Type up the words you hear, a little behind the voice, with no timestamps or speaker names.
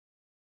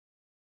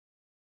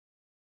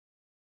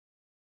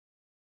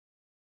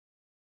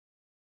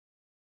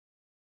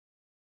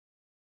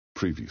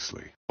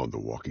Previously on The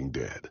Walking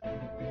Dead.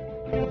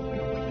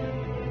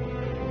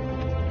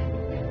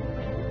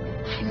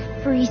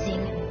 I'm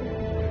freezing.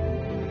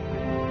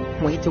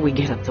 Wait till we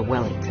get up to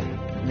Wellington,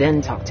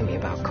 then talk to me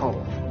about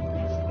coal.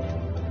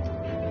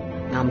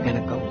 I'm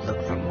gonna go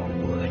look for more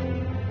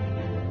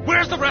wood.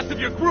 Where's the rest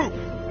of your group?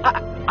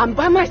 I'm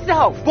by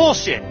myself!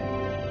 Bullshit!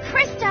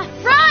 Krista,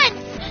 run!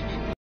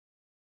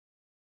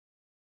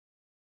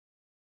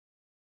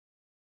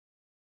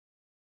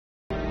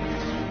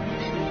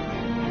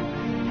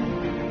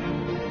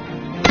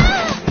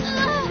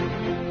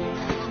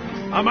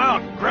 I'm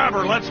out. Grab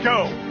her. Let's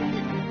go.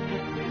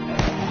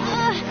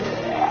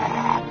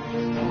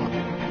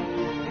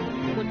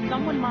 Would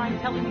someone mind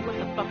telling me what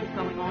the fuck is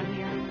going on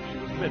here? She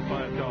was bit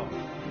by a dog.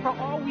 For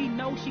all we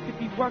know, she could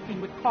be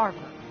working with Carver.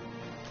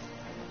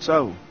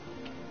 So,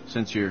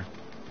 since you're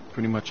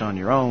pretty much on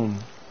your own,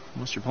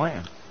 what's your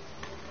plan?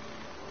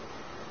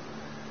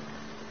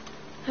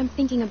 I'm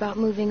thinking about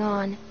moving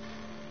on.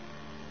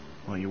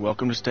 Well, you're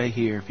welcome to stay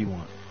here if you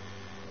want.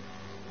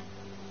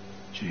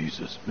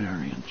 Jesus,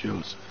 Mary, and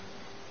Joseph.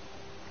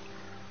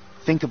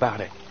 Think about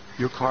it.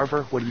 You're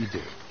Carver, what do you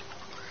do?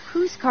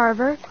 Who's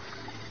Carver?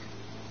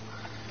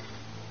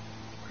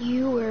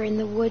 You were in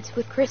the woods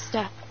with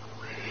Krista.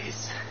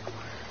 Please.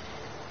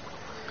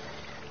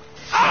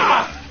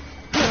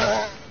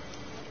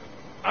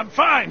 I'm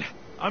fine.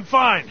 I'm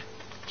fine.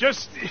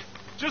 Just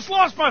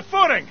lost my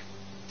footing.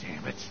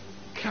 Damn it.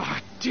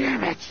 God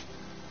damn it.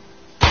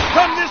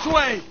 Come this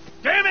way.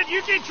 Damn it,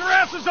 you get your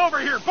asses over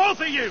here, both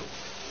of you.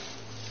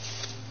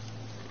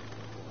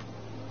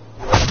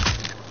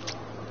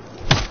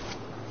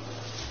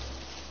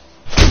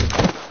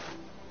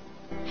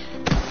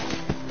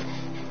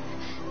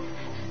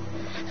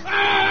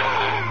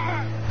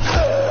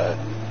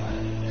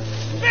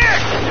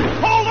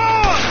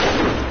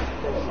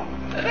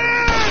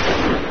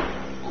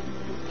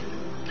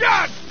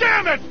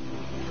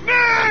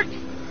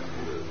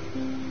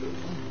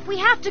 We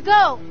have to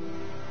go.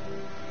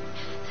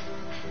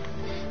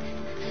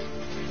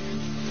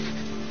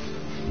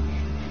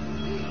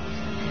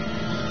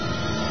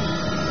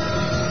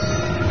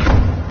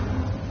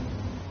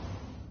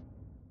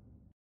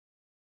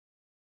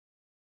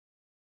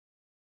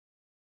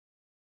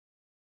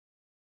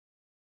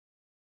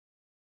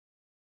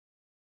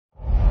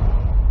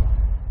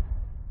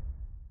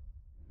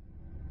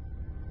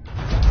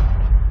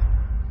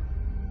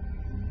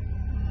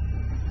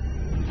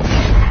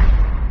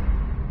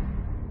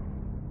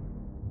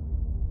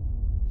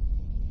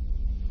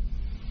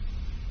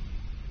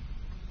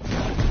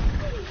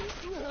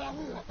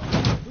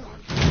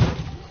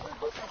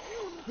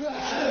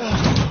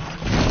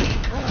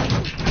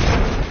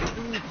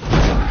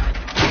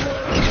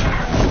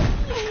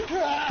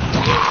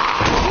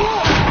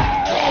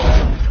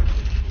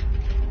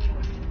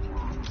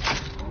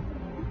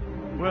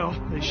 Well,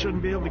 they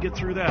shouldn't be able to get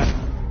through that.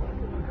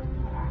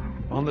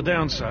 On the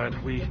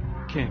downside, we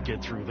can't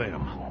get through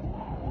them.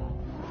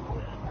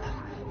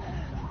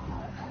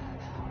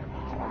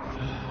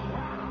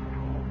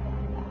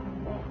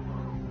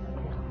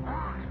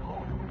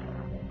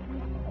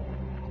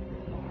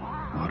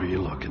 What are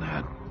you looking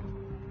at?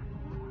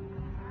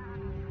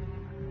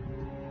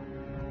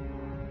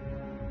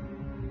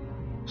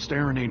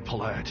 Staring ain't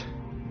polite.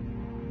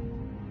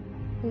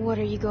 What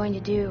are you going to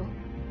do?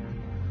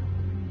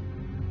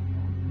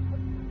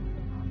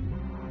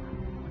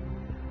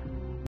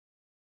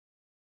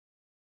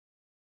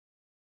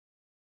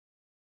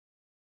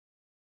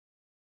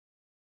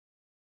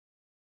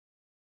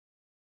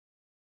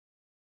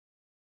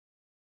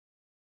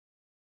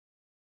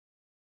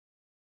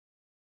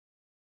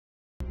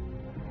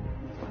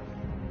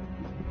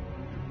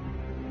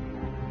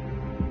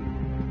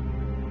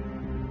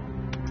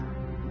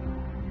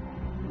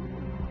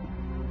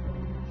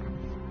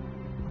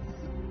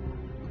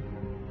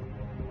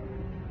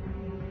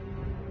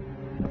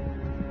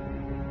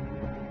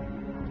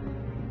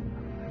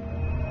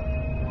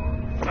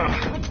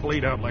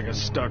 Bleed out like a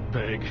stuck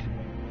pig.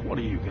 What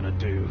are you gonna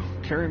do?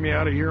 Carry me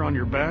out of here on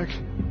your back?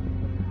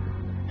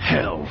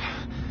 Hell.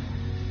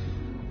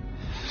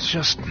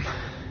 Just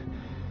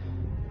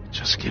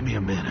give me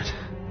a minute.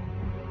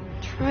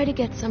 Try to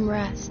get some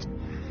rest.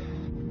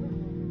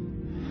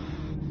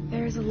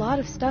 There's a lot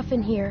of stuff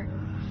in here.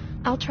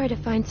 I'll try to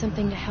find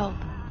something to help.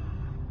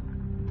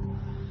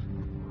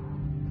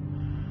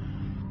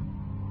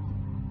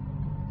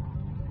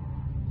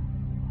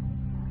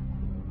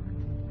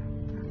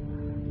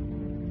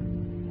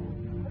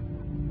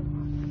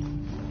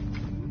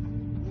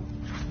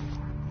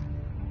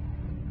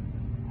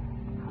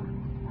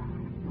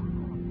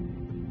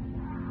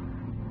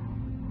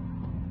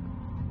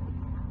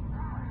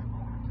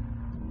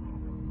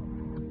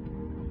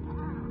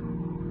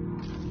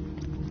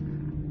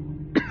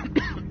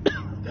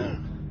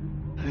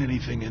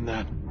 Anything in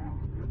that?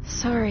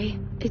 Sorry,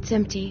 it's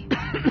empty.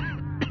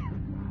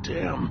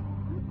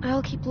 Damn.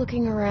 I'll keep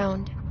looking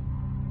around.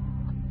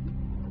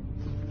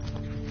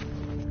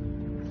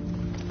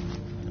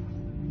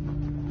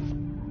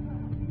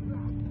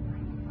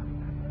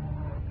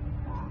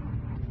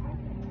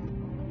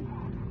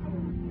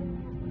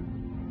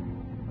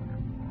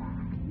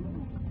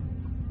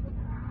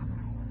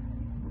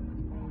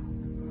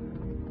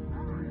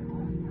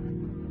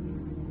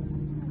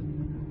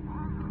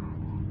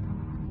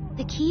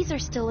 The keys are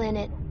still in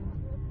it.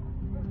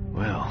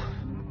 Well,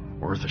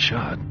 worth a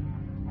shot.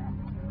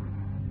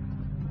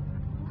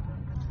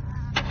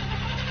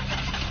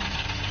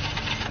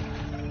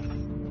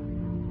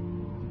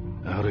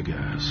 Out of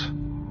gas.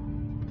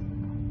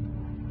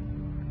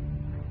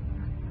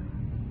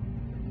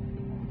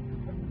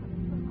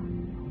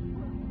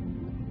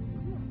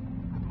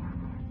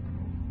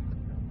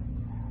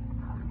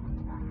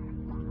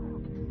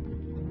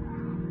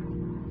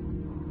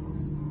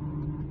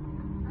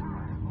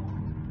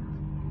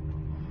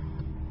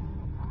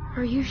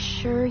 Are you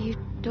sure you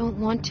don't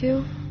want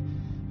to?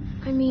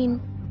 I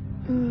mean,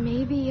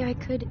 maybe I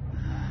could...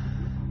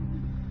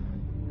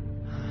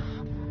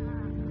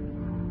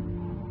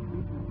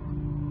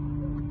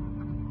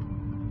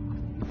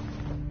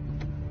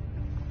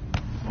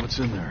 What's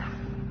in there?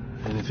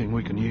 Anything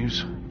we can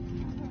use?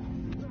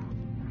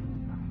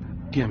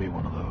 Give me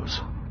one of those.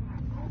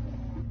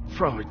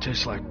 Probably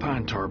tastes like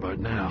pine tar by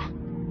now.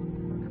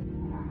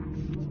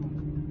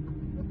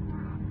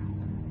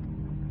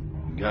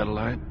 Got a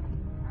light?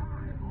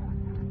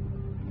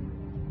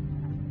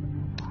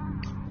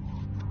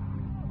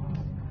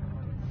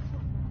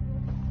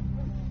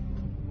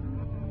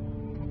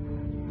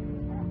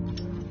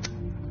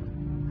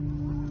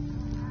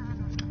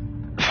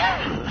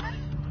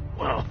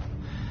 Well,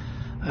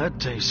 that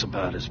tastes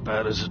about as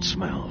bad as it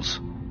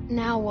smells.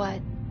 Now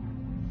what?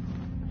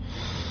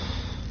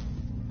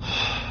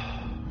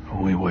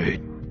 We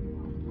wait.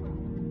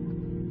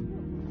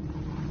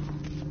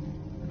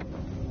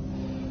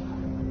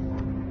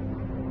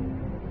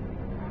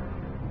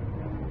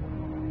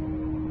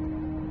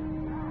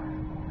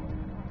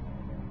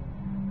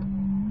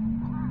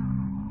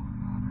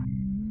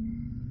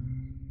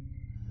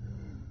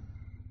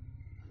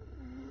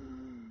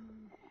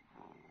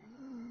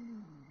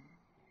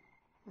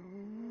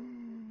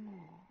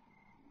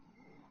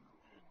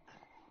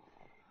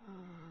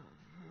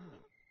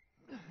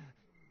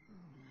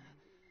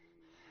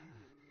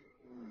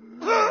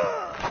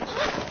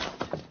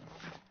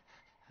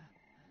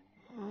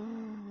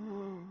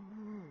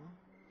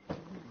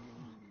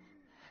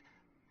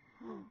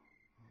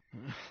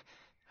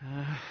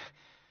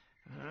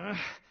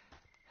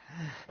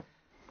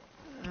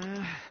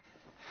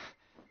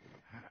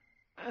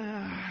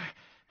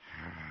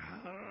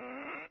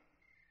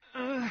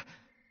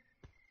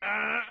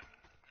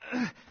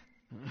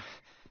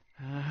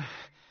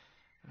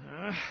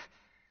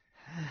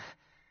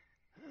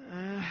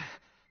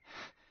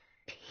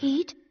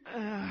 Pete?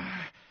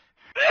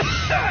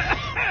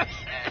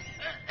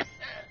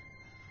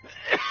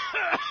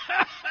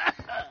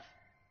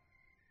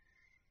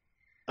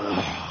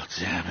 Oh,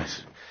 damn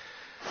it.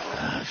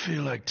 I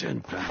feel like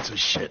 10 pounds of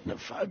shit in a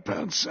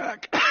 5-pound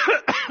sack.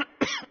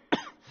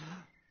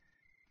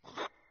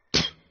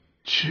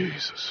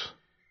 Jesus.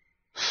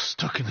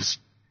 Stuck in this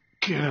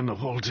can the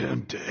whole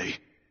damn day.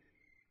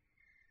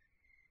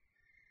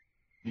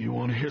 You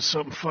want to hear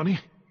something funny?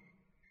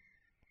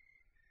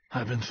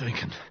 I've been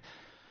thinking,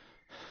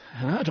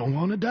 and I don't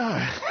want to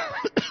die.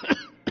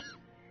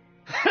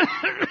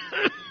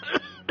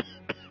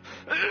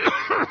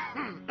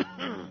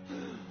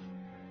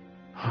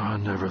 I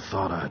never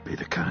thought I'd be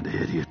the kind of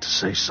idiot to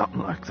say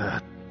something like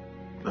that.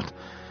 But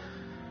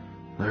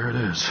there it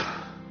is.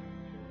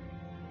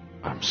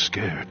 I'm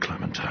scared,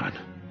 Clementine.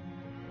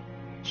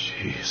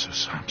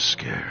 Jesus, I'm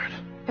scared.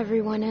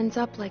 Everyone ends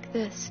up like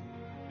this.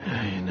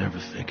 Yeah, you never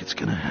think it's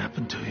gonna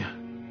happen to you.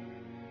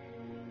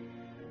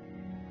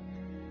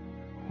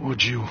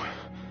 Would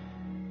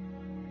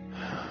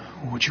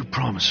you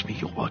promise me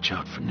you'll watch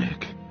out for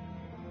Nick?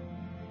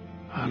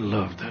 I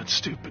love that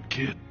stupid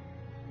kid.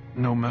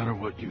 No matter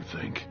what you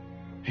think,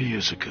 he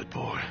is a good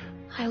boy.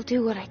 I'll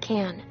do what I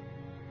can.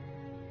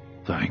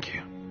 Thank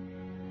you.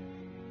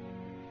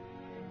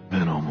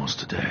 Been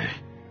almost a day.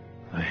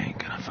 They ain't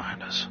gonna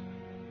find us.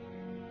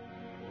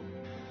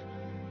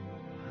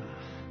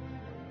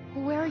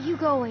 Where are you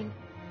going?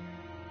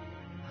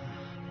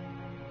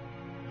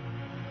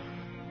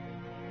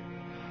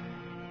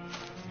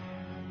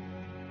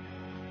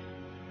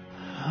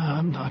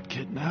 I'm not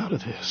getting out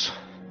of this.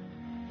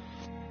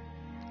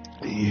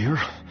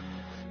 You're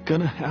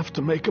gonna have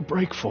to make a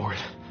break for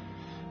it.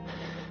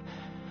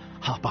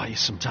 I'll buy you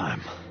some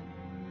time.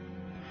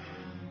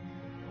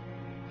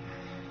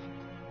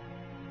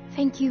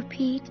 Thank you,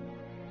 Pete.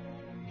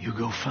 You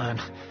go find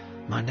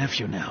my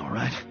nephew now, all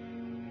right?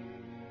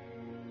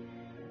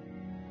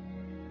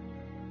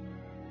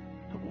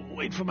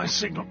 Wait for my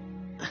signal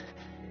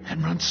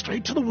and run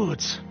straight to the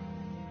woods.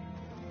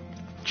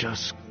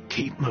 Just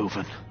keep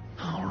moving,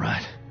 all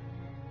right?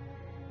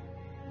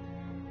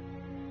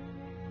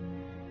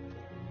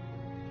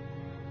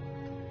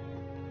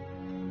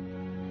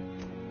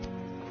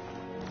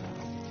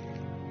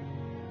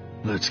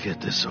 Let's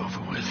get this over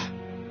with.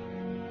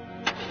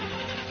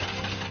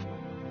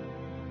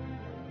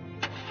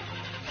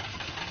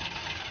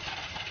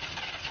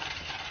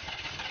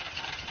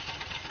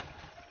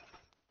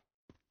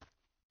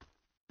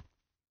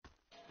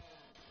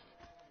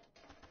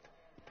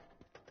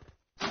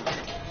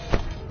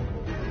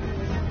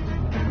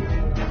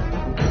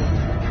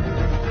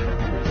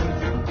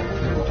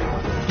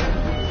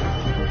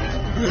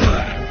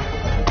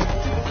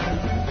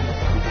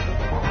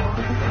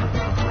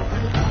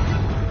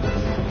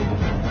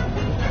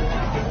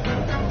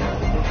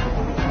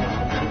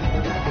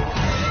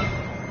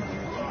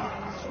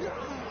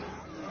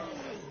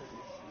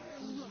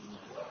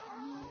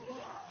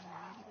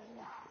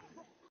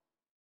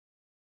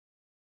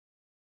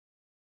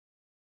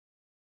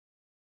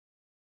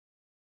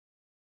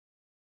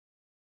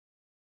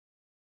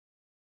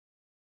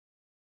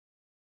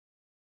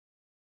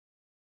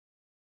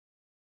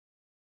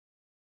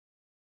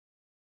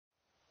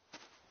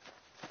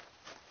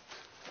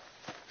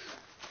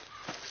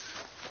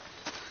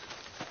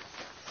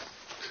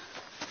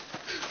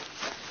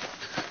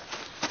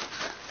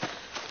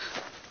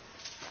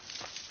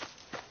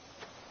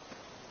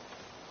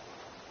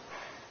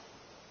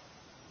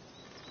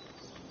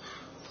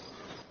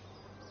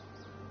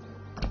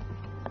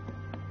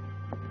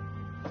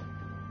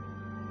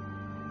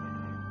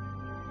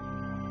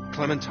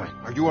 Clementine,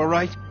 are you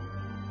alright?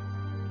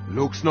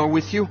 Luke's not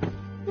with you?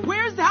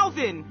 Where's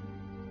Alvin?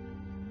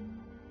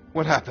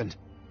 What happened?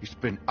 It's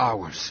been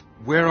hours.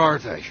 Where are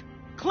they?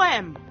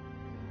 Clem.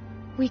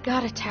 We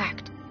got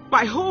attacked.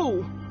 By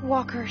who?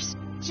 Walkers.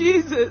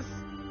 Jesus.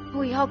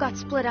 We all got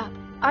split up.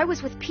 I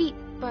was with Pete,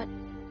 but...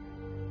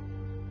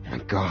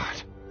 Thank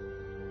God.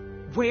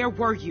 Where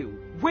were you?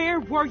 Where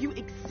were you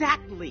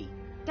exactly?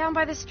 Down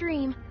by the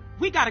stream.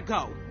 We gotta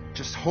go.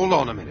 Just hold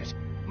on a minute.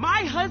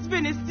 My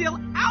husband is still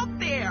out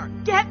there.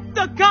 Get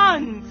the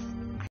guns.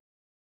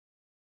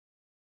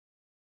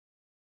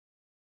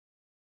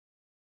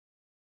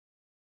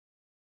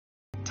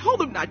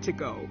 Told him not to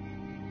go.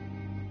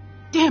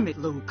 Damn it,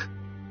 Luke.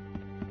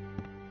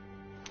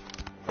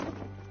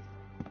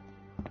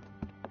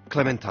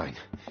 Clementine,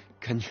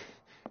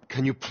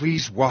 can you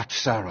please watch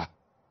Sarah?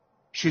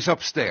 She's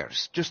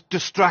upstairs. Just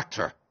distract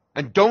her.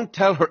 And don't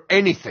tell her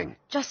anything.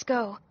 Just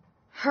go.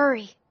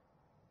 Hurry.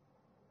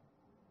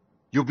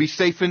 You'll be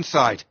safe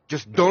inside.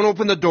 Just don't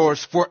open the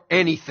doors for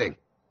anything.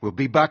 We'll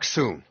be back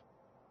soon.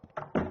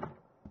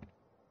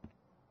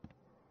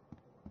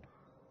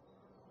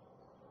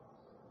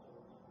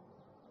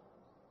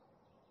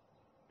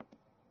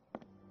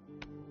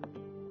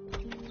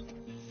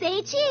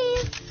 Say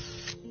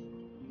cheese!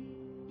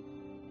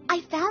 I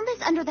found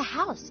this under the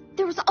house.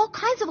 There was all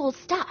kinds of old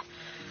stuff.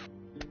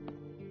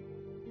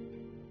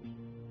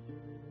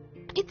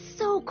 It's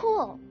so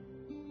cool.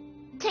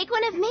 Take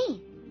one of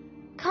me.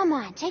 Come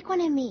on, take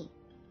one of me.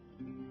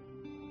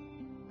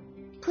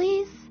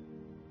 Please?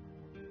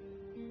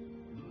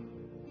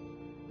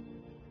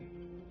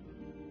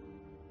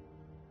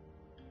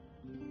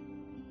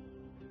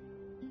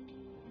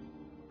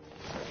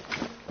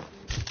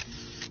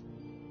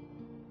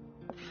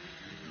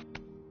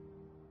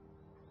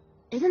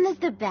 Isn't this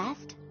the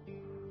best?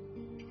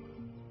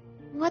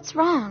 What's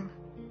wrong?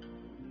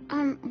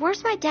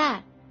 Where's my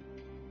dad?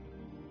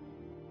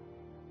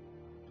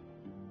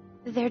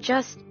 They're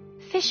just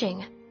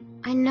fishing.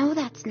 I know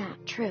that's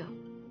not true.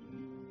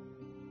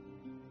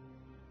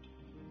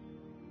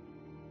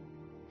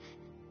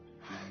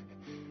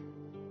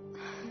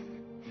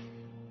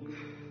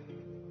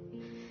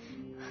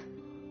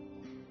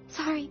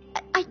 Sorry,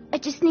 I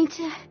just need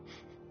to...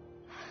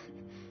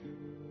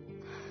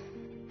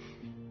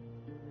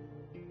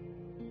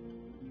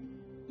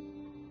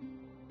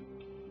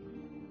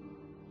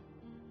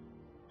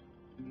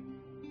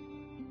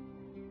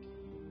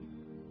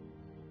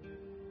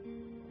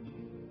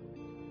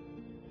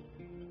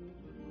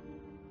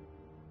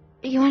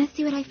 You want to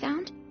see what I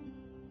found?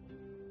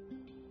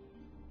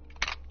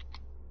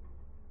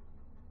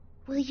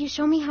 Will you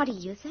show me how to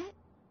use it?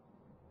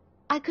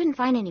 I couldn't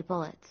find any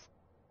bullets.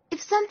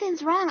 If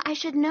something's wrong, I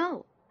should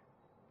know.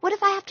 What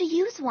if I have to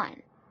use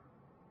one?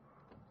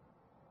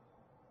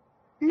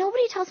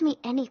 Nobody tells me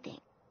anything.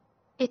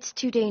 It's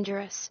too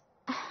dangerous.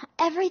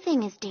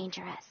 Everything is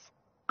dangerous.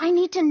 I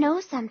need to know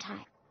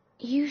sometime.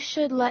 You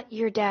should let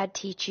your dad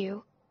teach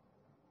you.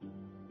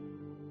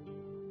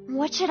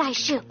 What should I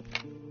shoot?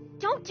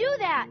 Don't do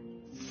that!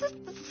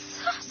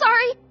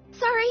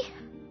 Sorry.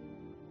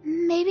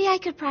 Maybe I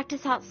could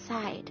practice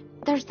outside.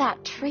 There's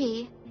that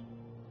tree.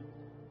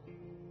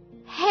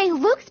 Hey,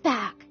 Luke's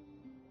back.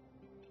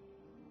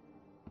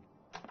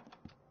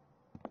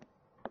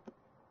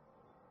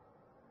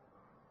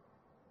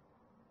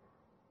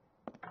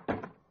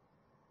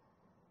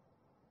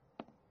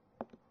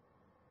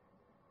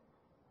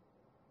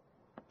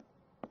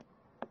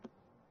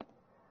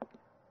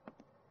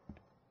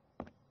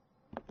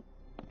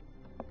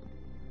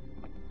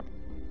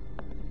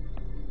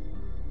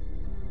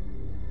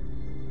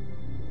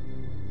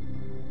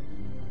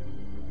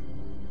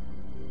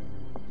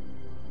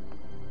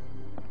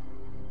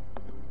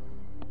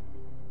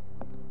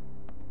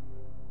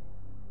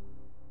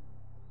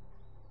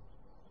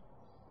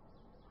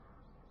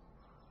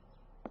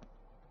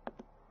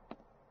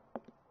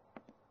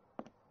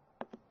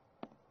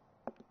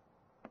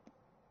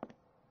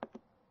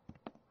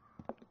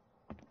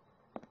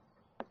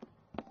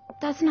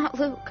 That's not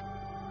Luke.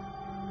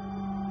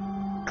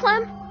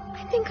 Clem,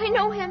 I think I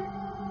know him.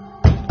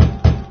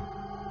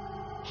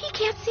 He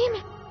can't see me.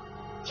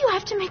 You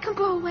have to make him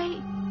go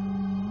away.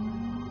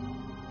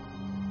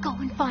 Go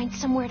and find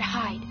somewhere to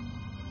hide.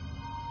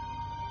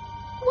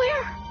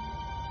 Where?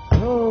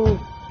 Hello?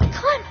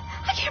 Clem,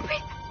 I can't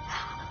breathe.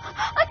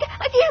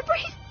 I can't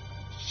breathe.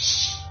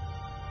 Shh.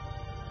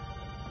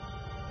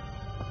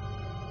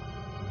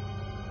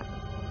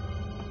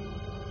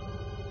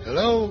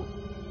 Hello?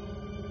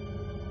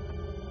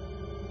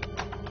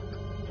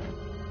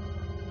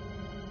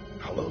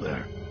 Hello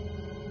there.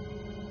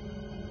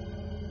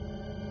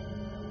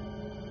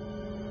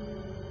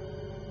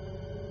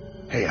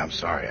 Hey, I'm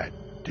sorry. I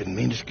didn't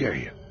mean to scare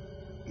you.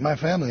 My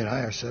family and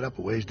I are set up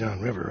a ways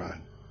downriver.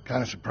 I'm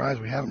kind of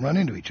surprised we haven't run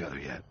into each other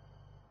yet.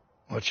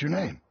 What's your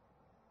name?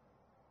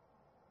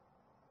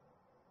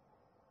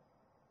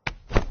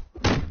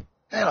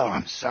 Hello,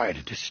 I'm sorry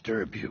to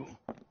disturb you.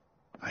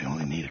 I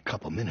only need a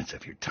couple minutes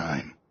of your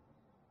time.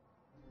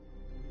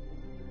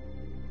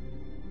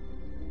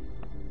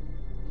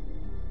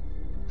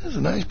 This is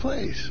a nice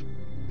place.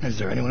 Is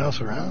there anyone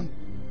else around?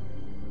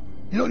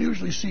 You don't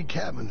usually see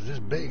cabins this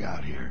big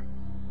out here.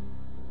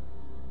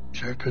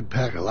 Sure could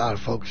pack a lot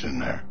of folks in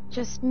there.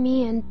 Just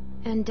me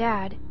and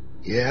Dad.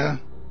 Yeah?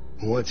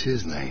 What's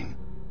his name?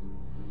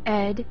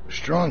 Ed.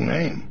 Strong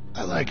name.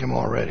 I like him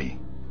already.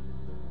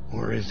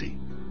 Where is he?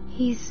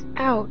 He's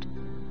out.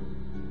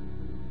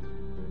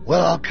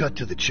 Well, I'll cut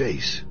to the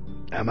chase.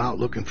 I'm out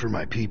looking for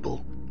my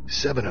people.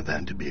 7 of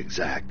them, to be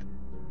exact.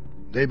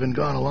 They've been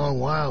gone a long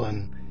while,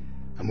 and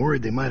I'm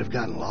worried they might have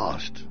gotten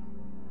lost.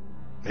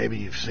 Maybe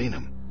you've seen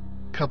them.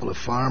 A couple of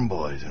farm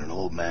boys and an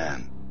old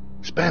man.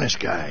 Spanish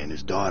guy and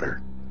his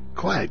daughter.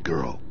 Quiet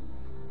girl.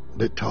 A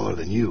bit taller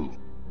than you.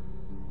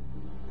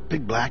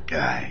 Big black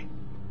guy.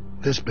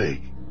 This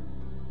big.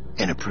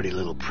 And a pretty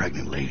little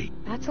pregnant lady.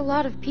 That's a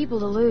lot of people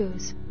to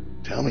lose.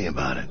 Tell me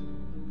about it.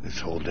 This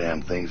whole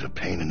damn thing's a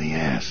pain in the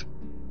ass.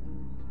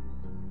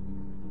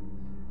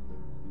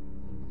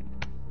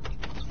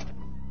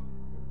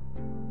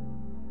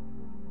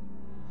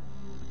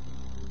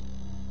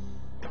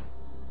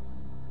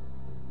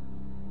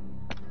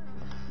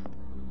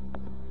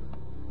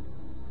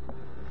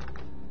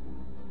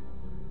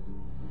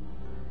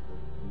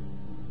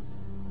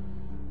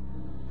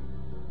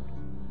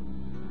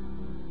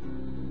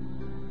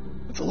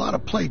 It's a lot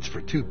of plates for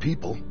 2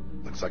 people.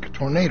 Looks like a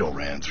tornado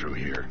ran through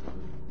here.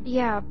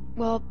 Yeah,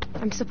 well,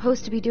 I'm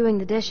supposed to be doing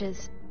the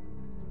dishes.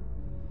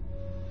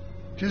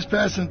 Just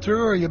passing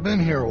through, or you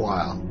been here a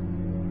while?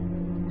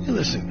 Hey,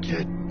 listen,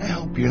 kid, I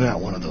hope you're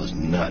not one of those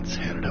nuts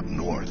headed up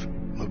north,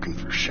 looking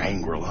for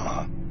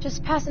Shangri-La.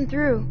 Just passing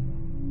through.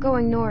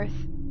 Going north.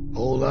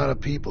 Whole lot of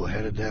people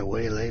headed that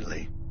way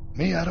lately.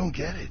 Me, I don't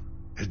get it.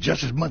 There's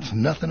just as much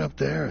nothing up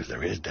there as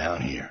there is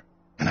down here.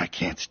 And I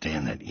can't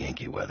stand that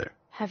Yankee weather.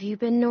 Have you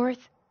been north?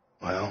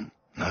 Well,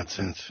 not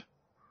since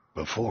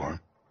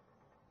before.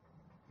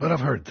 But I've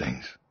heard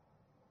things.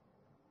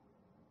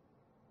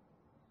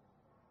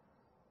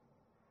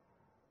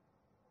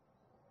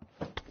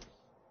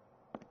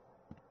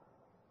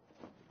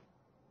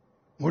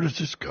 Where does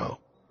this go?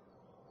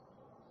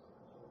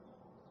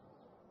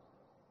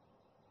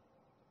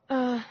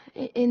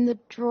 In the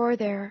drawer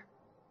there.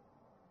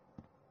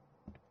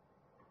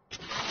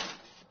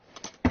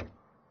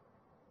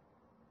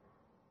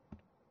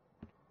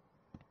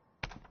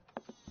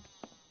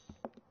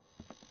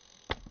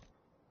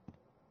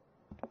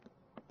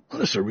 Well,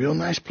 this is a real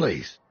nice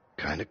place.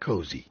 Kinda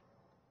cozy.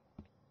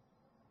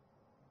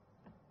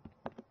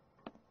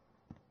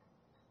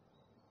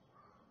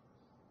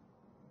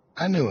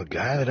 I knew a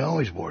guy that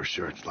always wore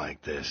shirts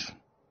like this.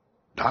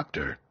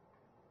 Doctor.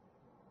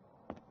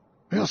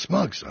 Real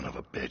smug son of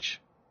a bitch.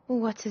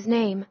 What's his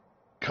name?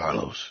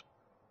 Carlos.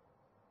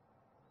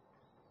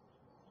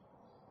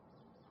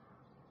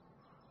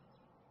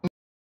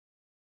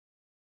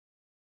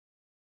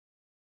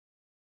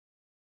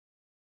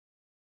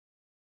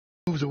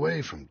 Moves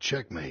away from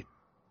checkmate.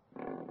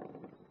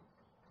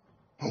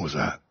 What was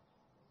that?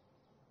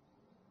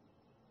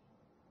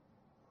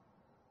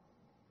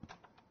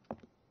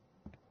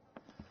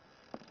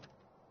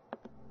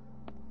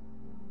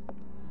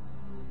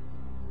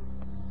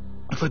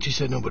 I thought you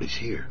said nobody's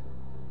here.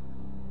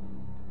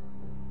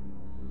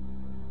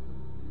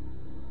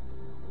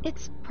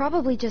 It's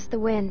probably just the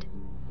wind.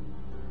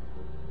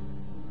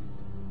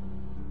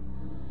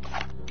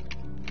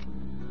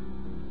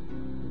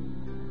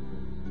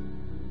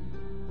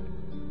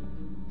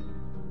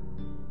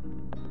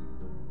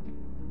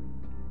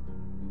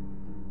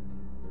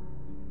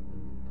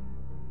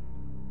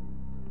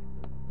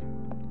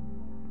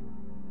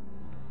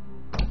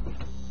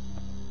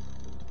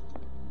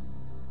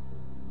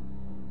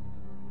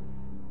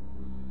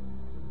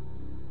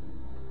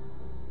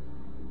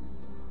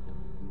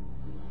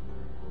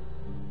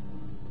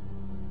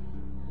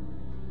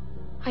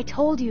 I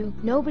told you,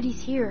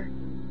 nobody's here.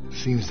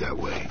 Seems that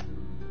way.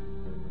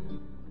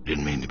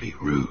 Didn't mean to be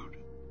rude.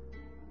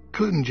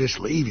 Couldn't just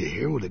leave you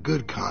here with a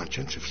good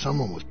conscience if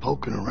someone was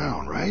poking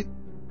around, right?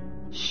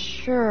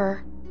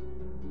 Sure.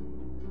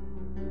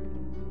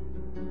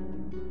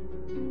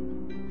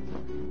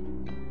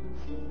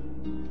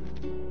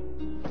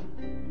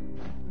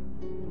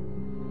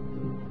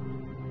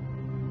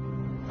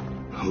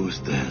 Who's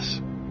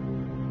this?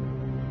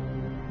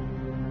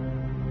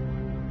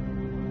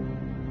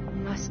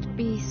 Must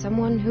be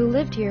someone who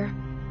lived here.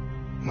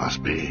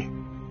 Must be.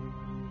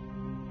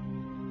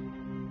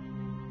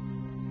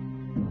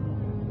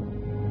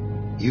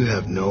 You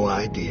have no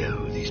idea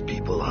who these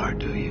people are,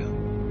 do you?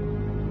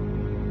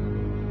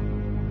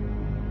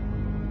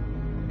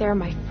 They're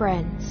my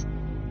friends.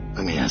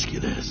 Let me ask you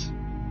this.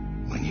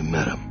 When you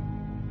met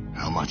them,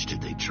 how much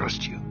did they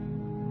trust you?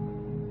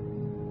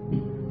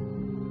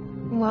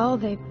 Well,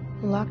 they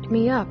locked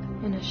me up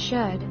in a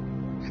shed.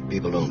 If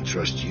people don't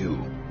trust you,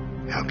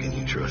 how can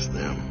you trust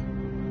them?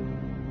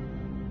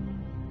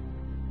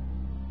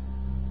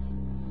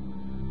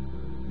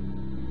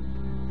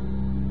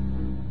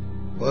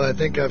 Well, I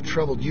think I've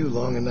troubled you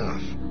long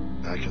enough.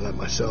 I can let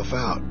myself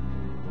out.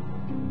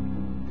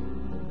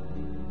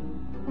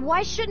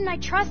 Why shouldn't I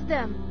trust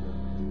them?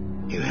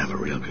 You have a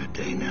real good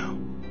day now.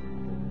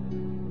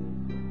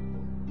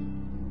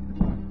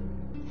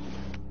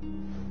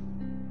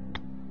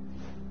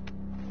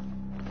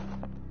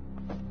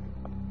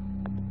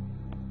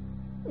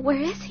 Where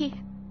is he?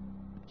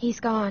 He's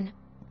gone.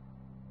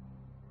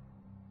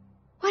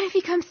 What if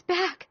he comes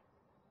back?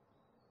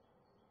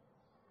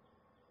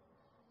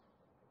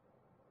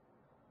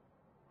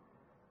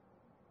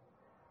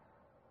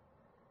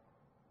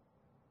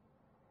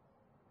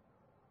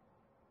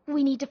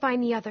 We need to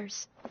find the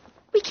others.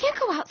 We can't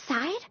go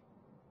outside.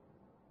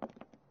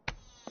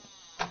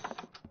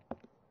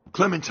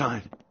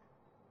 Clementine.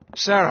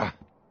 Sarah.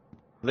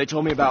 They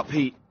told me about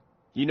Pete.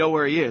 You know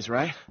where he is,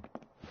 right?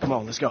 Come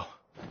on, let's go.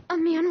 A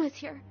man was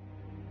here.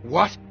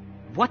 What?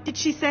 What did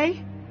she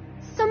say?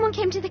 Someone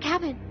came to the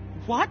cabin.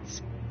 What?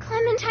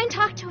 Clementine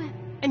talked to him.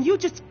 And you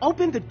just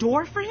opened the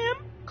door for him?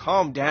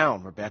 Calm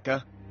down,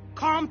 Rebecca.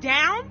 Calm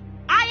down?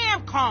 I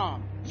am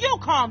calm. You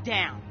calm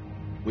down.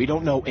 We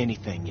don't know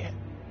anything yet.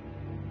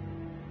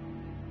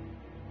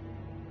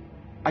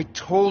 I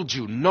told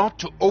you not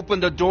to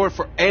open the door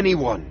for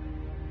anyone.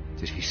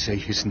 Did he say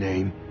his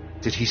name?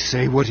 Did he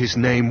say what his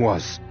name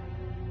was?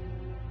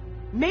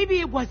 Maybe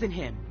it wasn't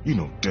him. You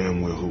know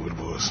damn well who it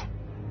was.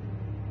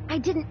 I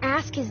didn't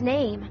ask his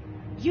name.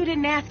 You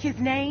didn't ask his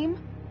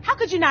name? How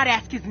could you not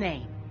ask his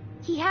name?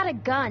 He had a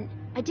gun.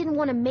 I didn't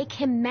want to make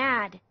him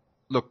mad.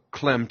 Look,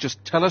 Clem,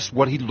 just tell us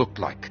what he looked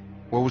like.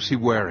 What was he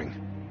wearing?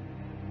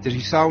 Did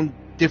he sound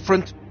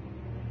different?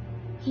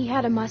 He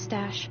had a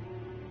mustache.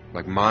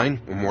 Like mine,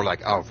 or more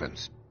like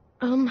Alvin's?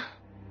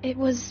 It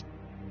was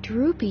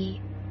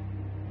droopy.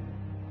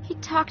 He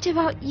talked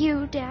about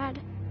you,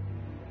 Dad.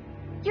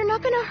 You're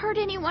not gonna hurt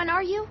anyone,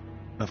 are you?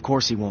 Of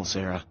course he won't,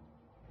 Sarah.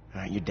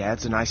 Your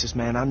dad's the nicest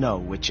man I know,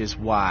 which is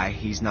why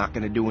he's not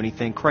gonna do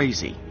anything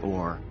crazy,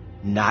 or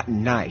not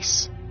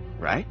nice,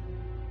 right?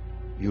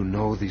 You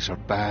know these are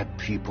bad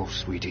people,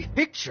 sweetie.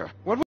 Picture!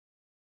 What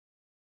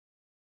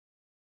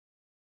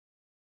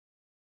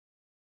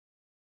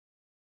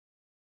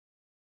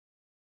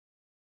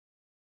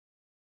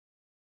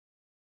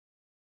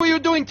were you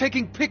doing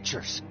taking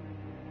pictures?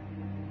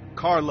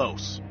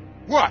 Carlos.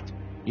 What?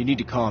 You need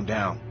to calm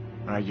down.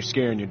 You're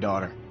scaring your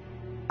daughter.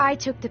 I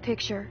took the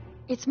picture.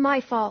 It's my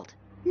fault.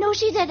 No,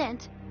 she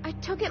didn't. I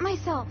took it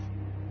myself.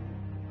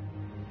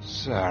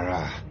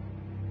 Sarah.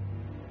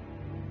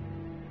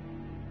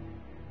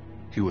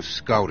 He was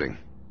scouting.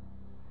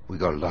 We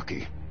got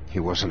lucky. He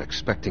wasn't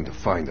expecting to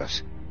find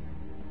us.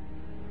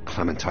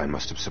 Clementine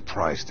must have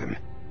surprised him.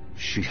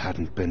 She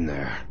hadn't been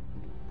there.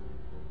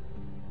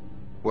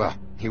 Well,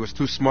 he was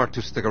too smart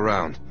to stick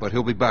around, but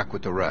he'll be back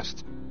with the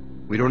rest.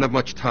 We don't have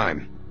much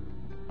time.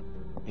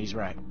 He's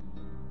right.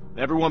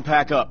 Everyone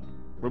pack up.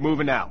 We're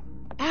moving out.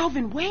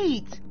 Alvin,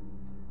 wait!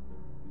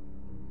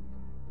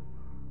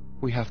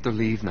 We have to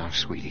leave now,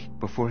 sweetie,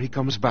 before he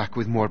comes back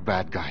with more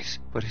bad guys.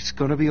 But it's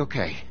gonna be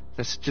okay.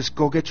 Let's just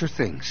go get your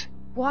things.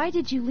 Why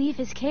did you leave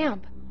his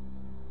camp?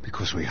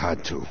 Because we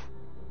had to.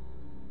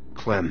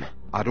 Clem,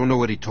 I don't know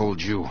what he told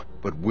you,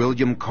 but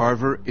William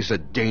Carver is a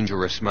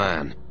dangerous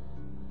man.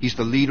 He's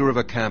the leader of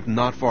a camp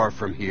not far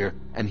from here,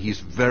 and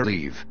he's very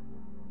leave.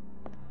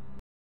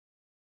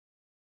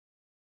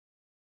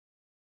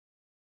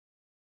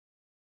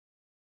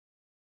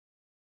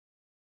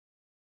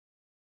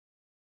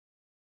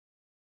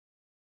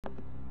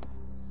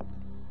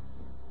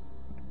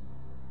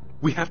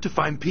 We have to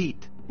find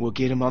Pete. We'll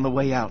get him on the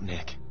way out,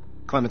 Nick.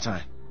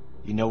 Clementine,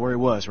 you know where he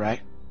was, right?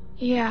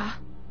 Yeah.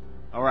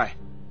 All right.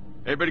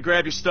 Everybody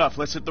grab your stuff.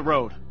 Let's hit the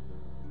road.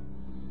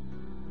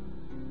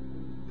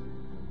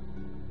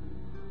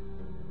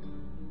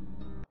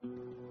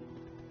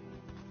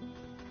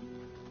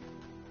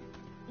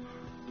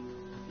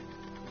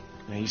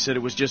 Now, you said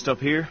it was just up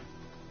here?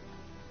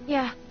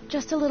 Yeah,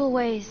 just a little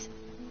ways.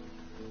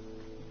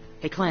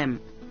 Hey,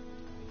 Clem.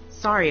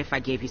 Sorry if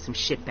I gave you some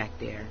shit back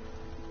there.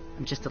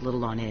 I'm just a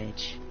little on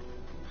edge.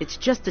 It's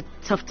just a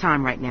tough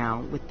time right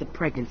now with the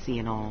pregnancy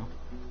and all.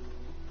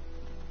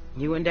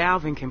 You and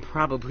Alvin can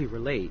probably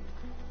relate.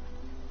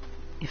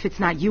 If it's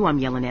not you I'm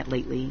yelling at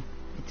lately,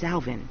 it's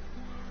Alvin.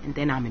 And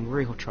then I'm in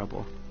real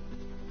trouble.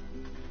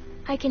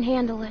 I can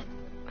handle it.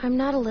 I'm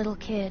not a little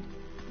kid.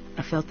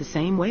 I felt the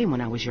same way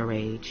when I was your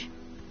age.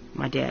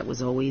 My dad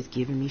was always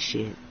giving me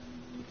shit.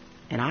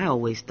 And I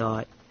always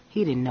thought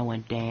he didn't know a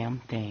damn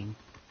thing.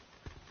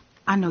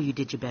 I know you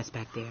did your best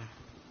back there.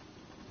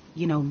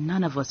 You know,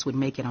 none of us would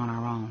make it on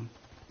our own.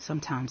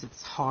 Sometimes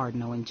it's hard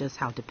knowing just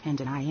how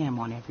dependent I am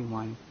on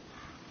everyone.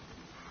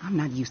 I'm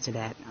not used to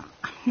that.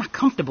 I'm not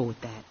comfortable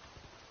with that.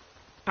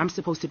 I'm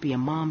supposed to be a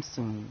mom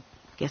soon.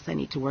 Guess I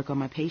need to work on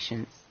my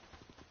patience.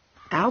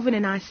 Alvin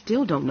and I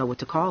still don't know what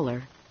to call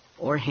her.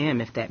 Or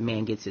him if that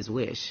man gets his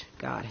wish.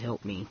 God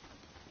help me.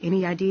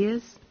 Any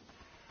ideas?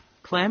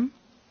 Clem?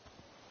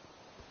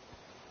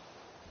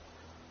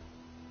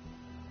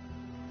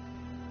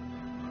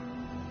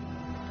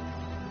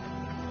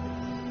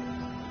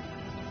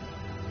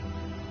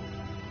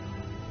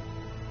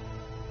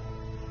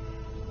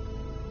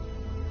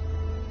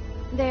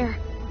 There.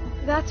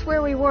 That's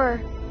where we were.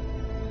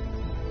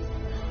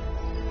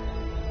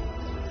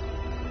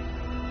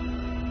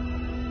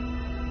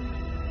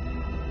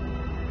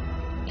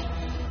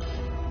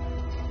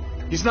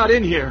 He's not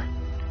in here.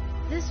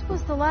 This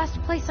was the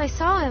last place I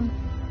saw him.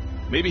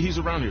 Maybe he's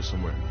around here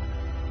somewhere.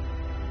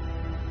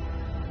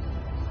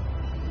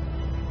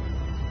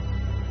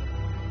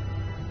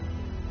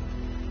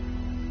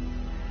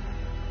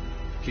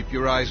 Keep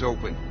your eyes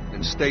open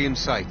and stay in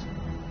sight.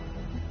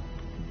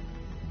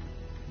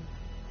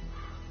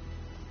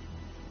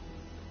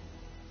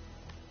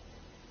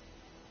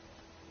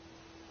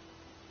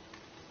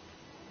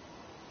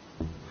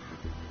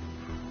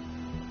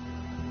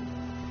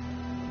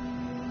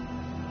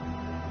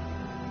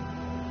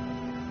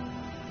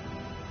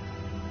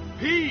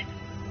 Pete!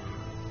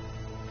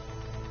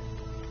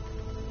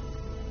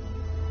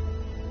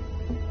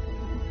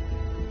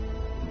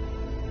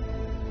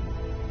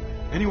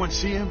 Anyone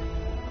see him?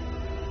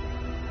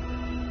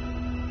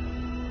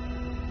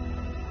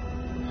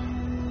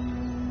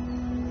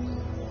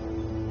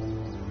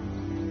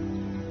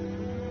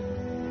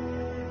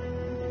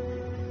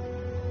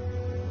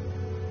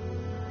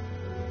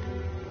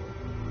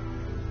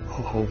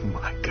 Oh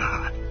my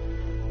God.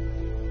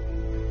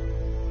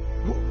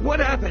 What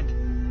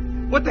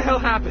happened? What the hell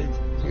happened?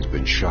 He's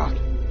been shot.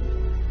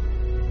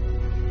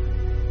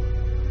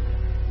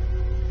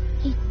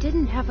 He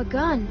didn't have a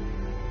gun.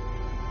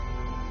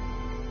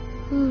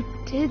 Who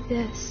did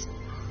this?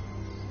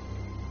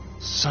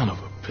 Son of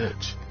a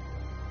bitch.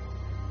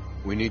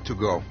 We need to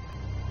go.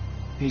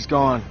 He's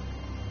gone.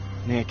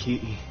 Nick,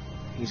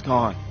 he's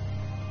gone.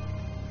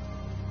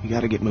 You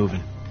gotta get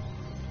moving.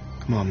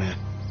 Come on, man.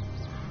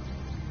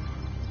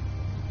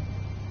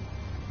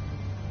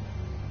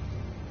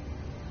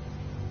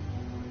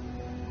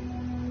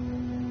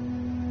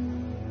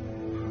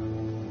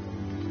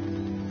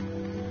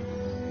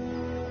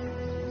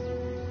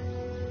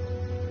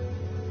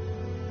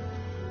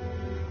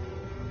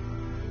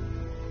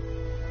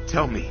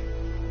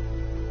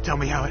 Tell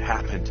me how it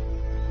happened.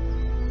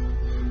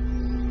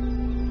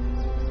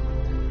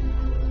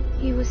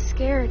 He was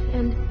scared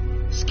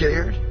and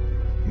Scared?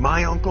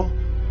 My uncle?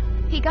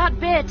 he got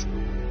bit.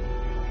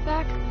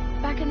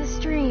 Back in the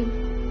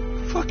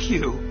stream. Fuck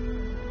you.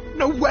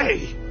 No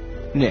way.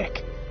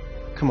 Nick,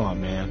 come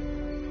on,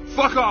 man.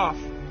 Fuck off.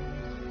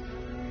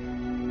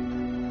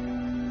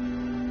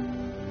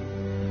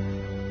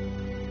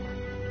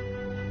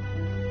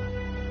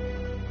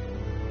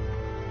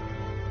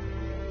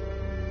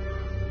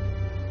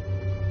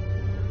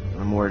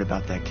 I'm worried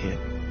about that kid.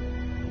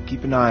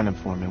 Keep an eye on him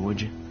for me, would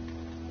you?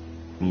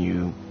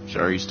 You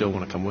sure you still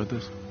want to come with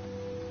us?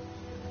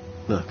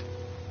 Look,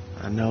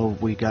 I know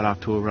we got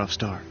off to a rough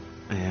start,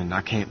 and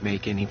I can't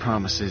make any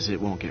promises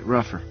it won't get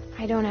rougher.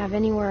 I don't have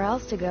anywhere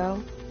else to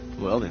go.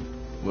 Well then,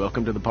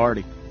 welcome to the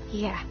party.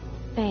 Yeah,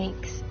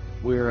 thanks.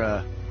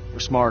 We're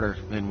smarter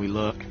than we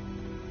look.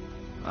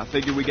 I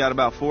figure we got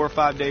about 4 or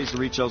 5 days to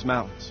reach those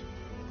mountains.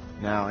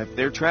 Now, if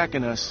they're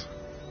tracking us,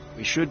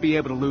 we should be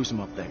able to lose them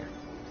up there.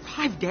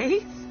 5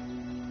 days?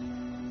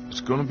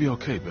 It's gonna be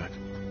okay, Beck.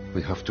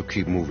 We have to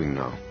keep moving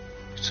now.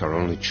 It's our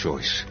only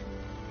choice.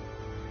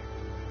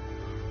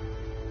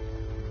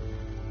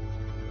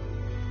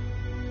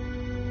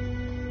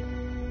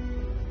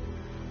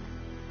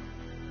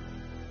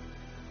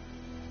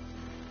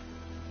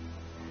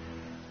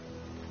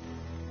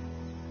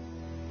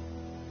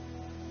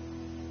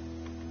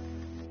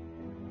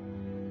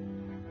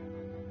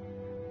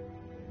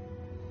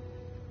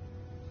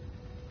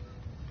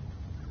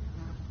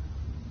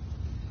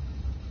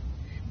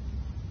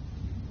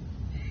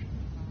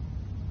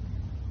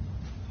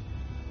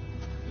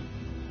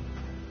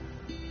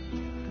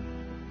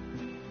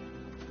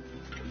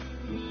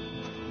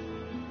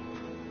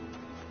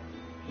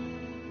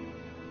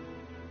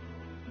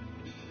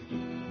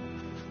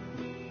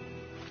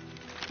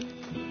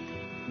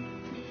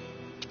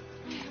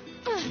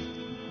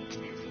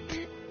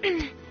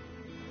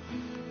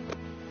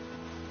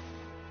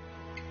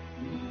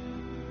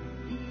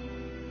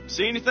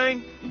 See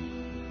anything?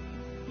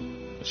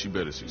 She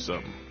better see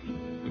something.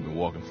 We've been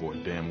walking for a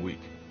damn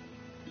week.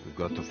 We've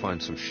got to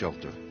find some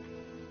shelter.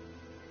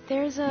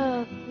 There's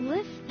a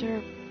lift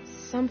or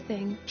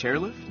something.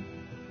 Chairlift?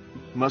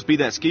 Must be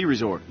that ski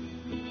resort.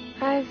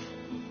 I've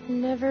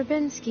never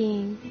been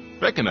skiing.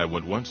 Beck and I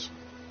went once.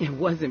 It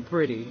wasn't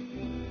pretty.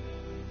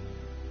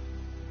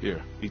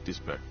 Here, eat this,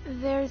 Beck.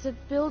 There's a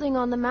building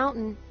on the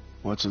mountain.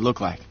 What's it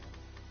look like?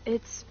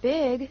 It's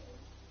big.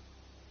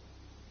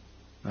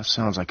 That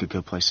sounds like a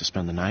good place to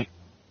spend the night.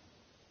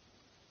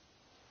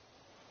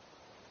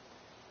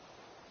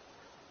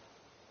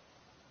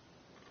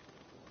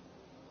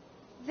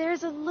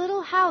 There's a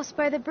little house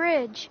by the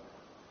bridge.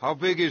 How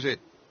big is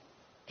it?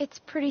 It's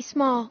pretty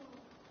small.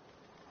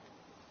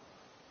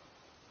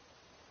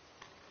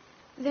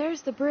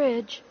 There's the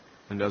bridge.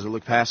 And does it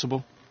look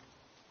passable?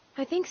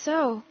 I think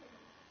so.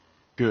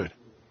 Good.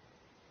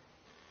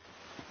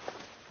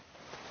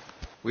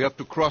 We have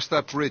to cross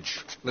that bridge.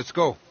 Let's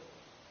go.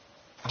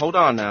 Hold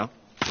on now.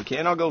 We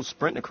can't all go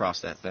sprinting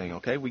across that thing,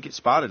 okay? We get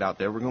spotted out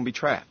there, we're going to be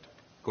trapped.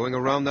 Going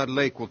around that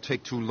lake will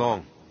take too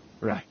long.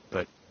 Right,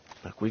 but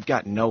look, we've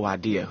got no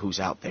idea who's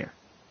out there.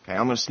 Okay,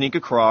 I'm going to sneak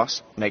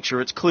across, make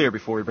sure it's clear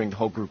before we bring the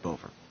whole group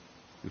over.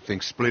 You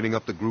think splitting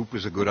up the group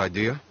is a good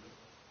idea?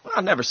 Well, I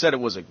never said it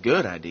was a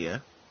good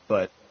idea,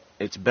 but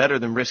it's better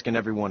than risking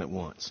everyone at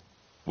once.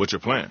 What's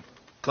your plan?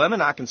 Clem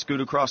and I can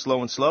scoot across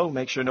low and slow,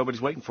 make sure nobody's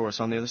waiting for us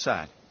on the other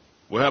side.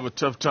 We'll have a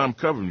tough time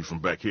covering you from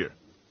back here.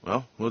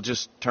 Well, we'll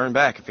just turn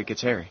back if it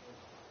gets hairy.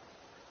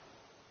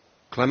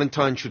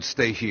 Clementine should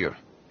stay here.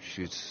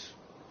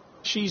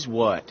 She's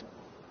what?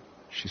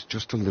 She's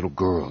just a little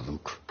girl,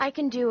 Luke. I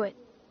can do it.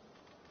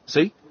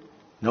 See?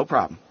 No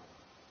problem.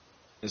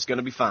 It's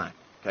gonna be fine.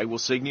 Okay, we'll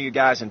signal you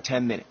guys in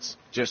 10 minutes.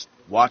 Just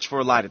watch for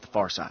a light at the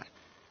far side.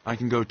 I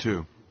can go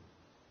too.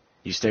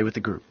 You stay with the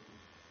group.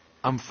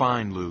 I'm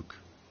fine, Luke.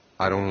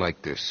 I don't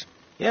like this.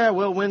 Yeah,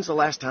 well, when's the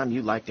last time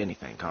you liked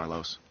anything,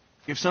 Carlos?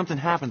 If something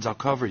happens, I'll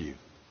cover you.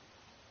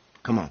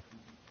 Come on.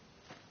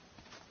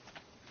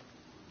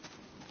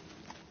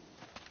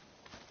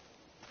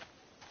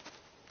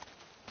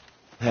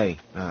 Hey,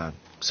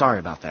 sorry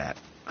about that.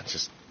 I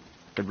just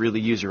could really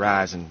use your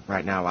eyes, and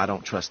right now I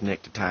don't trust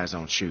Nick to tie his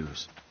own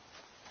shoes.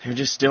 You're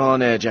just still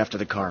on edge after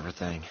the Carver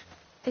thing.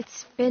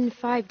 It's been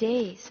 5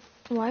 days.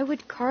 Why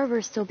would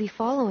Carver still be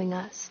following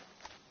us?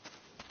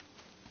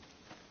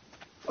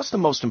 What's the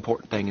most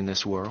important thing in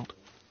this world?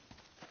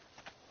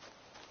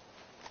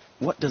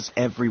 What does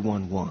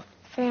everyone want?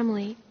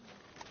 Family.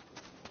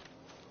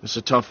 It's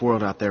a tough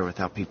world out there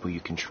without people you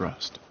can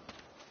trust.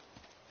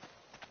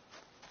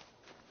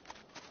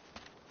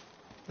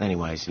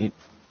 Anyways,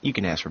 you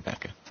can ask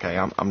Rebecca, okay?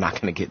 I'm not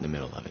going to get in the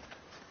middle of it.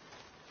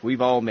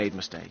 We've all made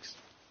mistakes.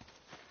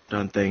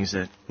 Done things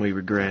that we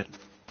regret.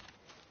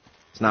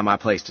 It's not my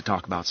place to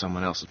talk about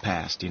someone else's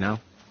past, you know?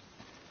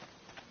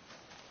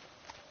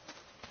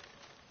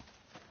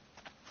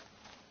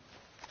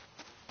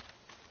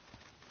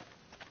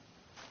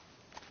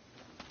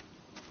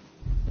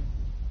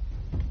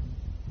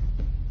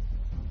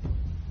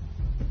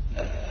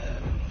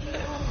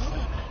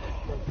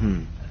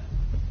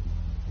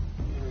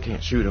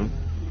 Can't shoot them.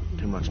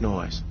 Too much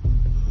noise.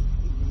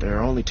 There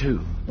are only 2.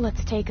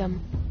 Let's take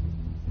them.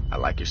 I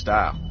like your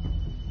style.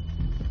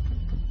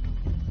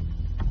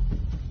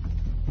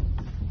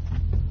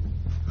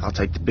 I'll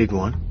take the big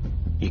one.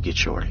 You get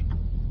Shorty.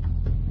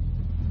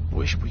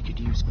 Wish we could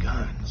use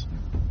guns.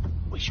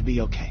 We should be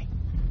okay.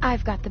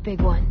 I've got the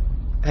big one.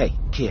 Hey,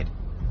 kid.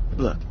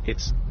 Look,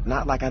 it's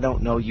not like I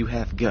don't know you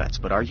have guts,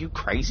 but are you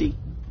crazy?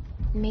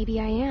 Maybe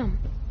I am.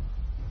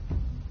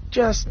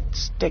 Just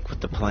stick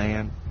with the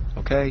plan,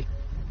 okay?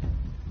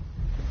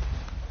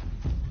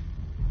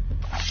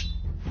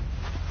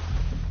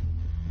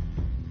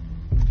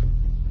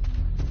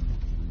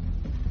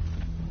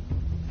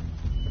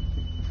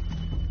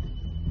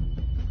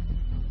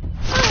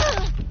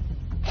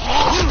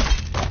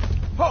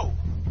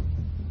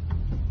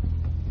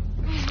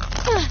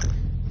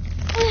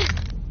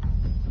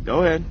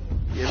 Go ahead.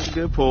 Give it a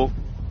good pull.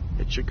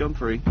 It should come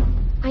free.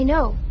 I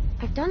know.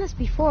 I've done this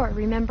before,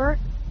 remember?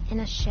 In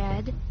a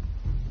shed.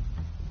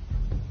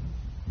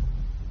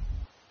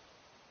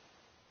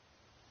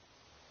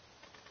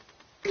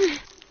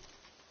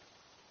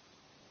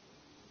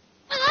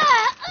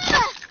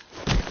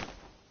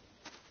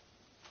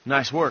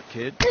 Nice work,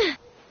 kid.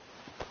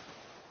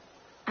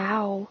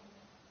 Ow.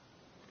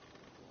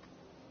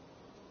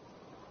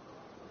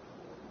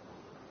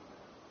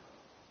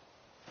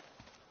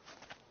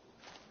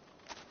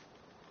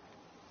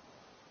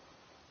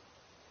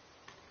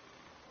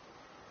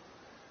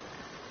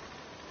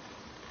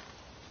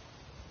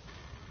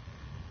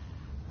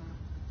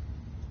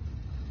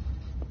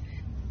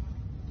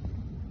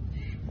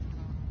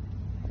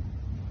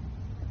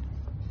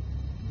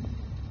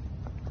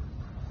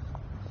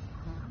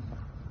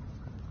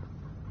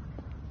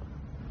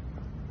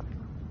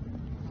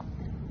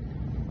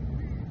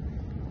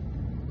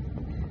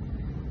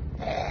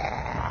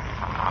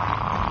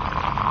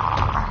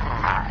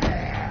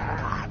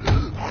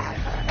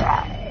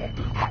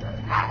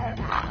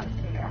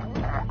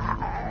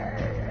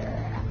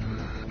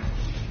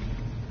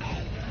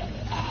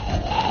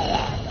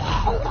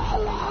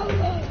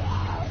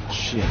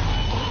 Shit.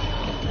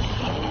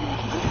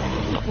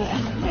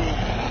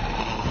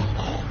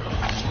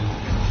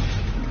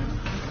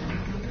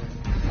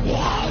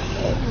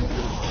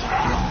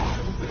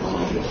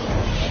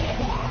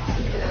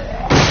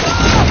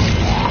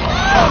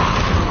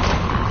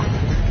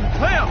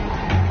 Clem!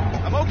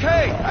 I'm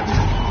okay.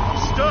 I'm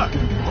stuck.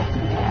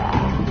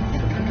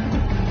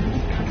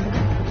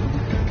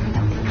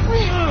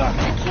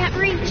 I can't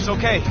reach. It's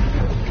okay.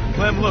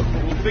 Clem, look,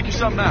 we'll figure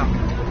something out.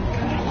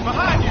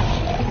 Behind you!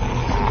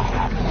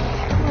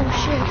 Oh,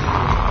 shit.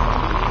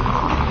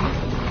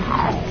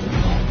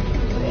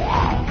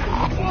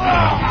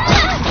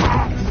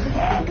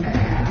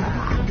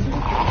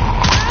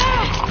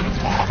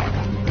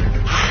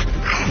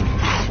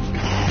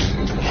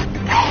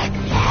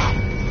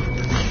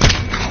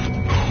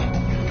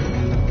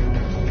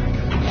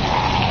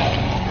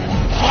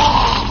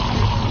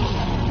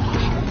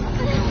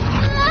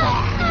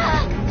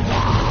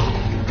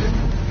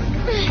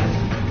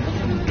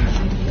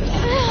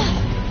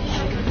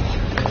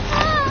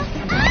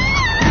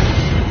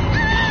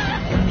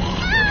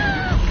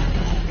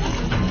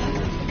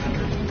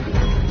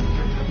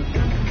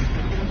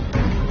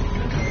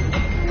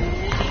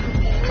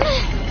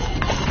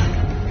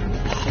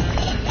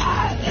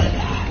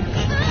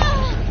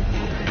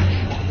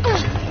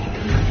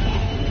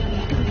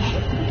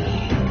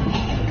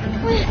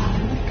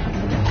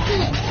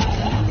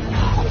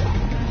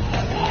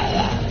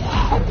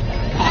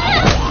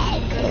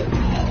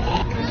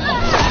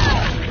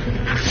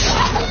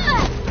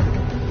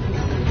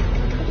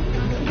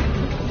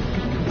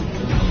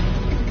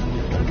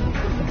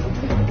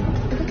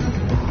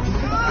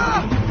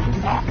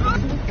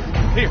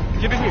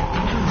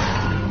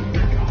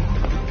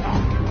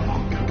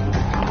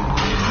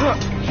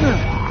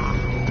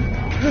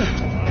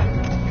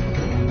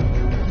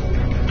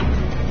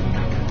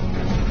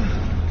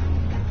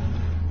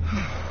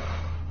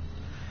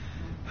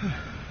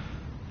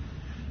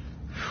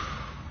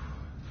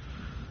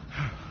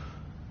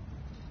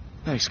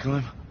 Thanks,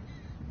 Clem.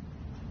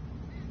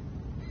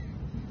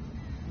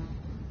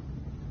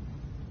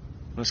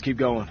 Let's keep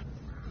going.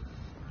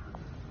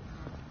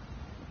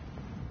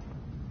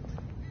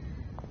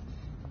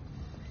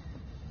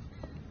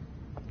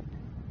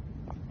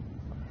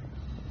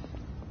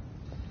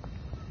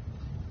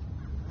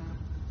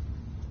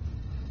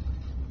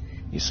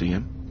 You see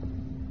him?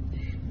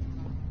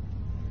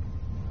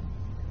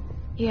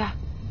 Yeah.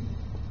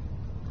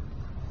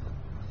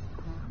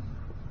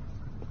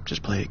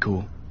 Just play it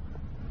cool.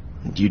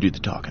 You do the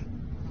talking.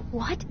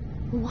 What?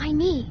 Why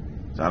me?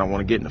 I don't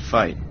want to get in a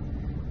fight.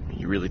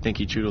 You really think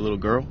he'd shoot a little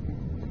girl?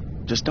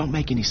 Just don't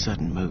make any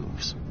sudden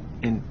moves.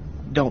 And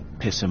don't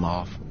piss him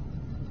off.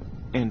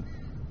 And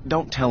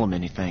don't tell him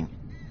anything.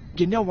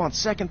 You know, on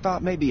second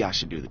thought, maybe I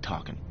should do the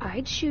talking.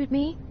 I'd shoot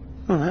me.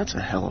 Well, that's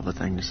a hell of a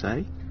thing to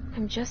say.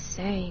 I'm just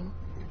saying.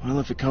 Well,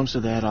 if it comes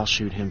to that, I'll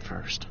shoot him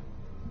first.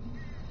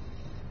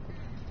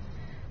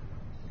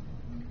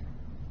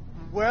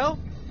 Well,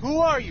 who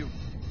are you?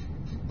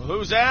 Well,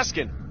 who's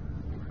asking?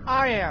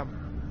 I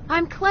am.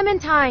 I'm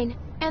Clementine,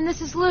 and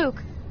this is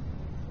Luke.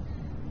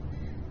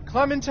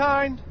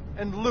 Clementine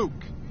and Luke.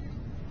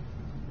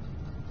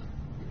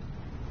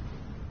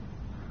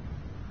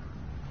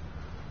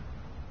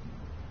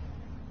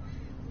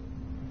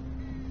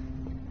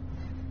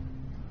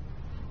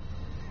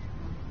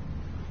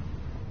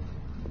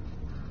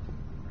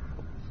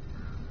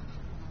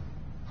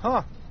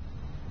 Huh.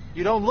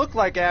 You don't look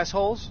like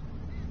assholes.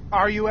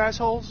 Are you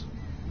assholes?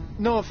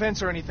 No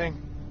offense or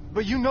anything,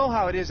 but you know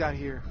how it is out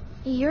here.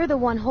 You're the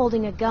one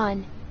holding a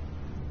gun.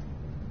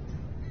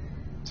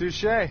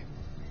 Touché.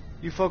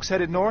 You folks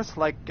headed north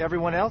like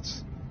everyone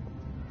else?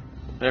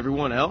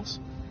 Everyone else?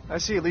 I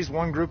see at least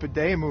one group a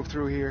day move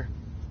through here.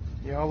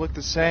 You all look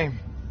the same.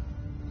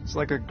 It's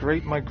like a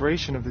great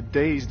migration of the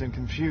dazed and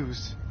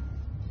confused.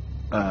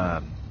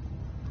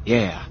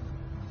 Yeah.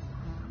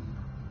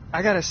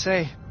 I gotta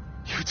say,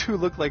 you two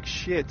look like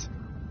shit.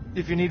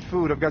 If you need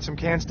food, I've got some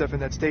canned stuff in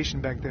that station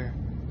back there.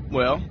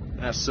 Well,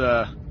 that's,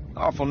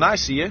 awful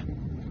nice of you.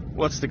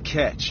 What's the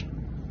catch?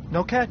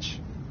 No catch.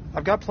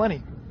 I've got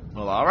plenty.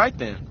 Well, all right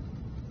then.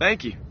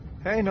 Thank you.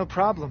 Hey, no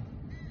problem.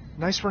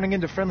 Nice running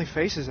into friendly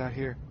faces out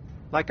here.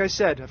 Like I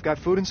said, I've got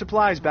food and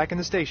supplies back in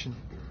the station.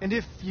 And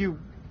if you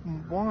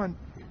want...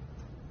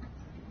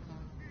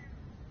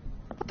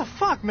 What the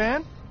fuck,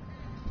 man?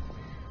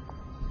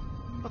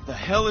 What the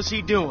hell is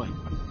he doing?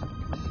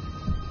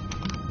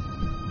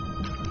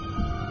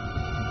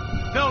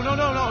 No.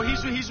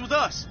 He's with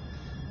us.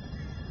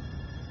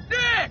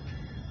 Nick!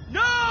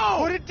 No!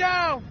 Put it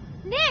down!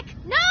 Nick,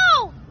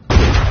 no!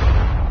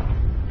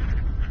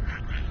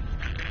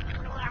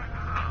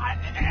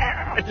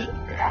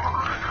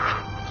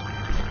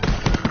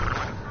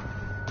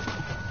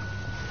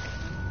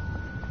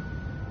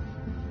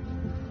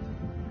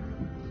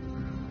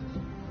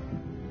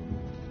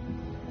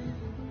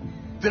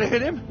 Did I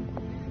hit him?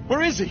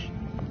 Where is he?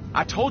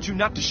 I told you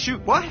not to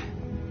shoot. What?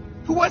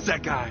 Who was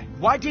that guy?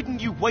 Why didn't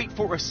you wait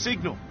for a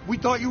signal? We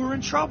thought you were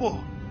in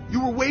trouble.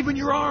 You were waving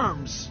your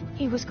arms.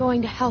 He was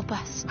going to help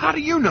us. How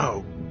do you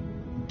know?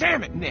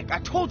 Damn it, Nick. I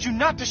told you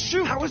not to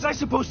shoot. How was I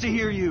supposed to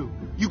hear you?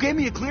 You gave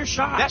me a clear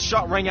shot. That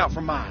shot rang out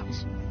for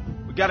miles.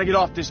 We gotta get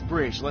off this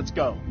bridge. Let's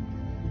go.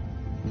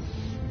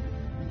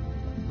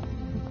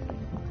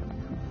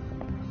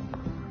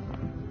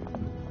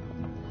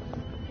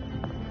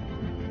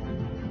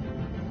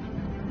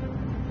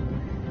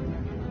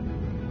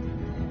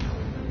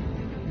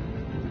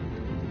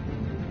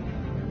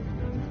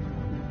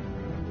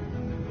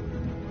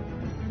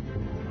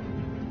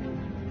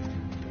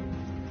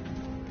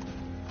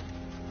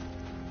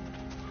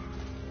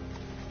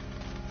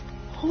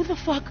 Who the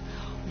fuck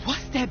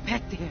was that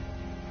back there?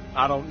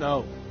 I don't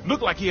know.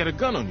 Looked like he had a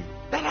gun on you.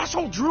 That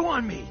asshole drew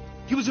on me.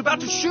 He was about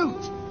to shoot.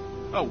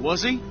 Oh,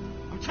 was he?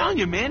 I'm telling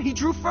you, man, he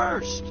drew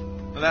first.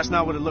 Well, that's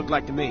not what it looked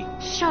like to me.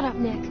 Shut up,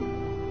 Nick.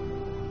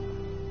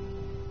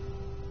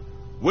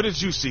 What did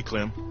you see,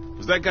 Clem?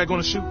 Was that guy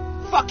gonna shoot?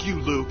 Fuck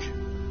you, Luke.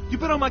 You've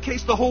been on my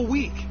case the whole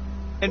week.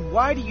 And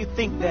why do you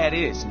think that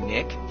is,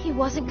 Nick? He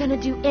wasn't gonna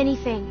do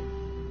anything.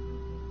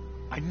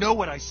 I know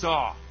what I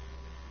saw.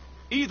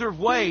 Either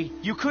way,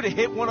 you could have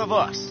hit one of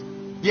us.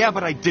 Yeah,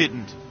 but I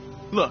didn't.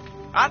 Look,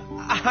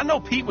 I know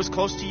Pete was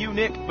close to you,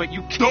 Nick, but you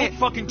can't... Don't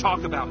fucking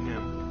talk about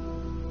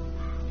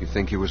him. You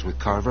think he was with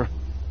Carver?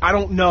 I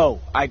don't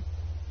know.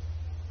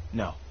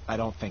 No, I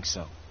don't think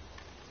so.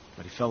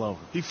 But he fell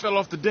over. He fell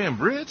off the damn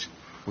bridge?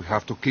 We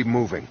have to keep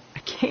moving. I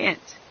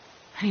can't.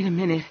 I need a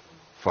minute.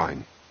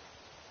 Fine.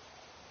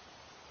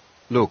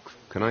 Luke,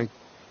 can I...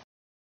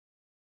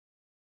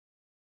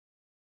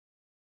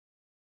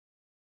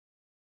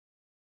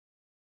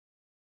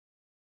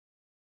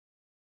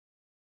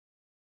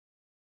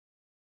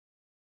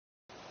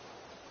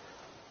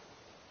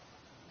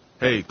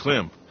 Hey,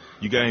 Clem,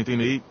 you got anything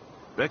to eat?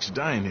 Beck's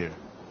dying here.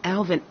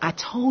 Alvin, I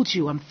told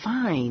you I'm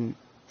fine.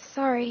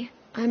 Sorry,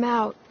 I'm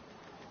out.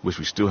 Wish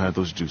we still had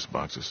those juice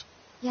boxes.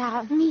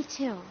 Yeah, me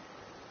too.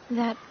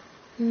 That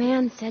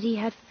man said he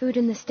had food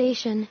in the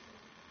station.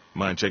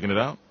 Mind checking it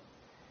out?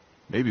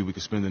 Maybe we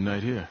could spend the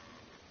night here.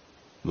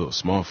 A little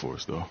small for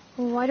us, though.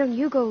 Why don't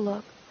you go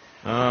look?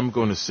 I'm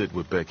going to sit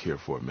with Beck here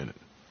for a minute.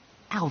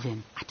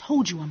 Alvin, I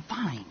told you I'm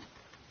fine.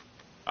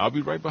 I'll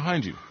be right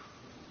behind you.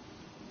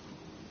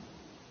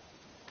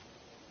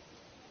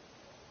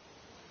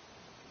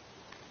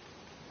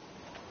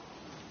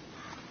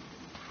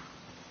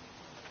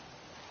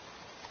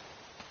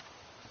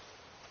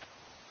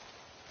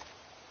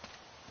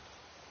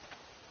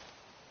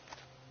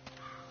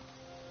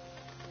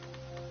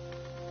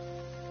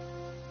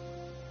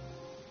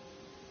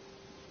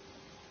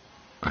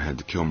 I had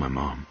to kill my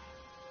mom.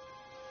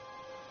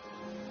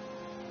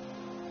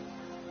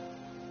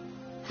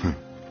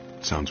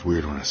 Sounds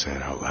weird when I say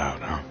it out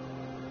loud, huh?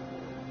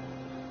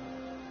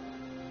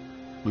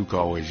 Luke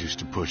always used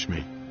to push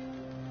me.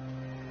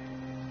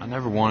 I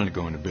never wanted to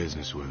go into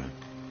business with him.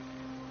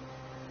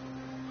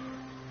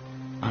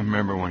 I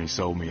remember when he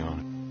sold me on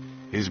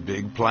it. His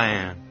big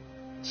plan.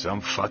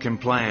 Some fucking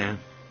plan.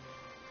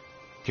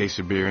 Case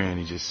of beer in,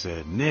 he just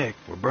said, "Nick,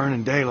 we're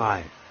burning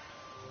daylight."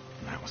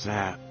 And that was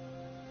that.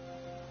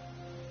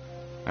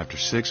 After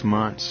 6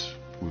 months,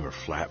 we were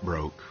flat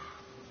broke.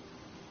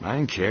 I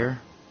didn't care.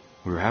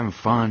 We were having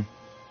fun.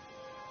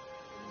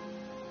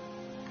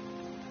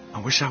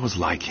 I wish I was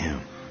like him.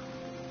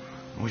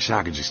 I wish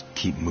I could just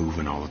keep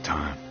moving all the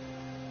time.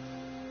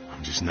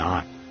 I'm just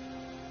not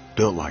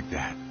built like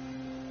that.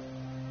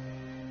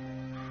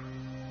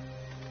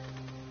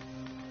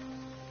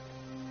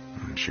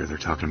 I'm sure they're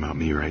talking about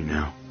me right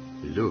now.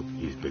 Luke,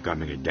 he's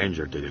becoming a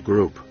danger to the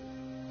group.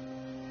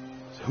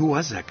 So who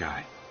was that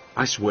guy?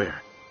 I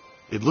swear,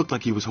 it looked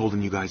like he was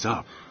holding you guys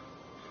up.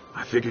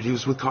 I figured he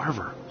was with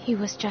Carver. He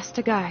was just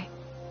a guy.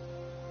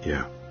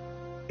 Yeah.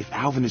 If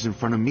Alvin is in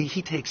front of me,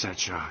 he takes that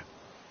shot.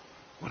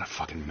 What a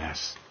fucking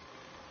mess.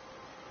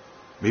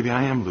 Maybe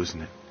I am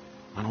losing it.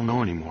 I don't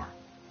know anymore.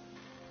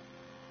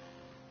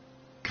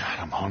 God,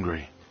 I'm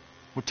hungry.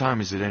 What time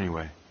is it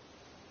anyway?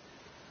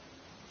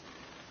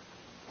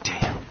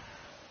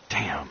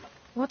 Damn.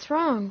 What's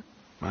wrong?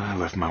 I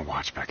left my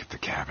watch back at the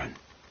cabin.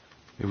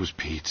 It was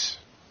Pete's.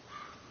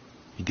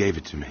 He gave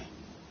it to me.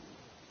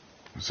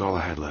 That's all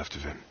I had left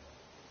of him.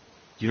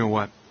 You know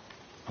what?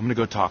 I'm gonna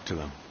go talk to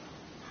them.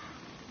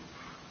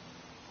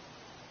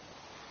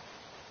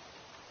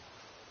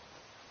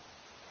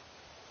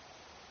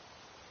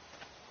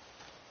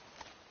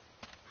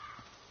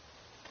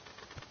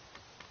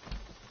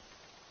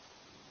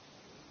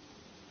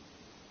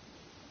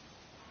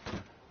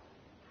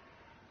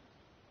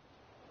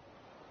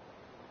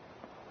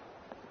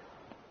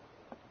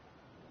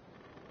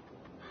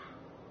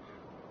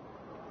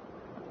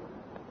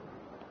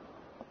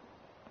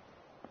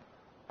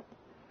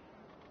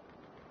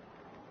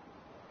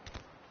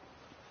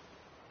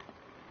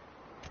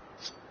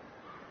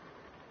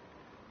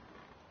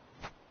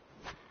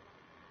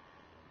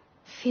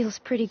 Feels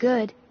pretty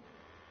good.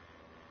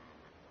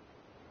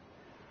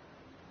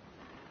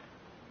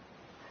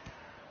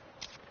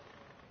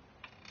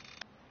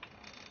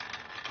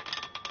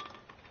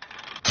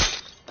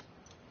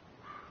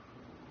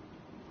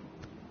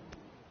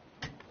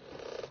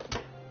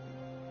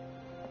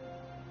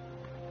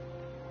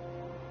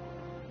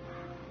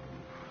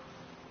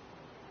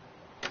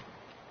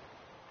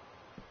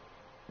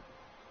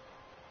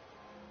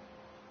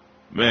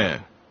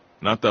 Man,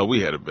 and I thought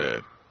we had it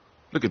bad.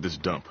 Look at this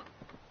dump.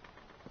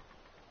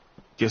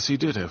 Guess he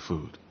did have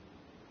food.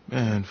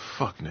 Man,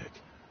 fuck Nick.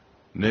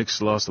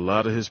 Nick's lost a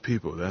lot of his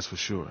people, that's for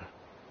sure.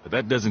 But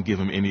that doesn't give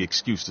him any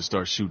excuse to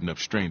start shooting up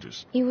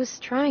strangers. He was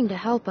trying to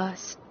help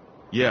us.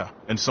 Yeah,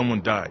 and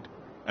someone died.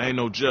 I ain't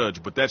no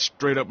judge, but that's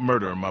straight up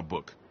murder in my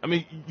book. I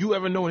mean, you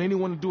ever known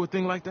anyone to do a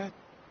thing like that?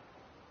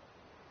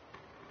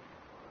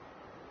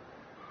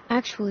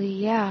 Actually,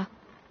 yeah.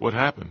 What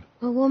happened?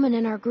 A woman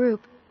in our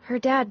group. Her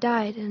dad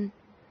died, and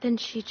then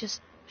she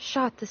just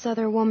shot this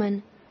other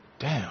woman.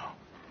 Damn.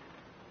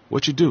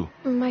 What'd you do?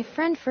 My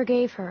friend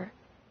forgave her.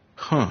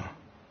 Huh.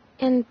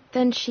 And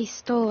then she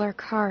stole our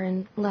car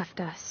and left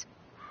us.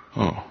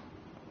 Oh.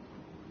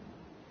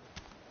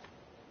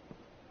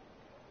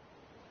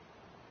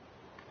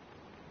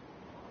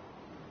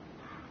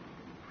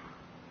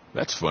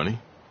 That's funny.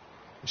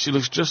 She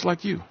looks just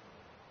like you.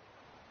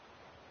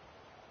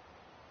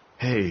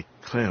 Hey,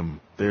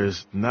 Clem,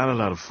 there's not a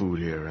lot of food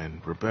here,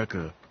 and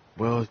Rebecca,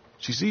 well,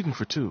 she's eating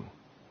for two.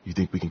 You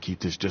think we can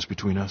keep this just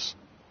between us?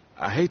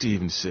 I hate to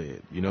even say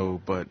it, you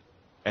know, but...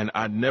 And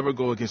I'd never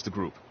go against the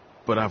group.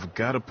 But I've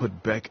got to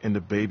put Beck and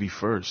the baby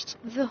first.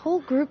 The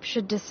whole group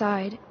should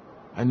decide.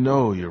 I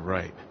know, you're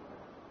right.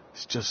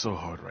 It's just so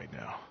hard right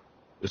now.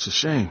 It's a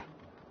shame.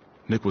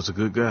 Nick was a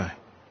good guy.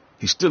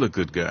 He's still a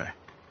good guy.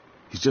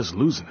 He's just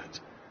losing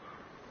it.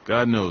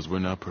 God knows we're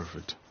not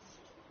perfect.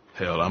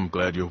 Hell, I'm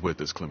glad you're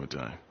with us,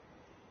 Clementine.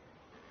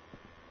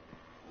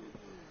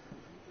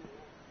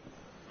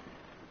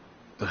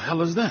 The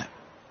hell is that?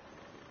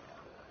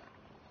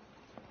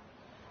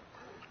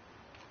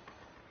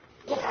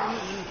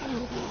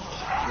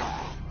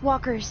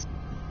 Walkers.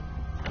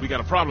 We got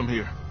a problem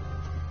here.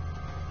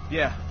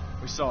 Yeah,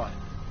 we saw it.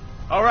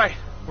 All right,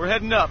 we're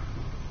heading up.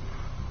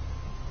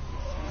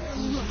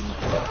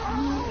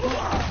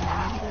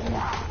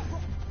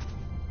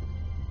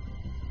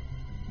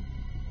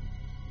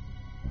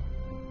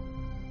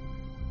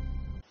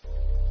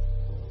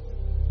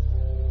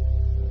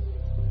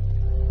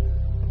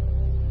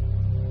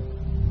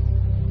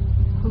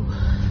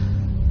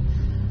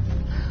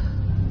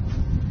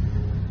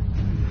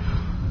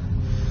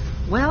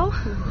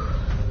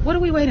 What are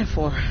we waiting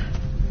for?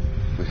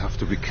 We have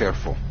to be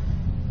careful.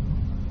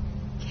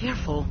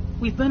 Careful?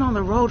 We've been on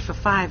the road for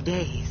 5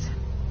 days.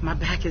 My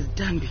back is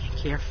done being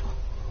careful.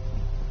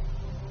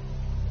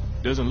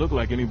 Doesn't look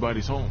like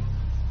anybody's home.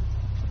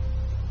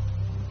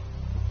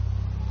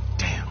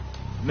 Damn.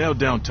 Nailed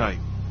down tight.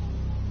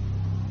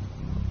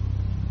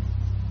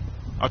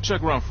 I'll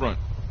check around front.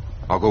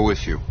 I'll go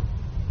with you.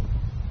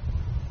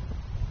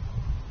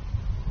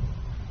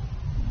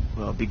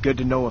 Well, it'd be good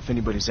to know if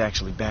anybody's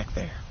actually back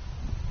there.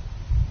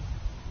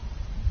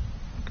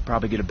 Could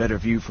probably get a better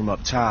view from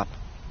up top.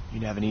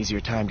 You'd have an easier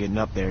time getting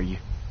up there. You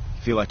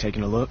feel like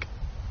taking a look?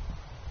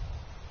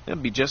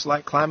 It'd be just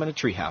like climbing a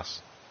treehouse.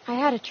 I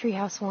had a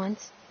treehouse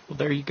once. Well,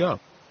 there you go.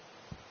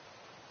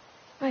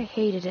 I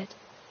hated it.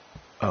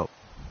 Oh.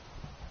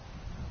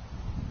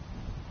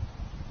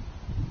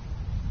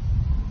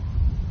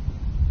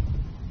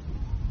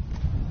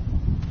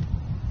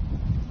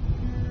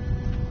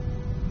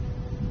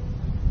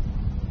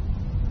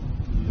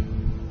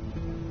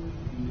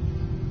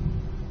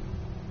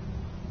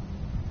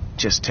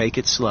 Just take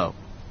it slow,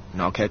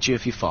 and I'll catch you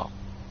if you fall.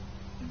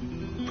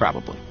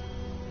 Probably.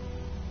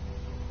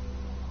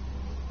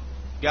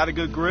 Got a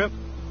good grip?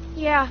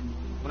 Yeah.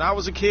 When I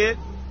was a kid,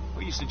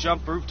 we used to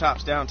jump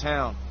rooftops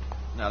downtown.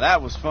 Now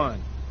that was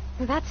fun.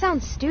 That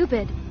sounds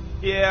stupid.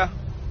 Yeah.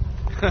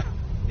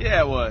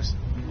 Yeah, it was.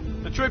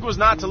 The trick was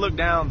not to look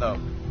down, though.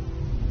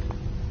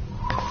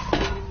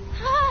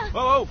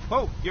 Whoa, whoa,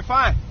 whoa. You're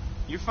fine.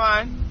 You're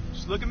fine.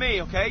 Just look at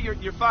me, okay?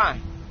 You're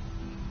fine.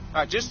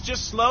 All right,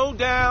 just slow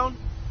down.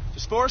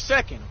 Just for a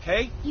second,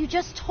 okay? You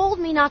just told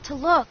me not to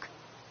look.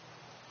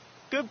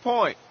 Good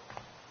point.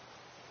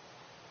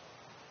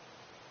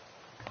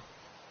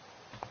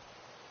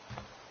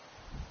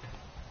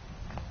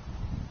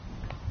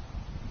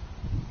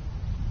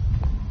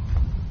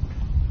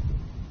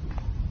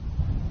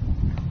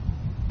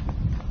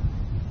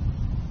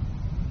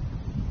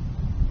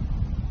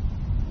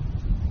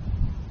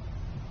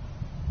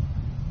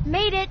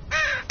 Made it.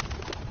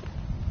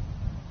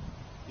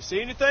 You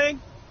see anything?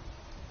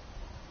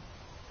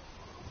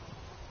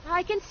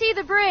 I can see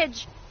the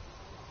bridge.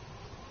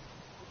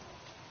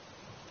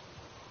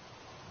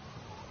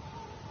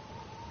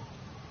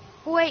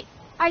 Wait,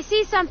 I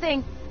see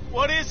something.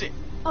 What is it?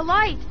 A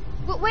light.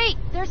 Wait,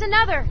 there's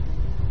another.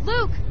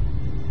 Luke.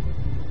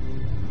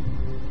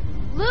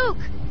 Luke.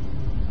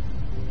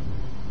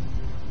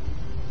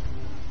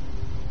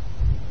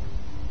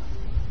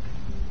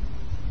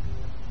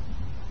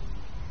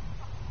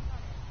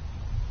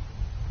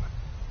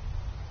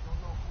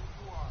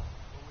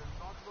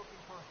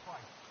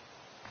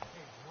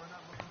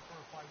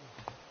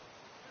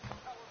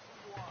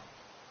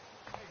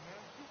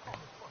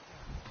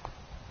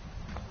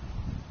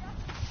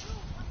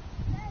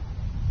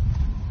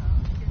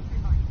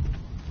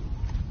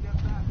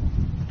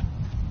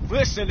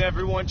 Listen,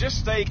 everyone, just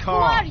stay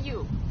calm. Who are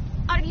you?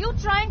 Are you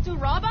trying to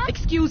rob us?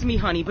 Excuse me,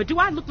 honey, but do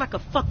I look like a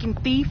fucking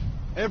thief?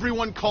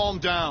 Everyone calm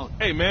down.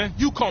 Hey, man,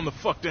 you calm the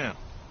fuck down.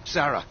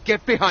 Sarah,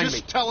 get behind me.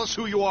 Just tell us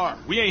who you are.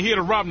 We ain't here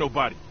to rob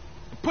nobody.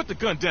 Put the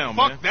gun down,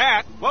 man. Fuck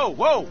that. Whoa,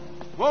 whoa,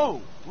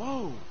 whoa,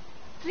 whoa.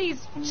 Please,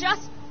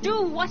 just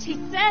do what he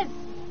says.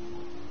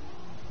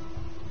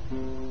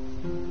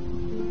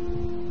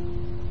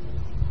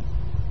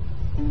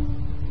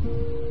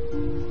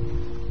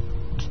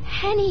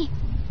 Kenny.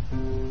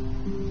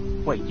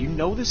 Wait, you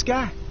know this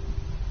guy?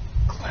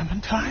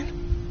 Clementine?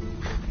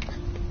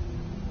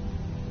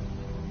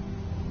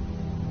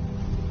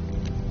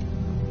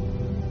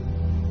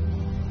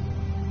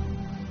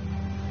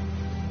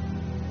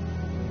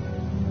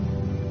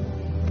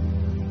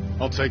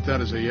 I'll take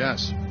that as a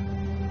yes.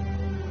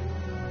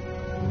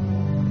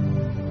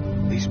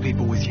 These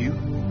people with you?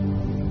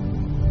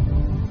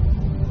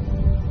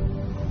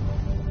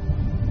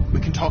 We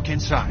can talk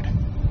inside.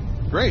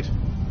 Great.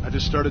 I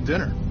just started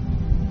dinner.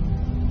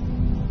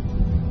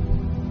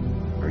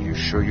 Are you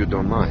sure you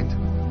don't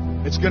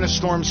mind? It's gonna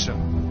storm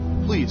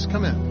soon. Please,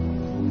 come in.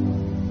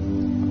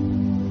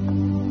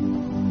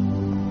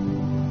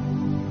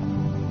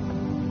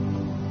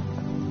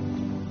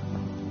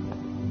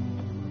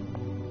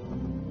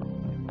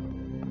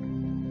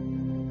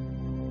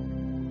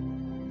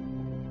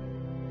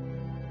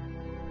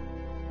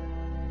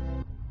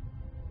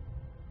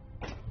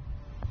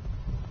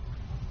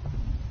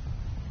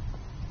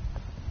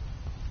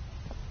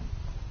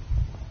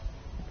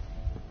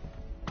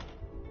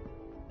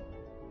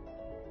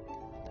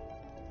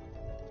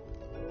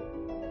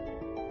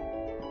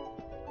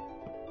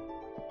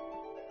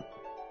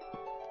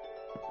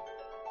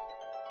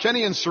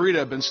 Kenny and Sarita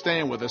have been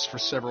staying with us for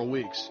several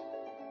weeks.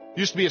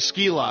 Used to be a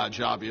ski lodge,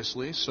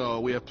 obviously, so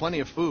we have plenty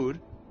of food.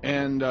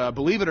 And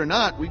believe it or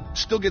not, we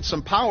still get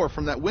some power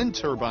from that wind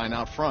turbine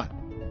out front.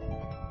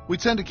 We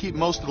tend to keep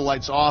most of the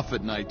lights off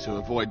at night to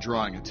avoid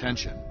drawing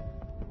attention.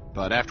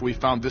 But after we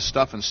found this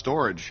stuff in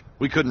storage,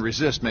 we couldn't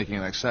resist making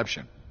an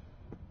exception.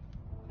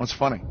 What's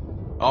funny?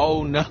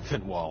 Oh,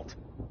 nothing, Walt.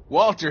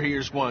 Walter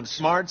here's one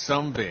smart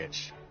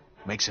sumbitch.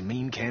 Makes a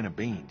mean can of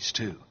beans,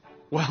 too.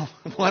 Well,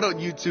 why don't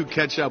you two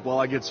catch up while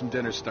I get some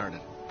dinner started?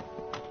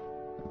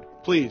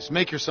 Please,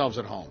 make yourselves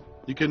at home.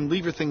 You can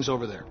leave your things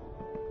over there.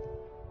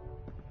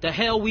 The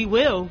hell we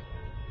will.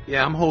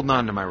 Yeah, I'm holding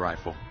on to my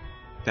rifle.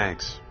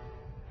 Thanks.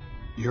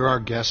 You're our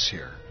guests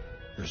here.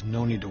 There's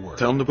no need to worry.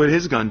 Tell him to put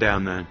his gun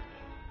down then.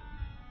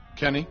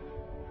 Kenny?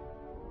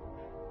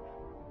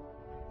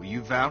 Will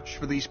you vouch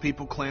for these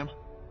people, Clem?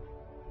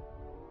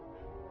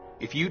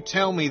 If you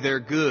tell me they're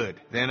good,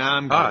 then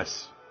I'm good.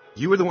 Us.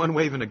 You were the one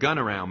waving a gun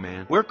around,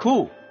 man. We're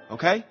cool,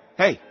 okay?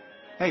 Hey,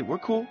 we're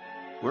cool.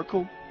 We're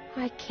cool.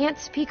 I can't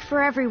speak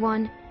for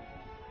everyone.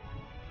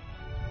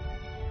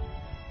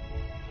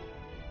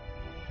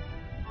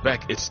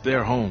 Beck, it's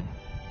their home.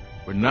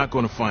 We're not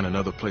going to find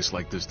another place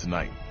like this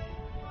tonight.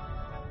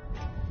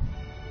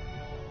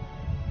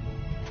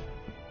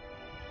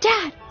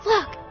 Dad,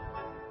 look!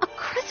 A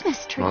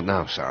Christmas tree. Not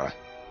now, Sarah.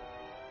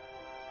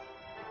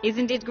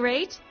 Isn't it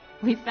great?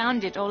 We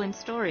found it all in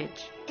storage.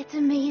 It's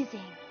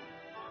amazing.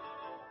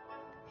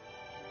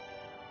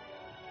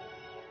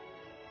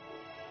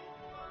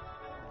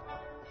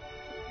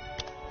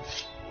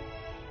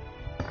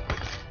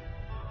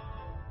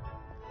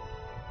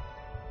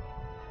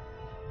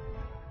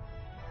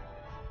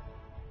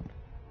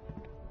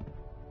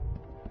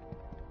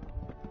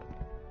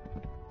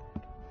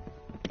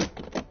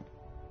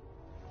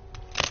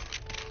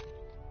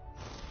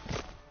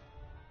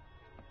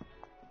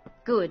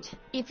 Good.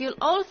 If you'll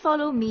all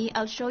follow me,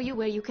 I'll show you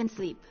where you can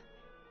sleep.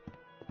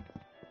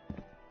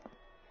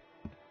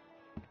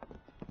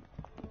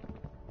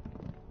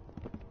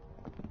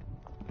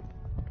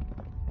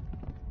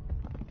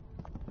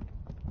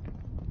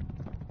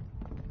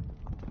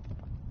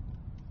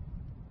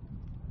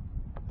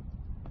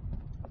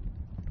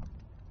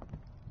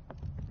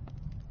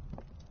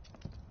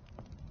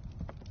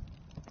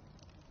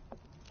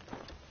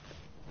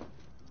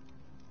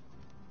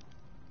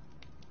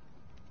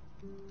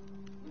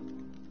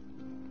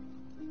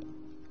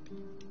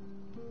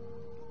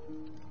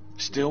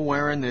 Still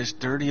wearing this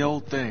dirty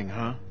old thing,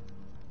 huh?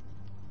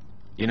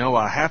 You know,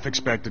 I half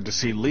expected to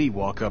see Lee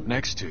walk up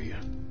next to you.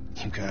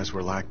 You guys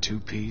were like two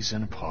peas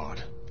in a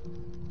pod.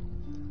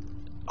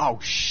 Oh,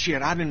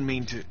 shit, I didn't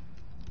mean to...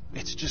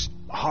 It's just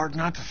hard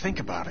not to think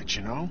about it,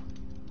 you know?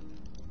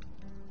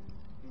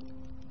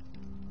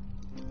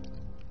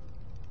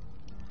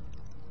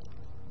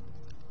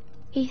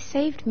 He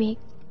saved me.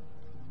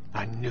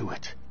 I knew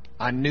it.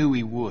 I knew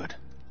he would.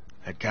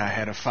 That guy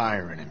had a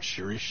fire in him,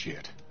 sure as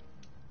shit.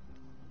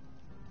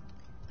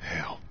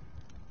 Hell.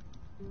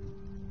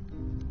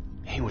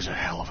 He was a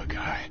hell of a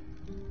guy.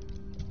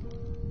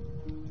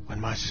 When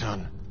my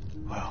son,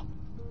 well,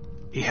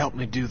 he helped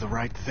me do the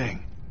right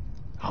thing.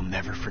 I'll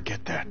never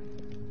forget that.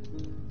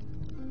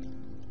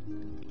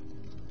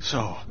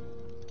 So,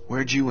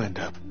 where'd you end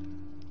up?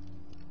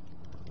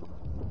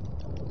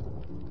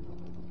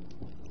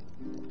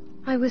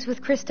 I was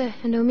with Krista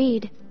and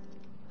Omid.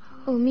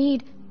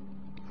 Omid,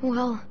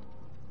 well,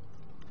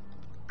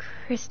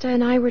 Krista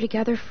and I were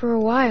together for a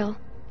while,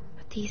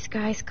 but these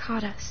guys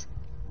caught us.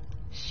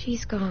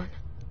 She's gone.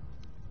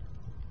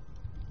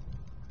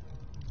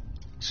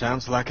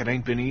 Sounds like it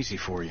ain't been easy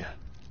for you.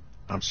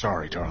 I'm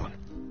sorry, darling.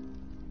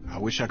 I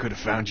wish I could have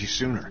found you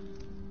sooner.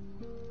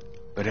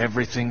 But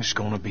everything's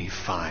gonna be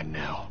fine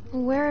now.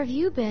 Where have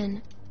you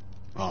been?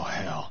 Oh,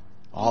 hell.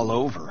 All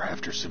over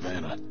after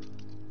Savannah.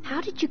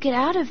 How did you get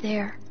out of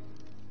there?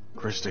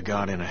 Krista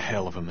got in a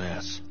hell of a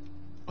mess.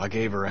 I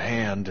gave her a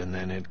hand, and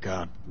then it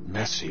got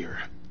messier.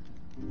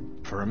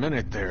 For a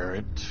minute there,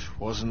 it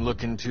wasn't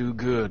looking too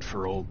good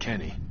for old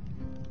Kenny.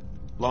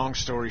 Long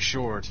story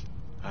short,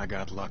 I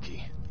got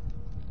lucky.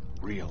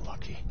 Real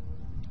lucky.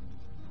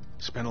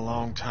 Spent a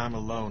long time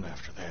alone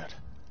after that.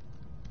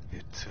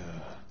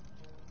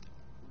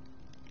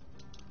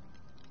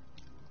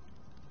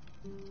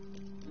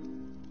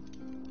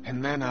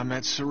 And then I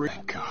met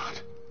Sarita. God.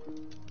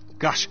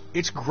 Gosh,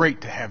 it's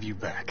great to have you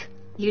back.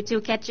 You two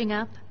catching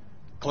up?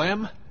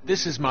 Clem,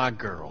 this is my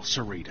girl,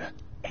 Sarita.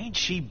 Ain't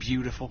she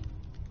beautiful?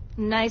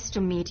 Nice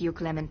to meet you,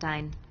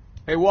 Clementine.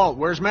 Hey, Walt,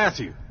 where's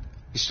Matthew?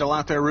 He's still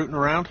out there rooting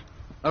around?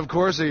 Of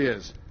course he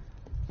is.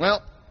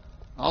 Well,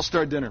 I'll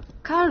start dinner.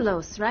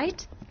 Carlos,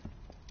 right?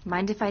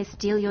 Mind if I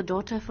steal your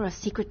daughter for a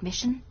secret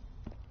mission?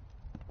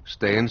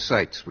 Stay in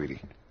sight,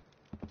 sweetie.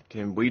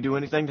 Can we do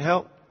anything to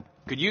help?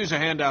 Could use a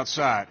hand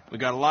outside. We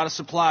got a lot of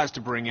supplies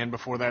to bring in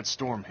before that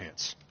storm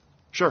hits.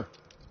 Sure.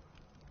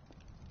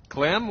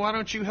 Clem, why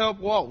don't you help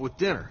Walt with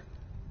dinner?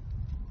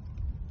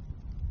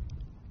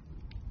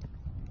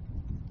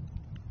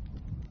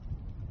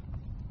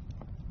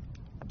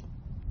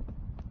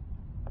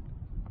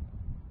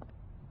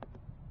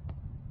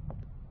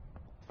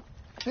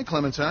 Hey,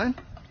 Clementine.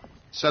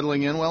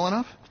 Settling in well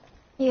enough?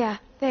 Yeah,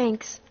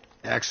 thanks.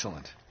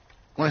 Excellent.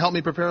 Want to help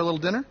me prepare a little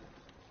dinner?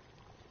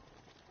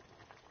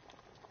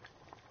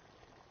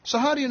 So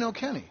how do you know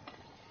Kenny?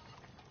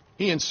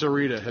 He and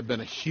Sarita have been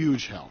a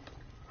huge help.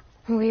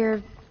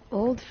 We're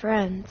old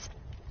friends.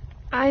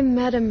 I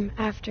met him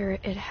after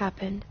it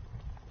happened.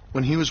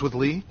 When he was with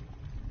Lee?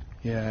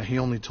 Yeah, he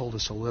only told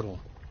us a little.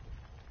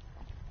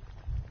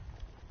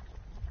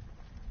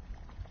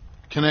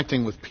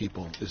 Connecting with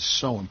people is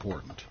so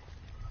important.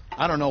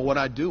 I don't know what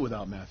I'd do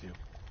without Matthew.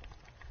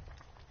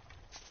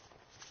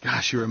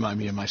 Gosh, you remind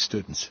me of my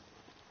students.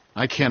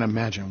 I can't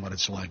imagine what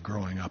it's like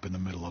growing up in the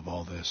middle of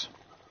all this.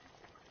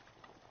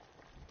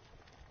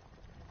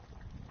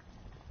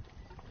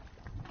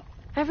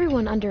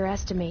 Everyone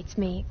underestimates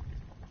me.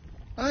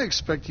 I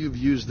expect you've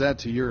used that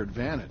to your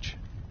advantage.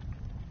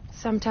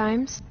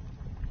 Sometimes.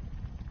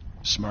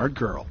 Smart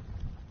girl.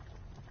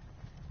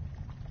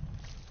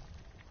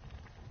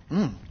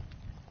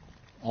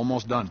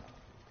 Almost done.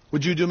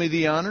 Would you do me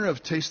the honor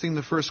of tasting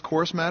the first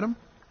course, madam?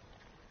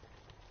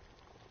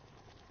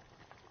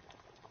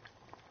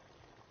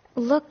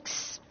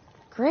 Looks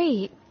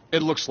great.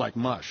 It looks like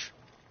mush.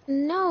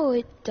 No,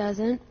 it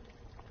doesn't.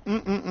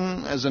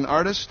 As an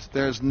artist,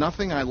 there's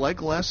nothing I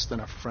like less than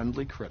a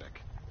friendly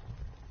critic.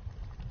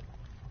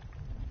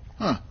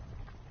 Huh.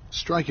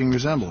 Striking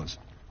resemblance.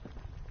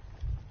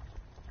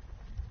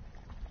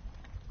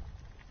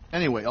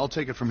 Anyway, I'll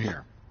take it from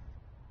here.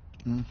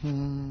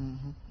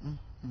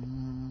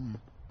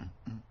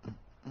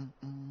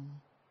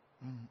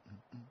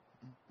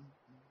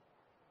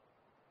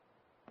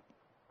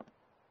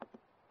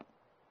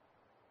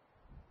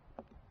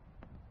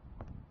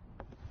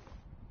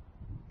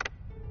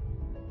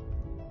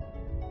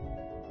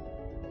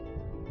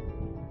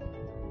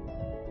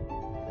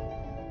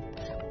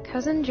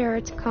 Cousin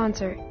Jared's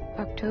concert,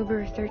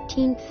 October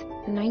 13th,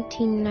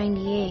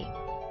 1998.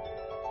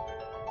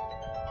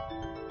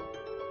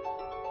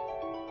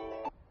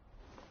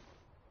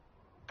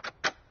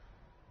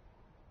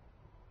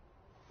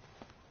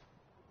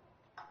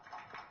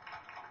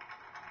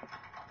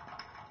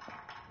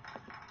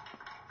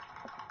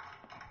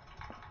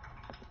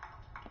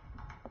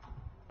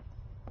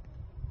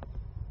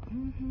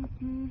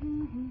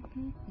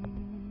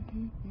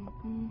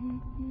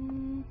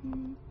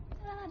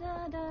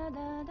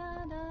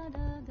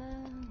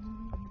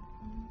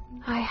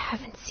 I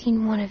haven't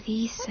seen one of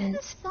these since...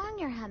 What's the song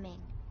you're humming?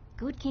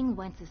 Good King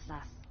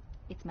Wenceslas.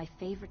 It's my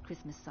favorite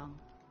Christmas song.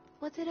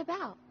 What's it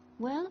about?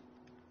 Well,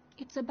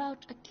 it's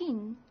about a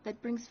king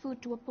that brings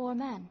food to a poor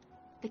man.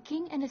 The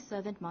king and his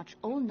servant march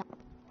all night.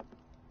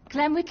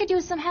 Clem, we could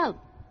use some help.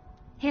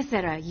 Here,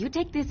 Sarah, you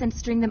take this and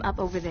string them up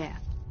over there.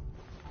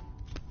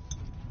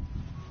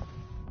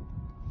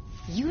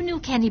 You knew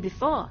Kenny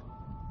before.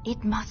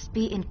 It must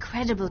be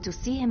incredible to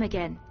see him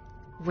again.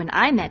 When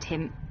I met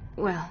him,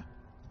 well,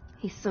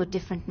 he's so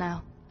different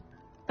now.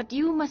 But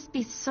you must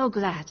be so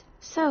glad.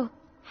 So,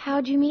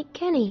 how'd you meet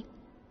Kenny?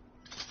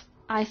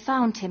 I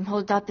found him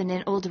holed up in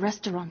an old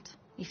restaurant,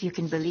 if you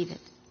can believe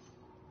it.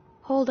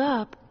 Hold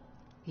up?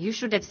 You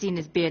should have seen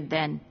his beard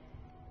then.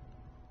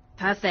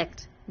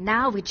 Perfect.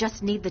 Now we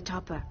just need the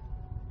topper.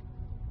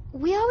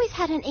 We always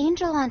had an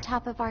angel on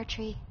top of our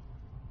tree.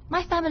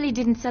 My family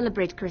didn't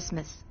celebrate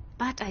Christmas,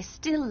 but I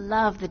still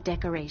love the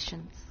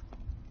decorations.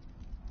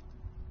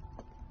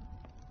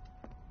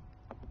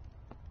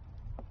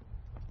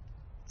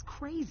 It's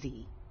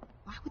crazy.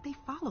 Why would they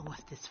follow us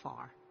this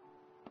far?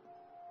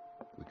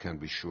 We can't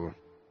be sure.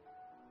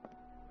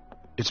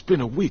 It's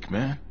been a week,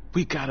 man.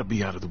 We gotta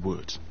be out of the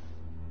woods.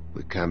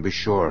 We can't be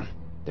sure.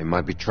 They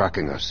might be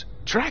tracking us.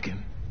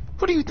 Tracking?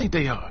 What do you think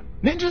they are?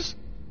 Ninjas?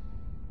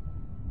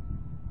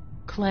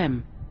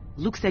 Clem,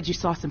 Luke said you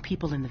saw some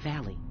people in the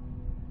valley.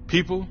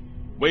 People?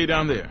 Way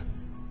down there.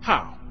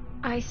 How?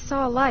 I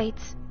saw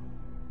lights.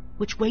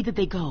 Which way did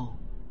they go?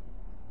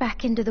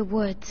 Back into the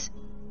woods.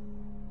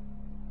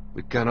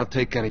 We cannot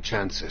take any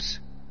chances.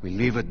 We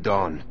leave at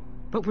dawn.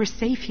 But we're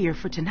safe here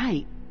for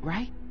tonight,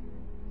 right?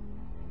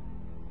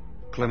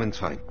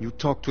 Clementine, you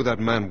talked to that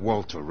man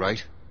Walter,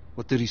 right?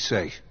 What did he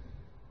say?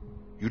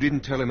 You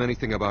didn't tell him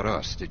anything about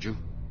us, did you?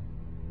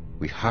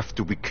 We have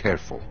to be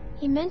careful.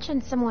 He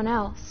mentioned someone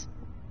else.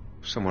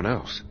 Someone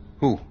else?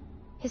 Who?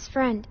 His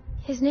friend.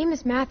 His name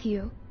is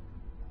Matthew.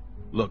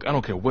 Look, I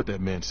don't care what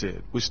that man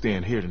said. We're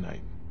staying here tonight.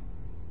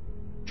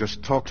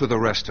 Just talk to the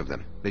rest of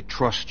them. They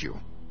trust you.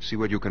 See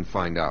what you can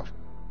find out.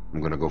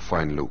 I'm gonna go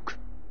find Luke.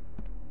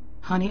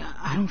 Honey,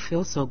 I don't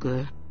feel so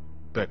good.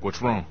 Beck,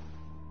 what's wrong?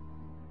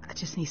 I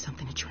just need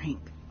something to drink.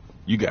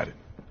 You got it.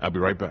 I'll be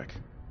right back.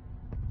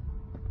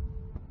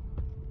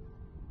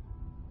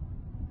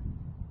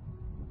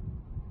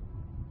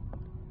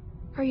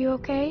 Are you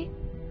okay?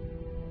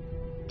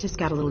 Just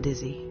got a little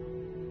dizzy.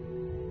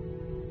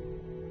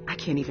 I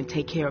can't even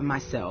take care of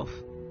myself.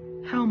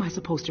 How am I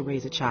supposed to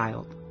raise a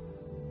child?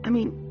 I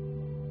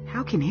mean,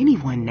 how can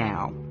anyone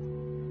now?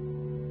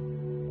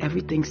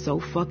 Everything's so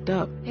fucked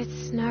up.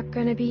 It's not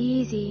gonna be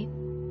easy.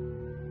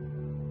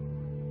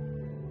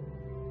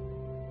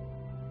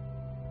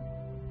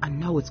 I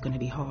know it's gonna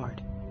be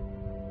hard.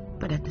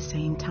 But at the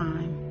same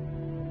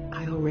time,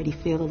 I already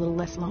feel a little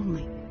less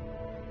lonely.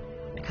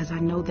 Because I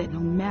know that no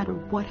matter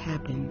what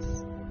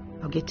happens,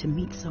 I'll get to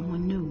meet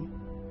someone new.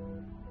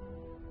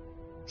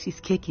 She's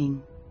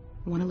kicking.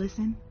 Wanna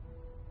listen?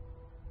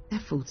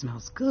 That food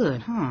smells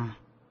good, huh?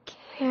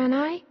 Can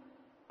I?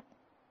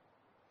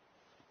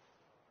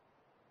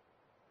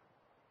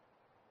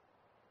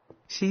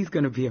 She's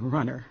gonna be a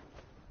runner.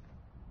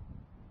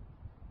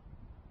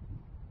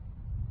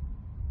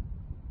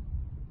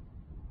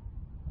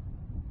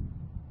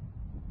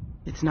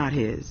 It's not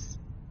his.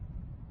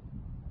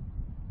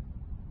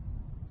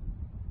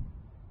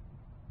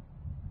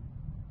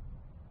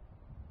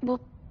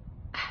 Well,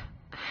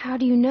 how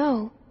do you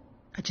know?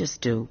 I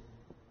just do.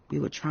 We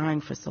were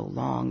trying for so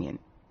long,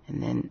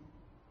 and then...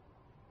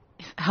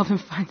 If Alvin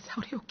finds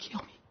out, he'll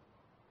kill me.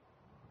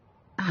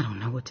 I don't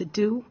know what to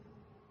do.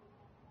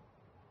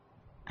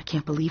 I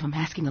can't believe I'm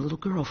asking a little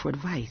girl for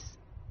advice.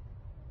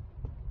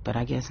 But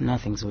I guess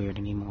nothing's weird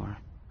anymore.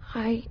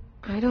 I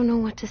don't know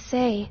what to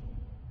say.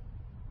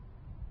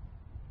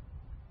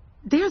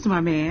 There's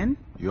my man.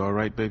 You all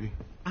right, baby?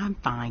 I'm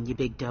fine, you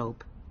big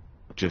dope.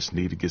 Just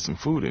need to get some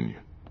food in you.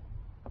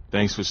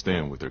 Thanks for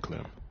staying with her,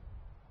 Clem.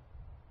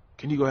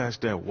 Can you go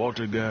ask that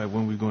Walter guy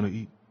when we're going to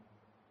eat?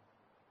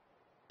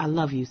 I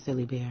love you,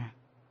 silly bear.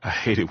 I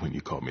hate it when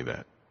you call me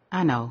that.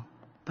 I know,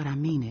 but I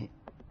mean it.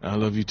 I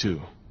love you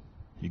too.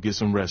 You get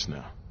some rest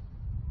now.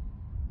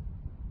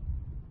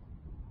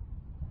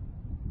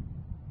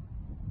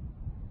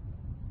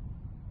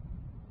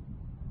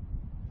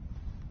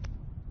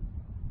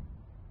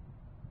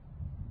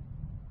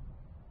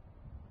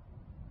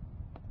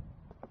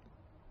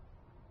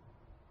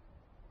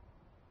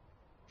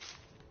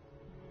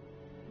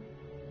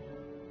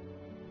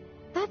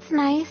 That's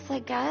nice, I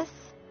guess.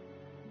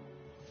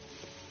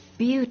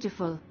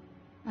 Beautiful.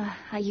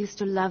 I used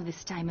to love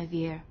this time of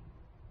year.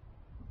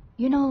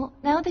 You know,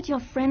 now that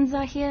your friends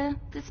are here,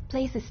 this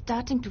place is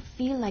starting to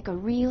feel like a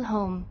real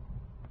home.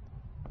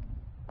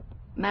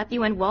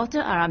 Matthew and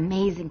Walter are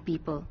amazing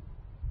people.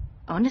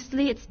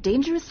 Honestly, it's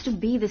dangerous to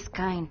be this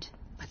kind,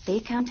 but they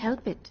can't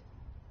help it.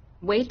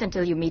 Wait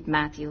until you meet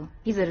Matthew.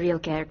 He's a real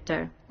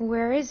character.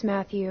 Where is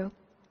Matthew?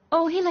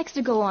 Oh, he likes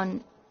to go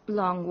on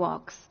long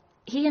walks.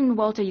 He and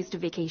Walter used to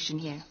vacation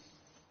here.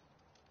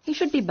 He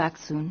should be back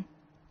soon.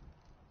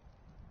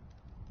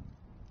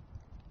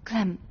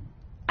 Clem,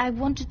 I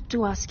wanted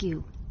to ask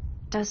you,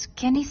 does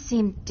Kenny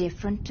seem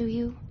different to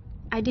you?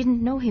 I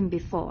didn't know him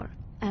before,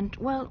 and,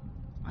 well,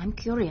 I'm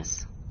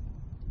curious.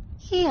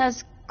 He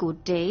has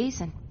good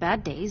days and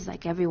bad days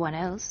like everyone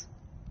else.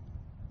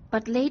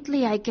 But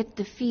lately I get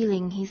the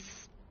feeling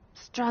he's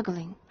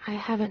struggling. I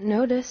haven't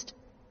noticed.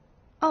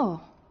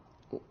 Oh,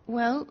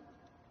 well,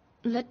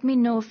 let me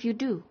know if you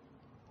do.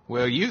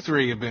 Well, you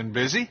three have been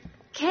busy.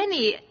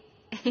 Kenny,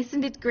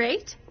 isn't it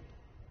great?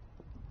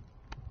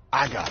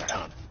 I got it,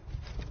 hon.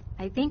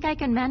 I think I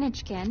can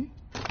manage, Ken.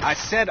 I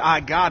said I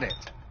got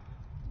it.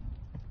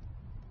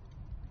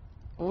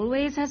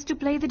 Always has to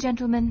play the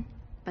gentleman.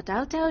 But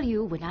I'll tell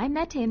you, when I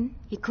met him,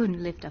 he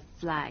couldn't lift a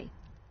fly.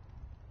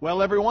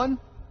 Well, everyone,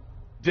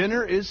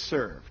 dinner is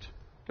served.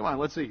 Come on,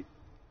 let's eat.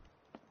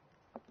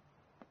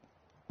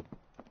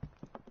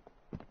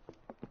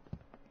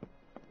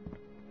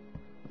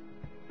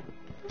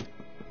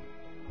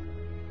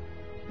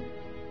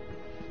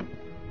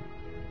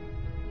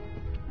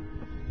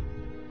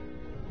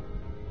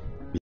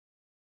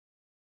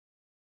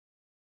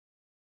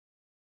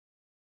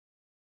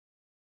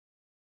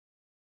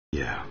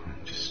 Yeah,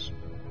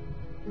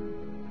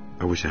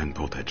 I wish I hadn't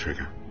pulled that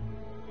trigger.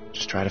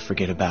 Just try to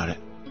forget about it.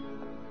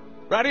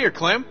 Right here,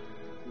 Clem.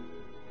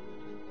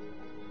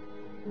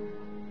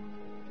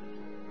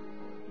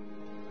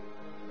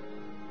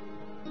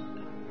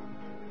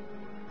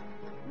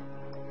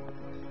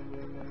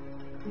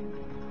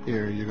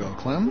 Here you go,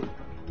 Clem.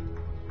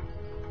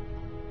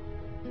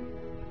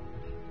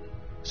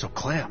 So,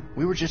 Clem,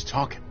 we were just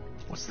talking.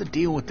 What's the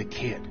deal with the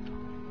kid?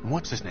 And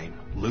what's his name?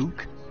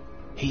 Luke?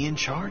 He in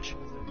charge?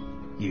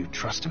 You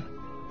trust him?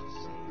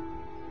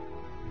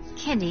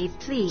 Kenny,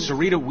 please.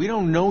 Sarita, we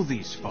don't know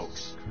these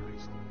folks.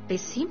 They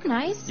seem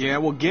nice. Yeah,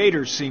 well,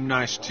 gators seem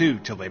nice too,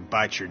 till they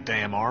bite your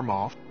damn arm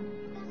off.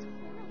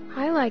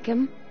 I like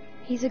him.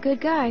 He's a good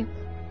guy.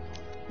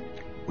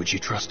 Would you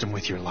trust him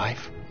with your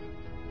life?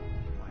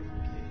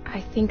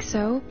 I think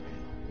so.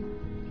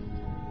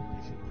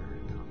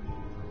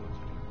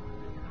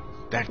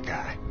 That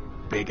guy,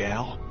 Big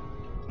Al,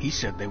 he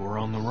said they were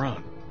on the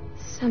run.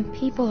 Some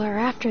people are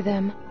after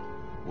them.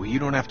 Well, you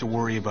don't have to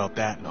worry about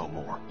that no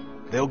more.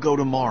 They'll go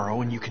tomorrow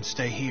and you can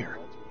stay here.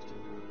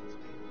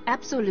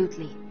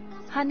 Absolutely.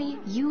 Honey,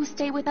 you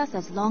stay with us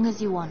as long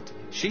as you want.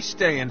 She's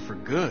staying for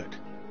good.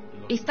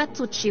 If that's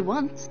what she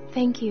wants.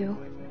 Thank you.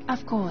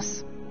 Of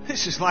course.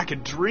 This is like a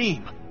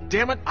dream.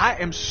 Damn it, I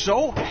am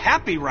so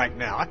happy right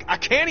now. I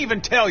can't even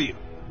tell you.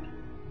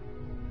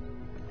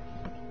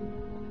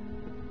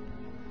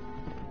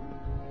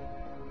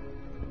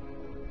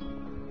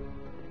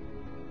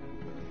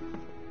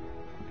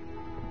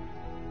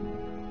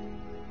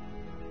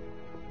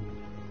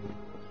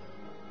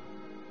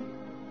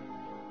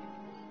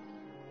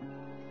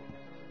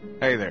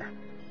 Hey there.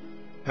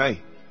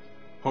 Hey.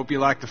 Hope you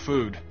like the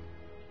food.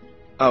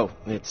 Oh,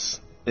 it's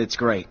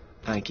great.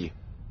 Thank you.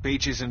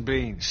 Peaches and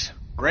beans.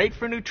 Great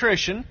for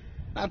nutrition.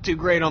 Not too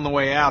great on the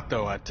way out,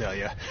 though, I tell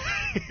you.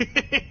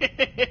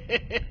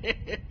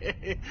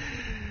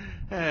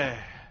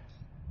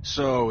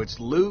 So, it's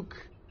Luke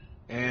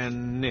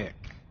and Nick.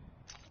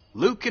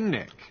 Luke and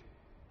Nick.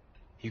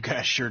 You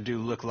guys sure do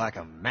look like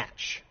a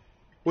match.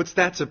 What's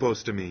that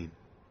supposed to mean?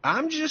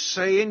 I'm just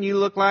saying you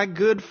look like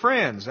good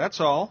friends, that's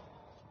all.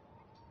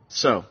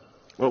 So,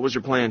 what was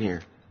your plan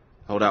here?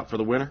 Hold out for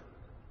the winter?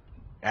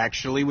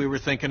 Actually, we were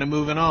thinking of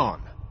moving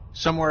on.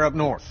 Somewhere up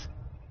north.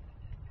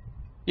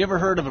 You ever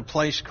heard of a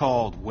place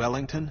called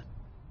Wellington?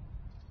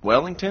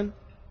 Wellington?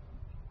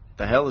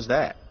 The hell is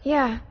that?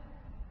 Yeah.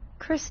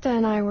 Krista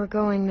and I were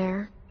going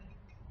there.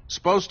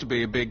 Supposed to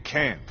be a big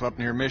camp up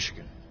near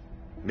Michigan.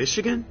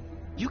 Michigan?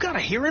 You got a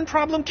hearing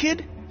problem,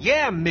 kid?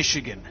 Yeah,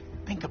 Michigan.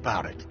 Think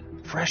about it.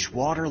 Fresh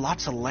water,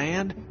 lots of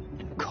land,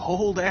 and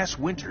cold-ass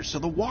winters so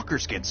the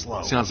walkers get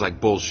slow. Sounds like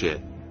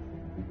bullshit.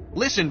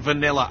 Listen,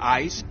 Vanilla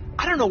Ice,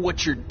 I don't know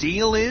what your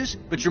deal is,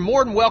 but you're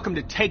more than welcome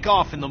to take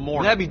off in the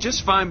morning. That'd be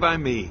just fine by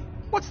me.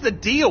 What's the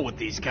deal with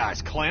these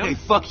guys, Clem? Hey,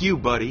 fuck you,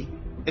 buddy.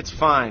 It's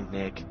fine,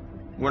 Nick.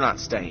 We're not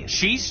staying.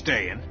 She's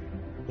staying.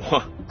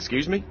 What?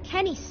 Excuse me?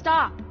 Kenny,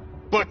 stop.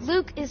 But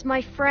Luke is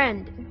my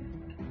friend.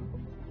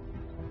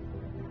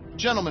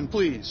 Gentlemen,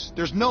 please.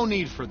 There's no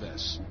need for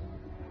this.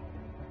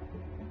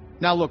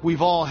 Now look,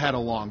 we've all had a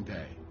long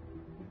day.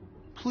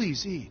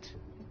 Please eat.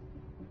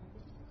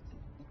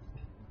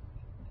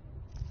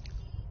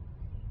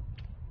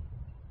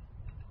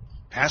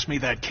 Pass me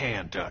that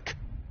can, Duck.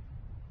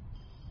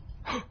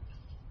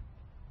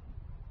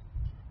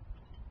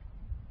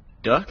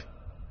 Duck?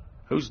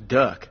 Who's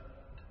Duck?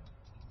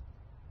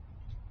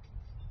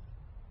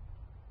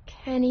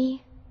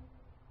 Kenny.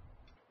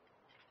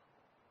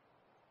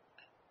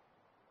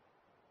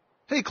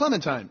 Hey,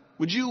 Clementine,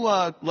 would you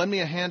lend me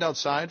a hand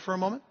outside for a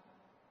moment?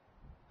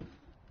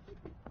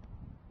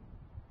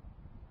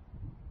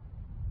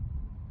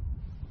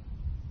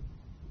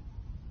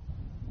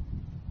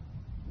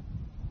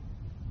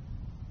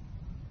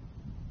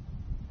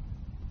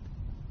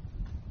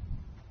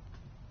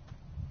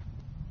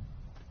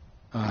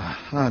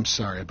 I'm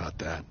sorry about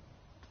that.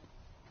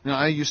 You know,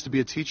 I used to be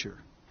a teacher,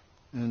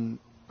 and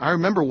I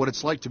remember what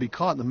it's like to be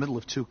caught in the middle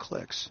of two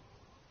cliques.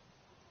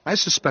 I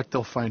suspect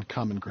they'll find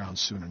common ground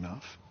soon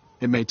enough.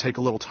 It may take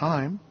a little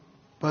time,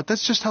 but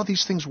that's just how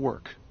these things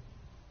work.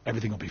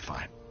 Everything will be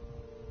fine.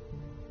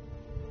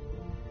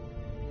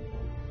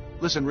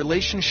 Listen,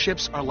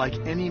 relationships are like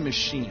any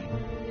machine.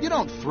 You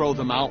don't throw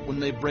them out when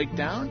they break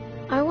down.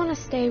 I want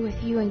to stay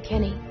with you and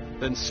Kenny.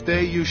 Then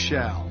stay you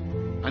shall.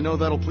 I know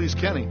that'll please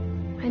Kenny.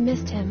 I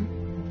missed him.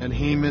 And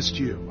he missed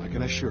you, I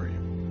can assure you.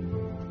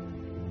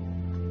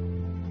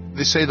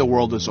 They say the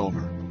world is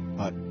over,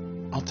 but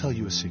I'll tell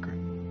you a secret.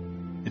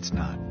 It's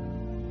not.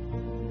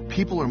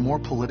 People are more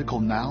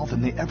political now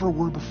than they ever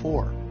were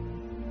before.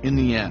 In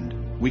the end,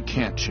 we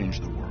can't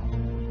change the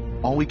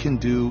world. All we can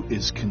do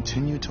is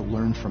continue to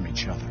learn from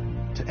each other,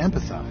 to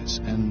empathize,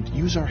 and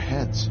use our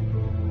heads.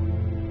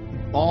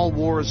 All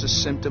war is a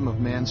symptom of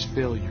man's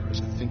failure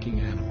as a thinking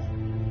animal.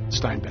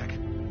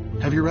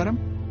 Steinbeck. Have you read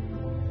him?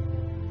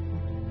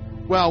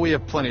 Well, we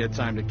have plenty of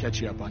time to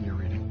catch you up on your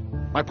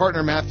reading. My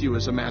partner Matthew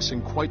is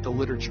amassing quite the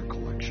literature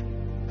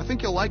collection. I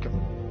think you'll like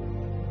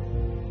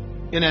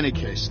him. In any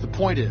case, the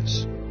point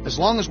is, as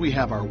long as we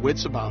have our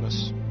wits about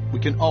us, we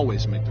can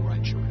always make the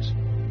right choice.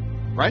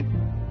 Right?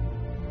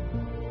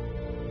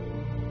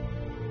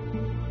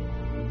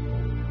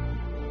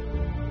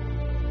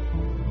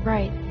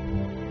 Right.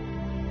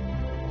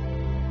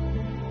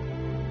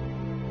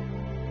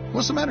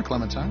 What's the matter,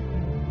 Clementine?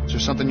 Is there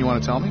something you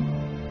want to tell me?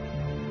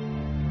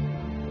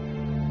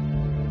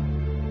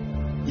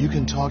 You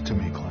can talk to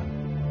me,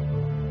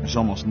 Clem. There's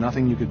almost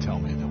nothing you could tell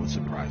me that would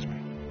surprise me.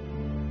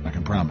 I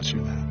can promise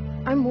you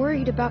that. I'm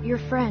worried about your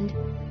friend.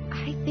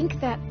 I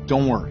think that...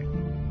 Don't worry.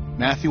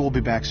 Matthew will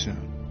be back soon.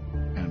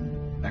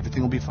 And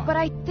everything will be fine. But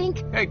I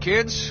think... Hey,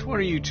 kids, what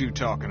are you two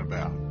talking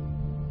about?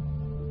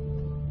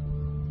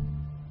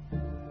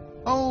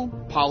 Oh,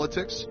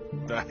 politics.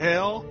 The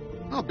hell?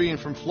 Well, being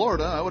from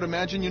Florida, I would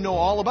imagine you know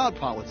all about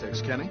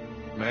politics, Kenny.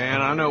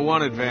 Man, I know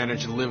one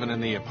advantage of living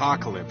in the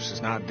apocalypse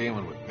is not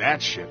dealing with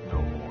that shit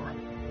no more.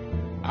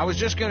 I was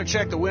just gonna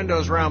check the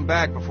windows round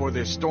back before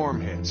this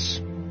storm hits.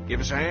 Give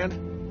us a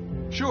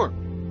hand? Sure.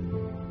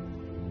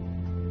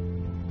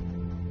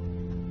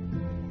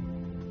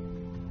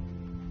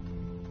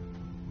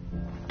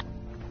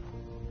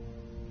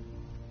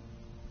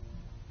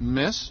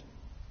 Miss?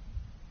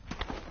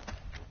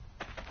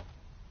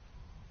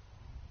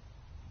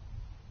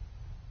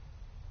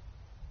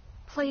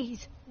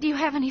 Please, do you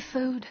have any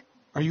food?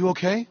 Are you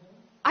okay?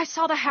 I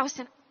saw the house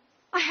and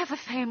I have a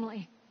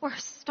family. We're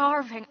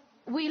starving.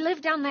 We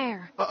live down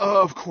there.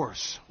 Of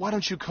course. Why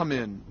don't you come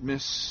in,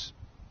 Miss...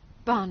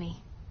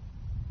 Bonnie.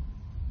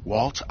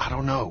 Walt, I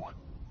don't know.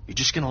 You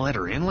just gonna let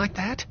her in like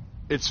that?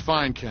 It's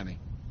fine, Kenny.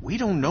 We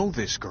don't know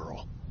this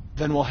girl.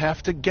 Then we'll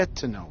have to get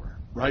to know her.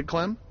 Right,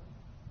 Clem?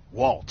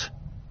 Walt.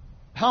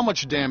 How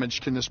much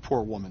damage can this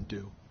poor woman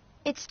do?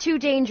 It's too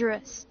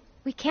dangerous.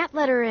 We can't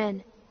let her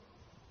in.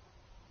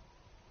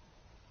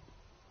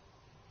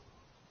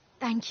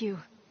 Thank you.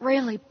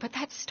 Really, but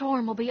that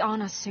storm will be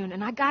on us soon,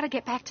 and I gotta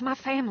get back to my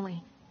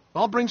family.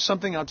 I'll bring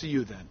something out to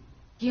you then.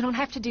 You don't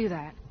have to do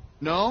that.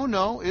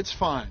 No, it's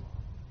fine.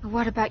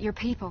 What about your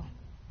people?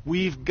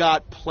 We've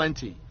got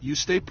plenty. You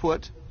stay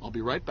put. I'll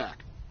be right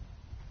back.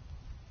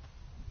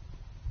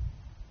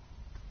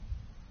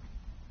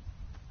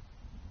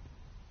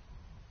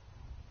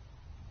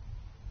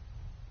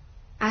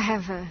 I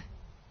have a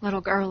little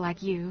girl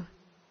like you.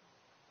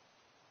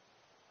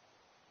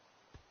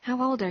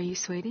 How old are you,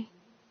 sweetie?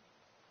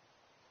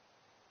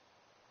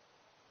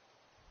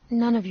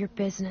 None of your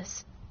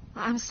business.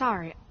 I'm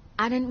sorry.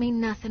 I didn't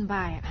mean nothing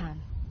by it, hon.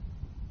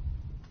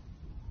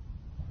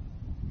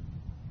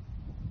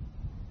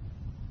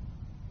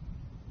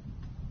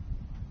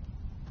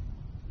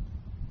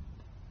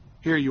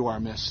 Here you are,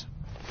 miss.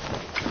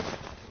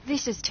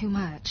 This is too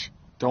much.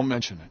 Don't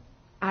mention it.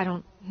 I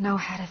don't know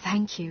how to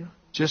thank you.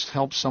 Just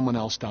help someone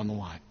else down the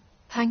line.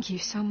 Thank you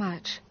so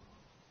much.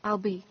 I'll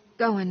be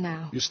going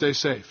now. You stay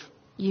safe.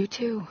 You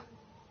too.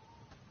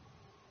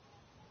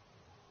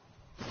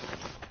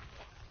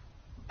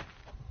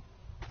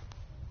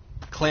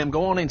 Clem,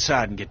 go on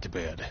inside and get to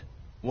bed.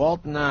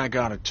 Walt and I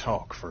gotta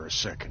talk for a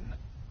second.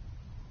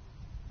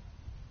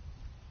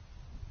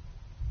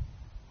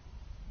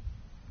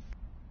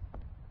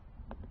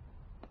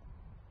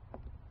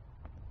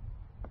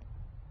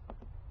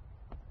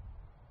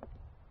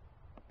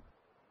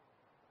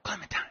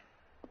 Clementine,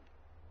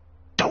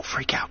 don't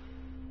freak out.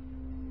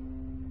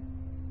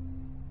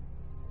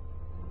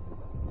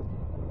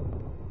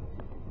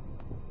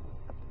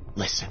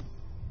 Listen,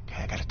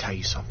 okay, I gotta tell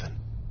you something.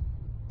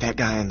 That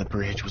guy on the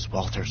bridge was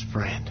Walter's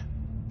friend.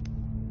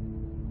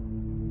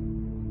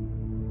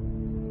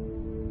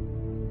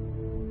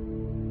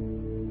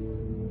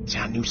 See,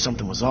 I knew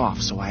something was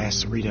off, so I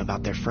asked Sarita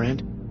about their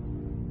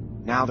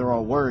friend. Now they're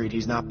all worried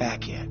he's not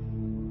back yet.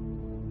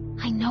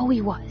 I know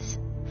he was.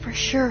 For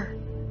sure.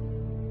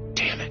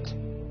 Damn it.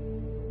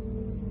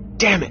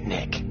 Damn it,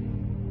 Nick.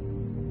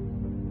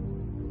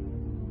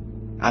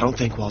 I don't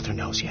think Walter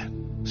knows yet,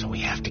 so we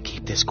have to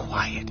keep this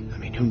quiet. I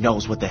mean, who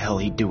knows what the hell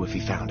he'd do if he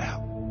found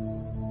out.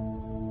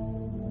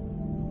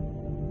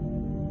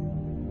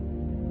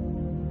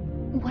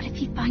 What if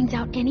he finds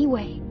out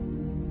anyway?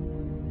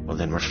 Well,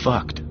 then we're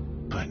fucked.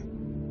 But,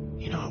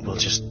 you know, we'll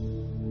just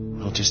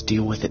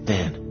deal with it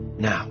then.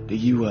 Now, do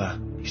you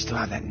still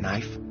have that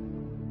knife?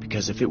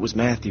 Because if it was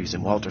Matthews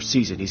and Walter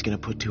sees it, he's gonna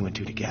put two and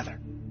two together.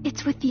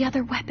 It's with the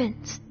other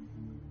weapons.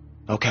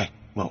 Okay,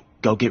 well,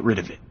 go get rid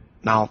of it.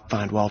 And I'll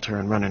find Walter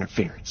and run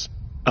interference.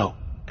 Oh,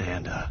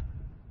 and,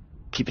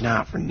 keep an eye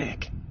out for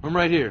Nick. I'm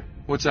right here.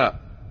 What's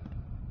up?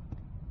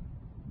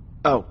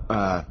 Oh,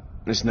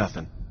 it's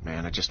nothing,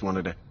 man. I just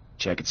wanted to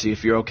check and see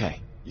if you're okay.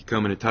 You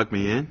coming to tuck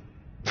me in?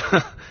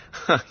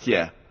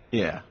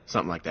 Yeah,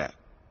 something like that.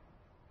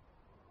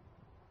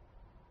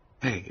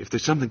 Hey, if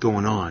there's something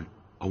going on,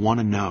 I want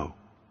to know.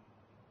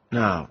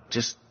 No,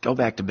 just go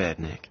back to bed,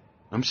 Nick.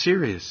 I'm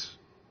serious.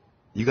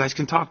 You guys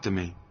can talk to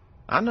me.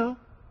 I know.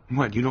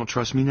 What, you don't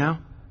trust me now?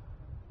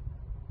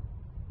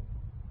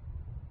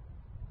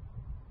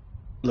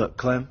 Look,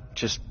 Clem,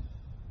 just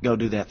go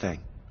do that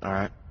thing, all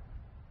right?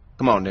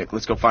 Come on, Nick,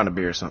 let's go find a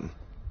beer or something.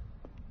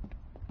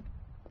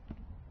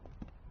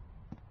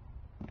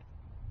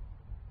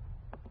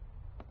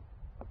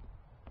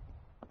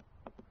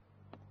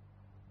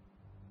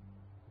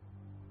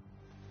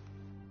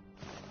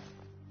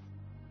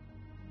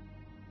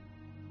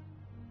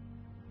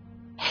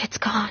 It's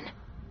gone.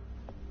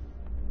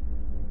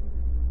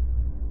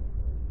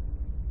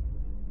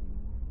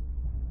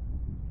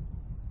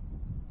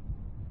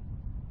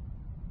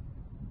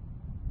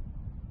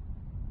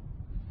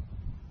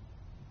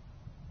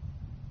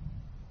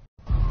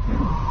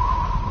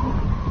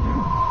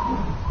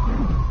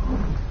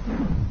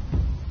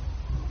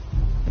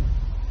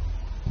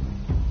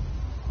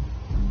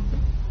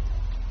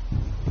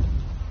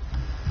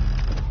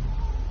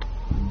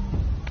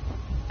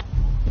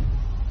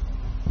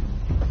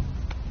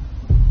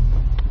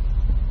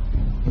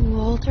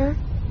 Walter?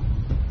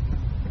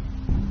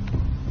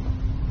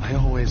 I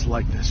always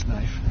liked this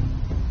knife.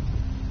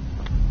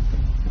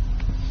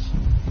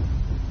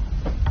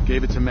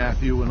 Gave it to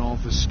Matthew when all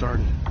this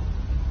started.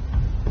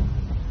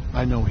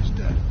 I know he's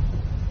dead.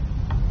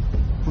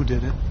 Who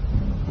did it?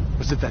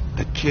 Was it that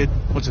kid?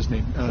 What's his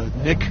name?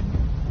 Nick?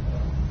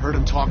 Heard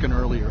him talking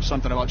earlier,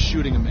 something about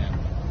shooting a man.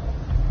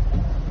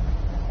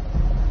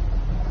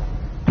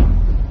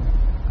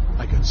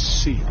 I could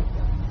see it.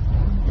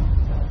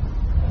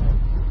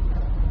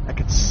 I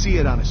could see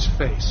it on his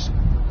face.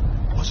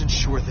 Wasn't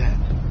sure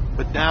then,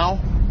 but now...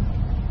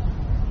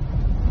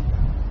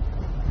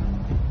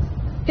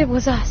 It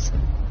was us.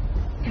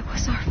 It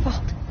was our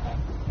fault.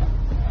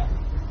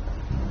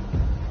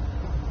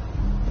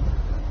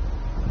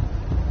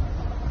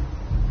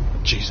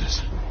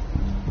 Jesus.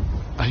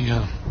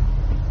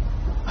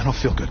 I don't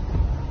feel good.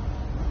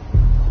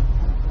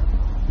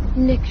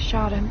 Nick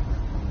shot him.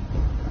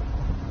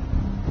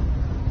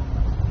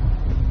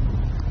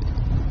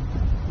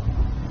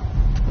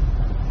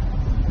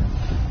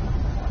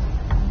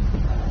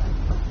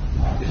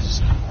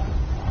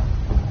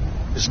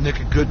 Is Nick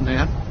a good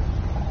man?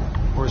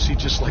 Or is he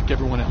just like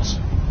everyone else?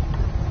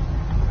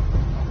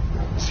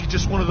 Is he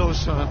just one of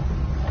those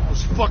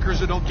fuckers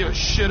that don't give a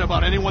shit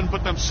about anyone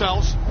but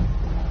themselves?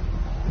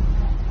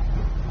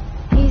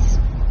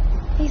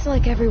 He's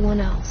like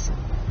everyone else.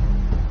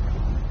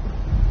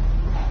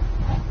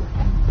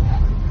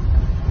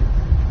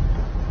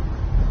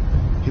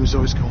 He was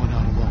always going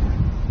out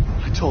alone.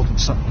 told him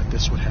something like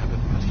this would happen,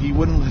 but he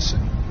wouldn't listen.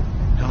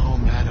 No,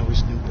 Matt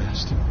always knew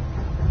best.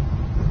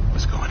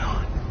 What's going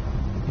on?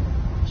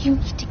 You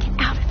need to get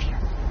out of here.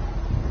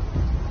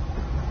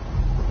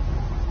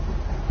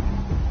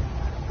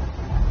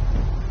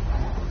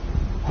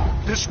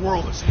 This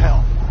world is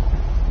hell.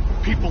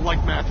 People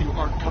like Matthew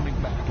aren't coming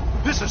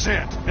back. This is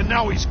it, and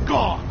now he's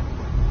gone.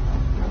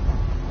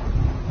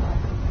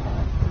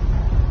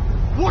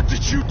 What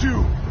did you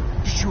do?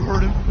 Did you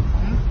hurt him?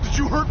 Did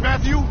you hurt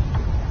Matthew?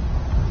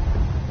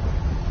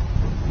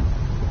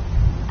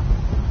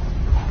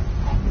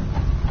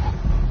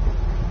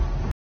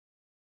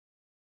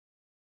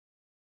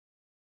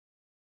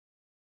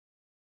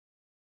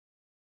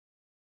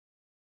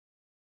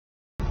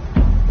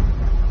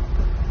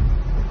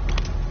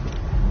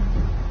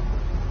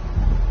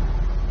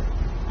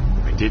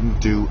 I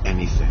didn't do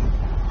anything.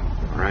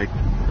 All right?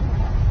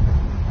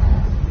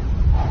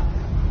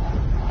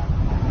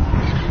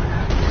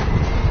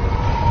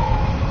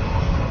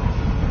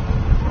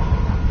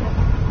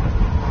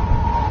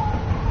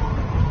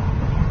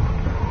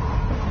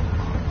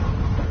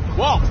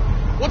 Walt,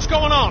 what's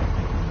going on?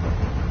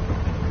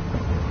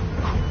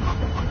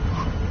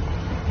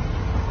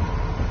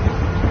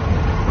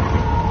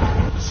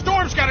 The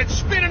storm's got it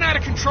spinning out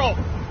of control.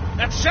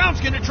 That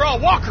sound's gonna draw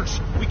walkers.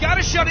 We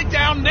gotta shut it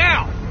down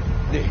now.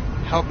 Nick,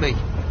 help me.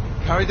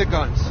 Carry the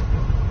guns.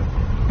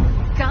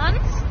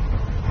 Guns?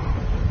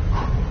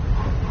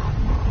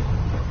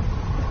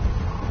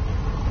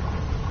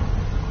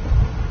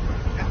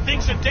 That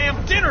thing's a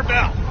damn dinner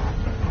bell.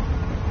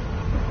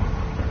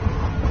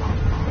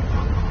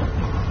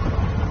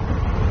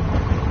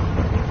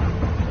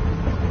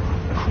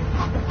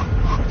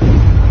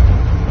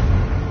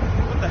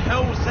 What the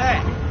hell was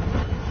that?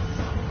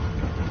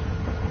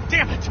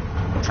 Damn it!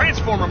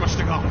 Transformer must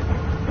have gone.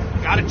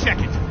 Gotta check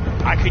it.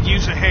 I could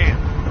use a hand.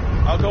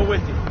 I'll go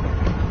with you.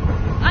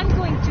 I'm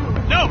going to.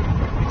 No!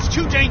 It's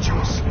too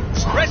dangerous.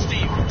 The rest of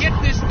you, get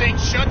this thing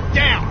shut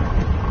down.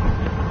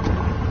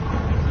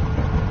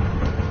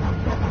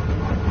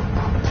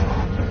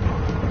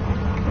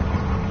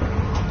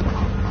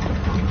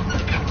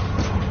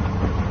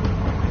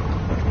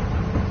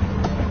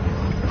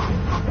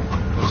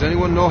 Does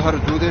anyone know how to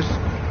do this?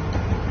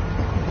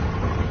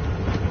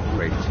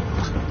 Great.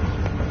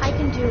 I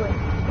can do it.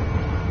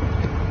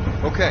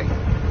 Okay,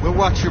 we'll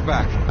watch your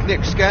back.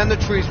 Nick, scan the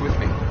trees with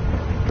me.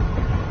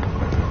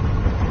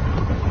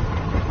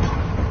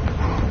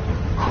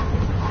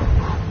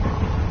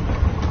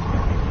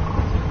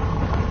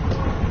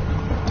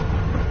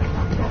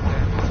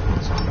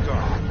 It's too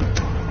dark.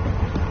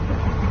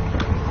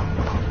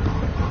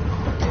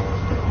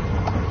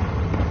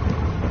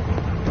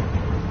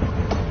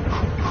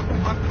 We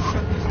have to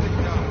shut this thing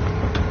down.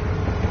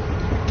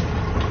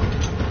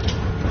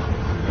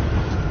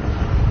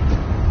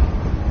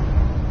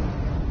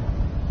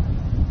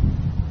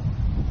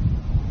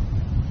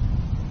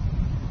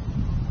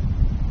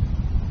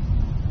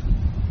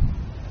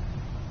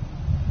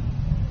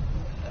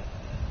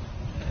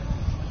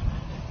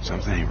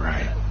 Something ain't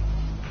right.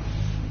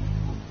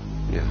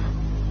 Yeah.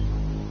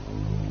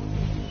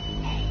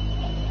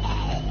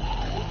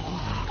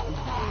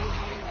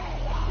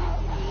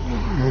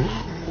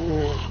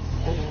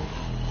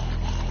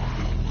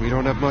 We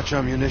don't have much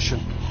ammunition.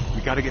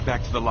 We gotta get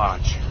back to the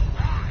lodge.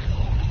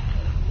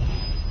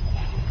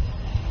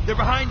 They're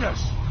behind us.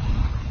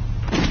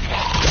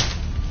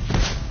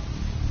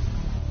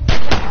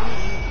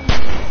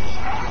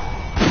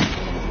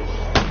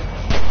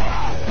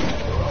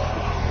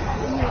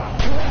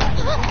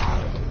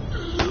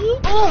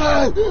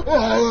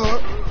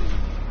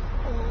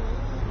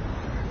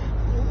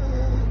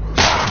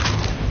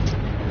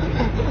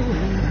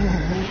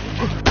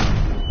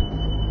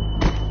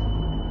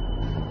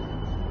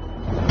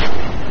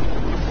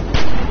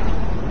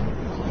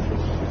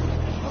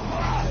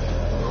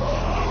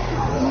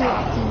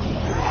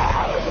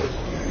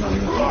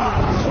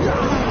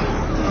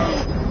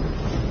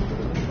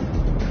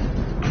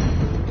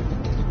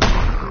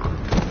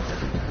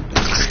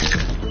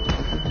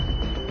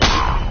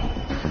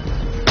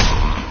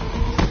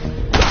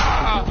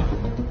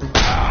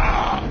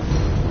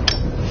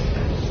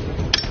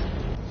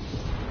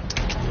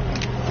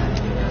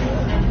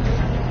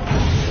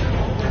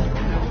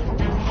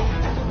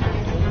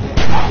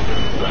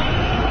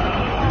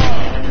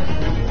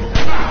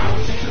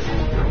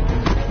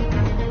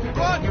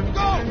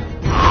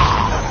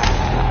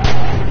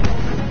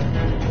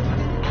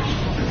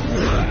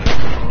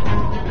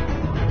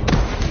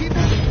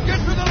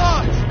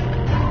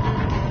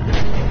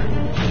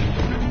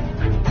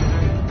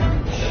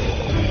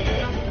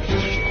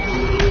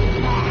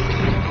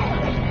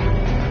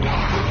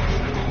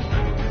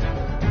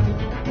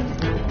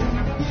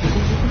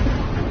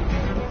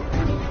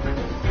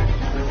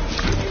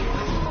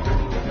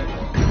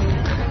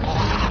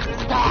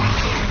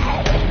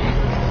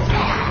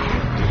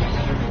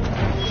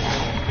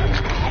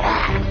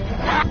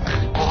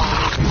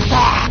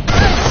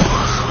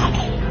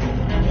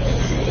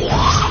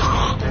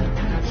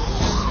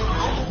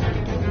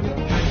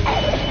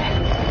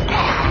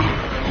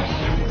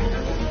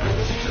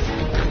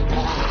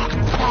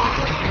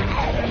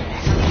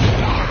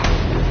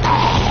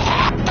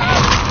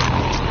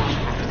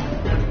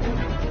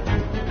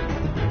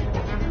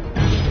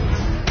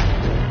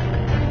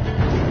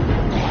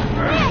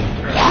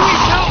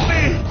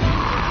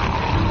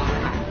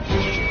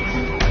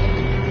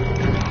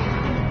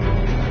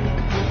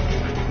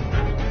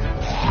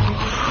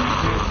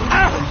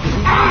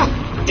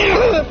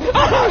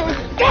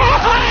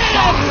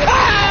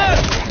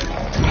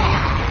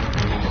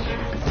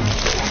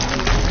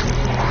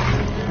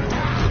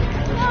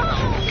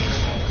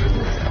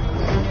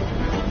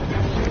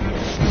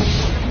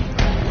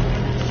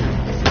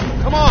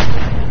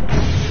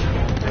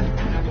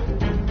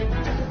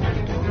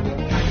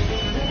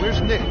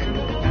 Nick? I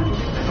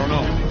don't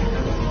know.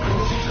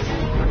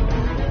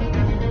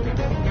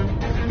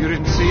 You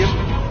didn't see him?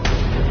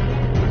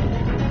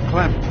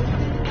 Clem.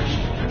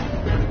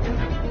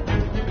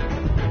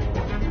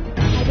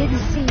 I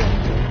didn't see him.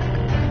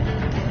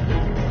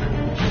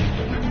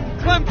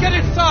 Clem, get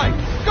inside!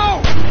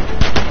 Go!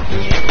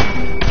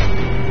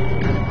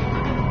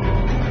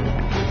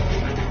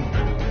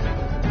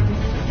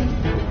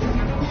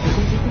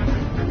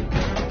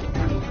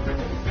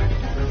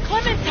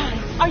 Clementine,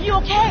 are you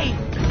okay?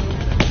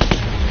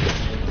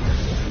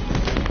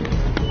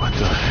 What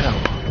the hell?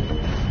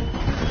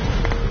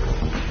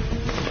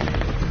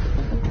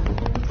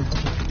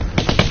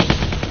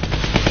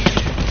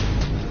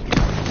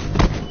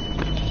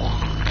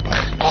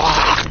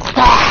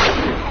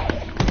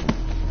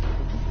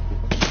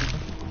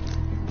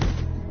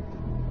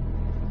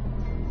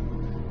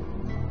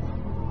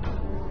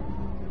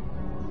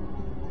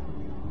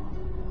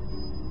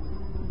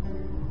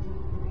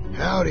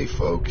 Howdy,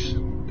 folks.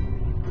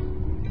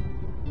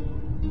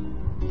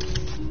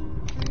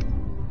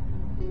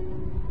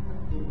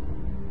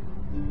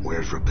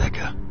 Where's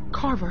Rebecca?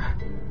 Carver.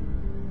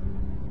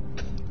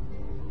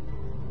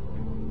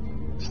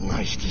 It's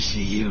nice to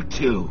see you,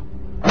 too.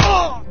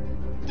 Oh!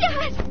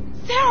 Dad!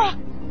 Sarah!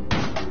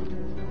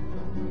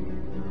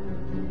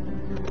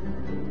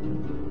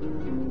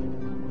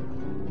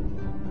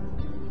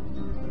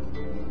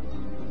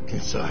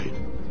 Inside.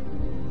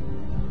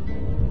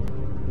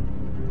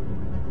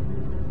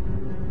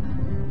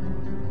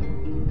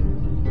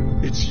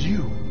 It's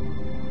you.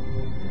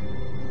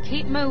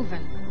 Keep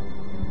moving.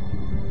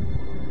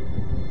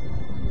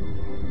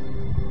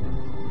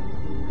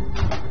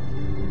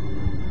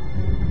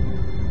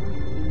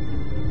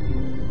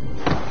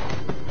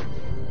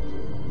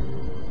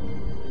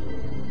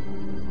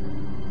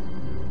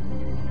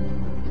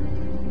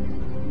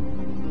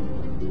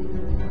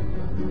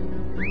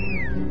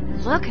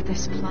 Look at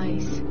this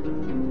place.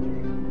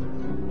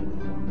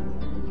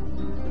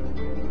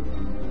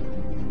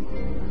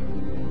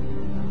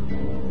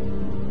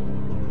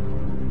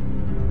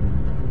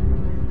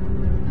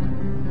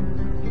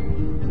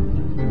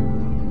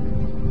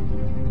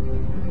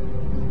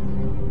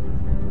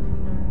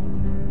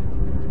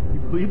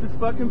 Leave this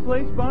fucking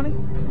place, Bonnie?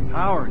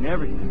 Power and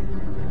everything.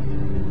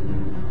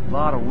 A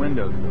lot of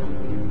windows, though.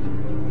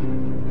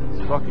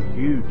 It's fucking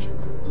huge.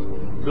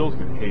 Bill's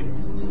gonna hate it.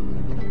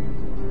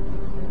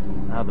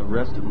 Now the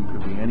rest of them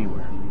could be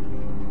anywhere.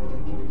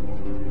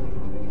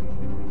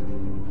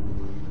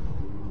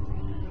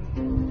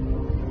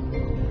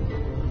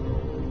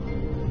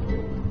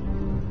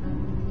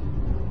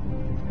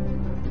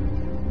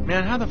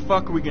 Man, how the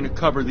fuck are we gonna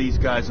cover these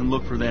guys and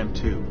look for them,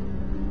 too?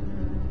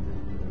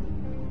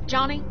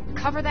 Johnny,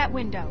 cover that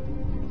window.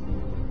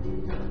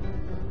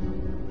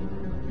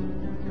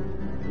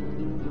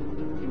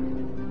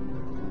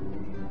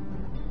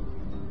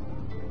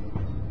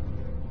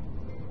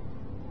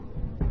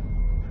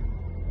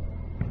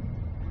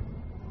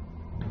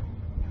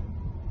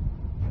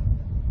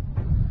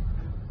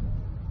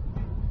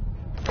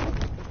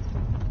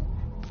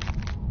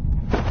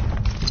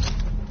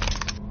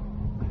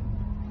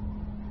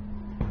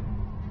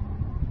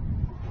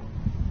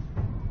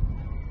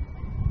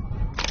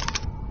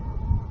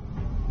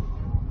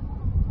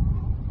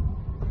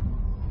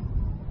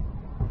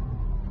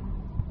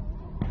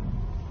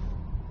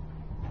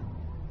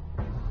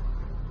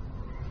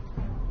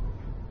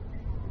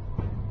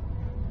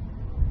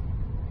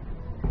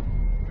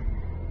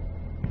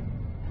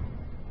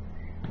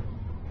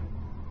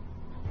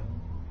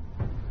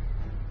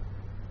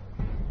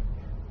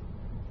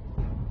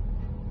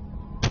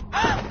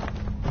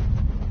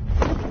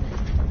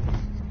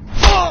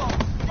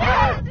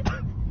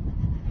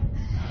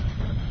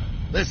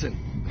 Listen,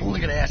 I'm only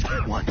gonna ask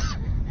you once.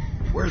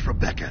 Where's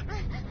Rebecca?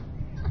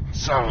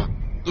 Sarah,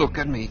 look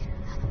at me.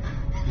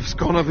 It's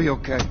gonna be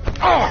okay.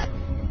 Oh!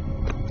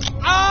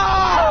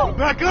 Oh!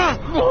 Rebecca!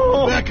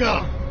 Oh!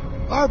 Rebecca!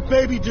 Our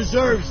baby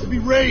deserves to be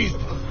raised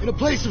in a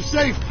place of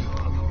safety.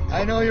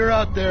 I know you're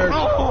out there.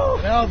 Oh!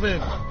 And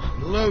Alvin,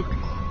 and Luke,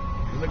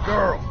 and the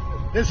girl.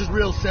 This is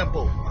real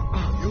simple.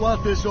 You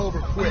want this over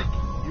quick.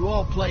 You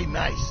all play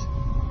nice.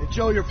 And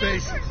show your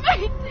faces.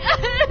 My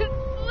dad,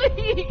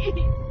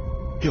 please.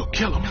 He'll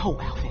kill him. No,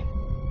 Alvin.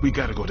 We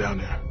gotta go down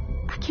there.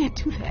 I can't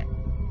do that.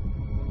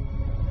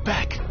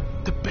 Beck,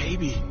 the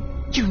baby.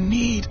 You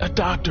need a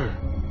doctor.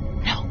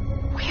 No.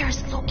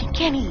 Where's Luke and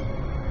Kenny?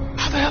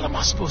 How the hell am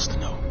I supposed to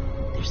know?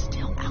 They're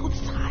still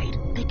outside.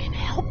 They can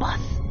help us.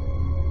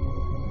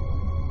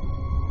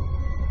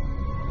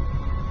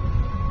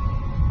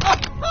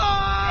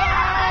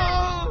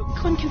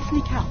 Clem can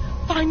sneak out.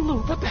 Find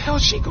Luke. What the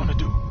hell's she gonna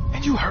do?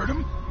 And you heard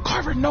him.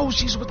 Carver knows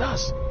she's with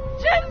us.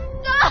 Just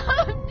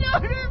stop!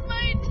 Don't hurt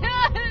my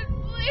dad,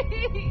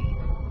 please!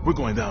 We're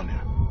going down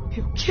there.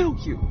 He'll kill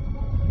you.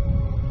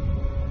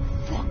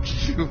 Fuck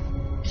you.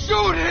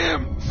 Shoot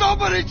him!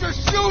 Somebody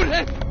just shoot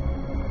him!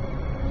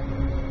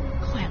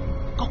 Clem,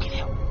 go get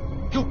help.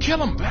 He'll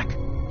kill him, Beck.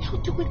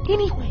 He'll do it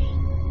anyway.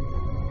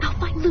 I'll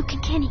find Luke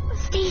and Kenny.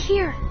 Stay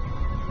here.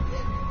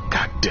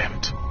 God damn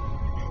it.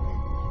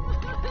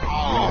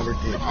 never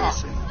did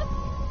listen.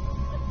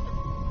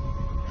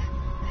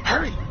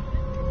 Hurry!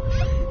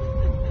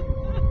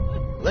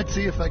 Let's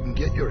see if I can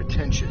get your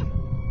attention.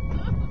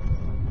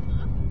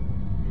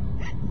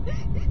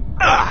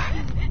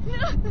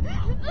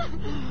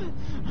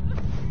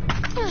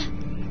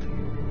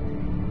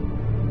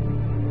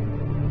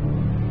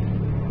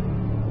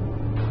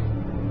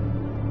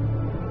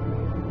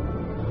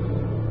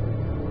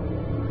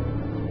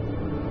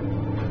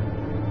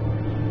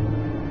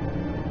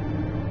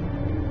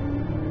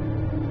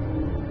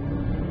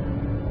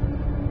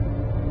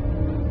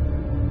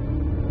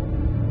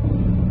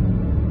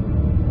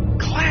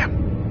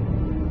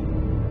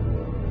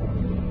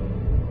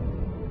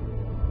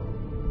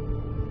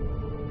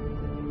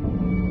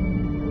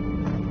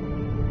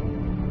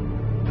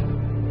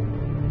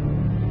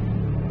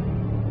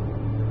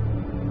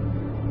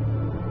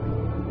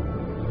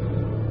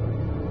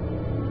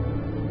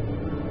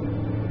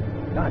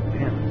 God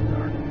damn, it's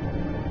dark.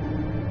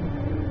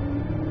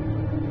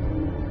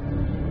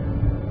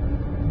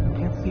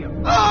 Can't see a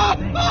thing.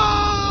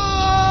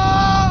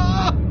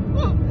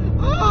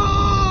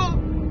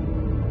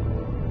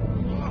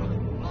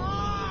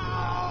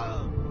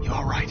 You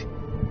all right?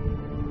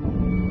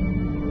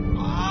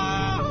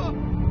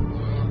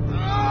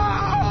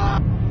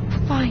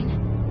 Fine.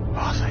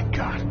 Oh, thank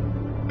God.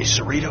 Is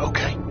Sarita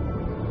okay?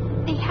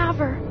 They have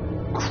her.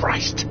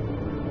 Christ.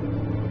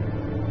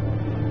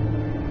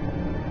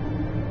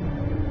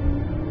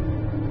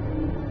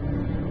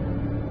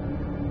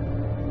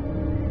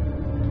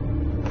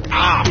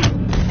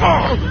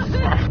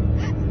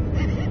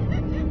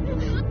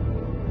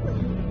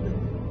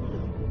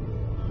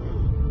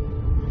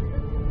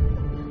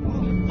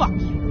 Fuck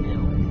you,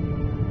 Bill.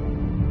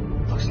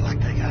 Looks like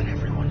they got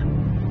everyone.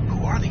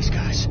 Who are these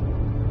guys?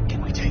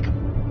 Can we take them?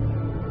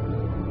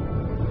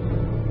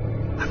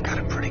 I've got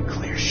a pretty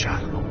clear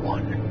shot on the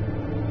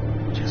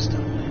one. Just a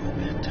little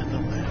bit to the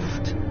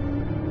left.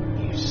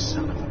 You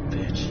son of a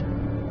bitch.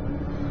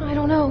 I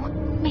don't know.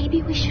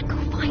 Maybe we should go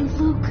find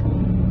Luke.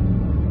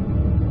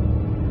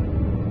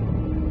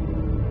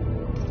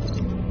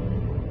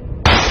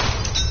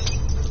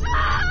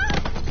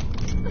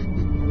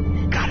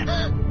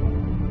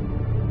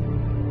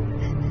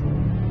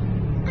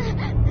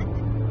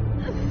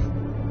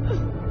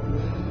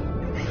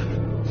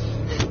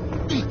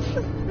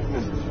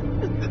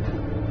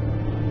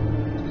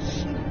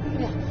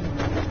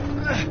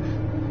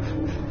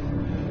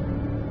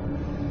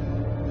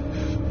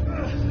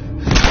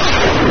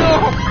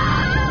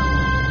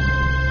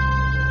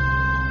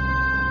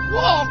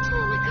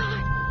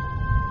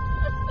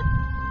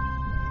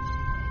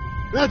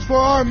 That's for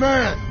our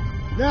man.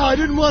 Now, I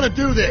didn't want to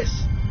do this,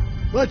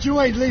 but you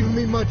ain't leaving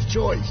me much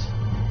choice.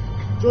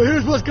 So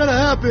here's what's gonna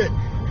happen.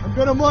 I'm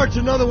gonna march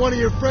another one of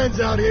your friends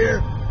out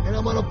here, and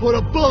I'm gonna put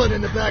a bullet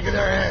in the back of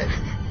their head.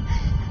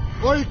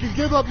 Or you can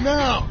give up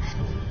now.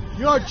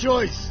 Your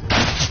choice.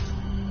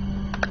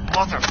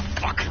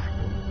 Motherfucker.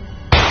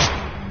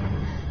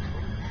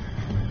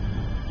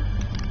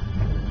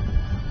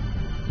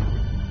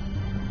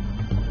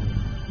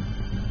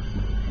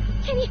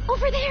 Kenny,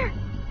 over there!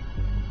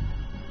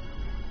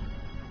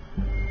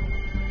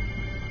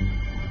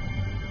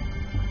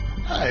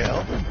 Hi,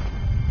 Alvin.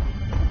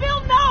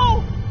 Bill,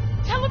 no!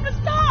 Tell him to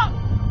stop!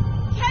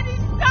 Kenny,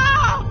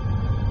 stop!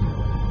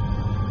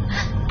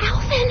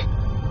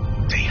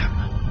 Alvin!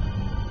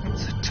 Damn.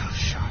 It's a tough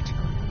shot.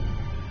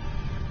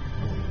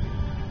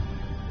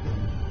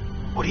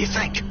 What do you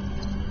think?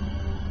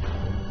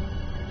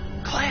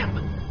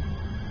 Clem!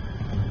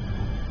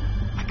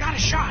 I got a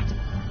shot.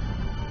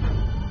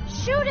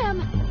 Shoot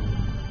him!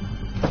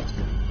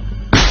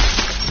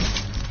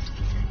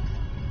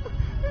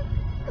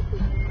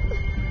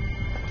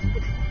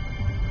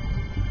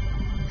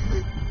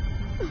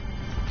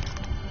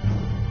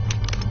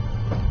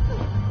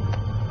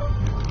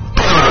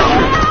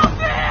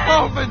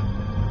 Alvin!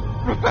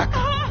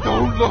 Rebecca,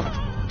 don't look.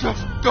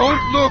 Just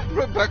don't look,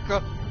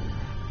 Rebecca.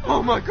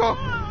 Oh my God.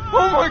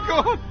 Oh my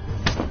God.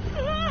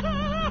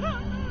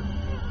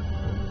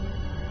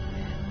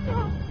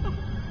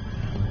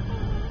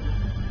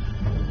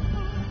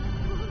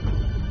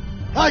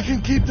 I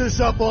can keep this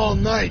up all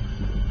night.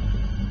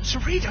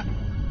 Sarita.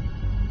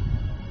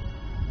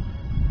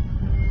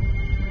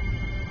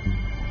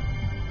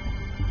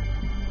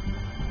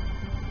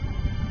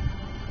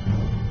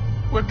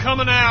 We're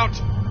coming out.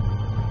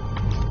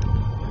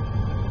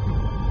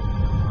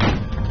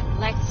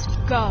 Let's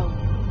go.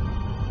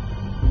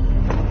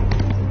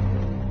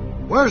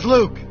 Where's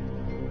Luke?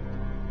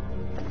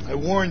 I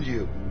warned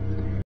you.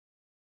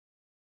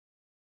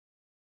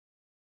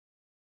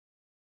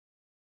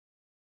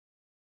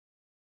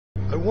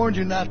 I warned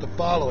you not to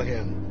follow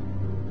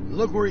him.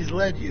 Look where he's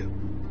led you.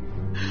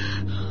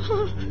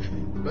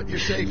 But you're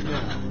safe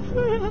now.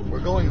 We're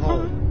going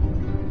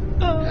home.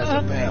 As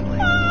a family.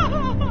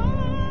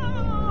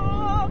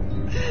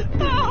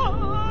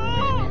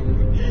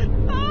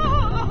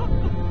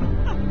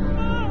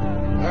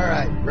 All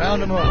right,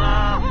 round them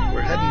up.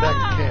 We're heading back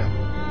to camp.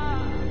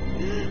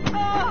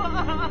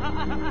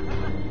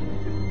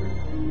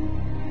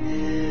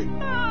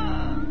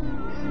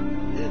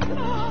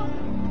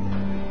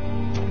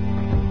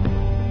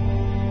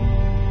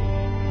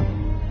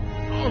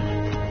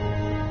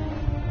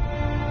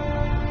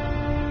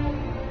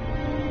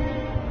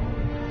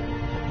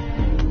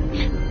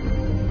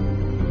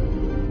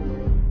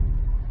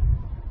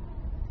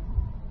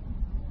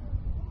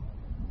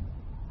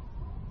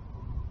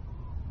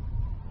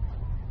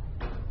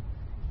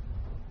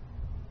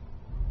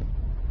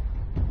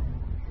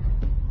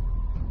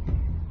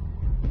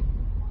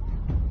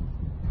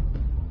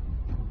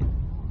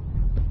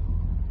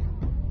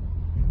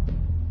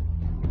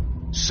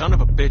 Son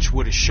of a bitch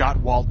would have shot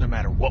Walt no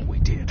matter what we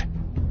did.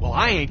 Well,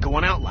 I ain't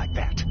going out like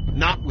that.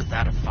 Not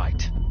without a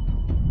fight.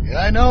 Yeah,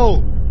 I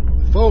know.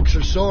 Folks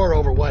are sore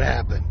over what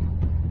happened.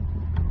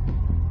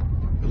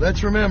 But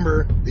let's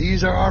remember,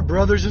 these are our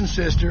brothers and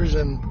sisters,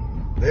 and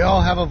they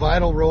all have a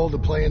vital role to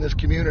play in this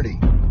community.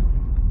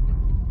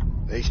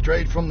 They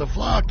strayed from the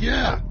flock,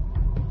 yeah.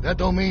 That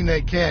don't mean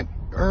they can't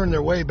earn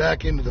their way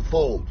back into the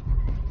fold.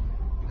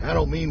 I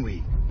don't mean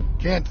we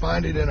can't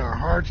find it in our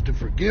hearts to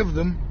forgive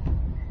them,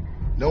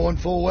 knowing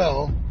full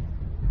well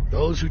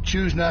those who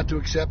choose not to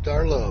accept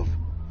our love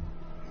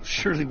will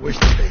surely wish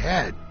that they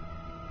had.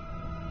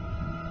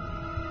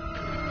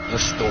 The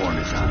storm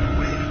is on the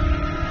way.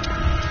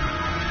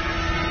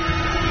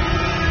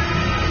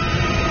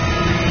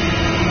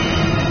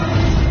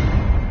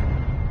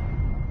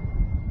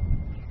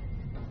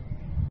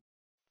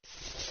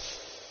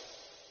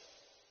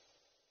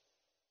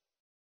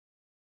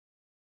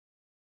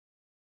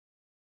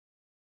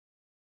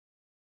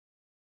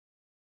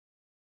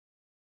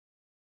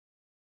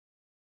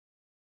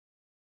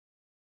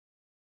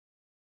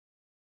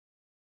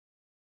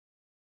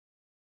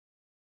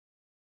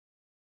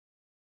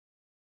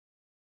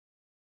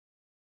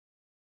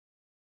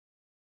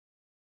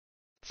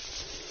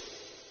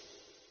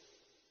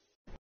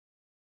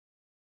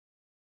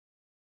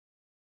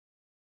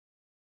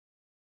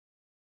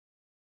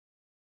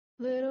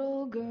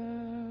 Little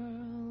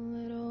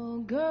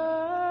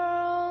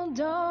girl,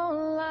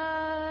 don't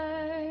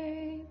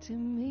lie to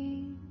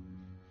me.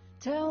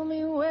 Tell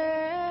me,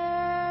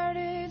 where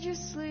did you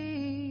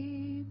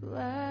sleep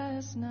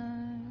last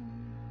night?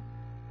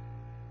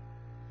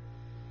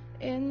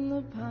 In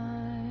the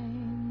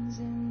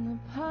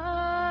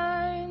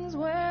pines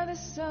where the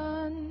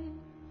sun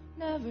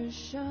never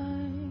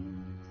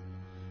shines.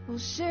 We'll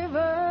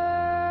shiver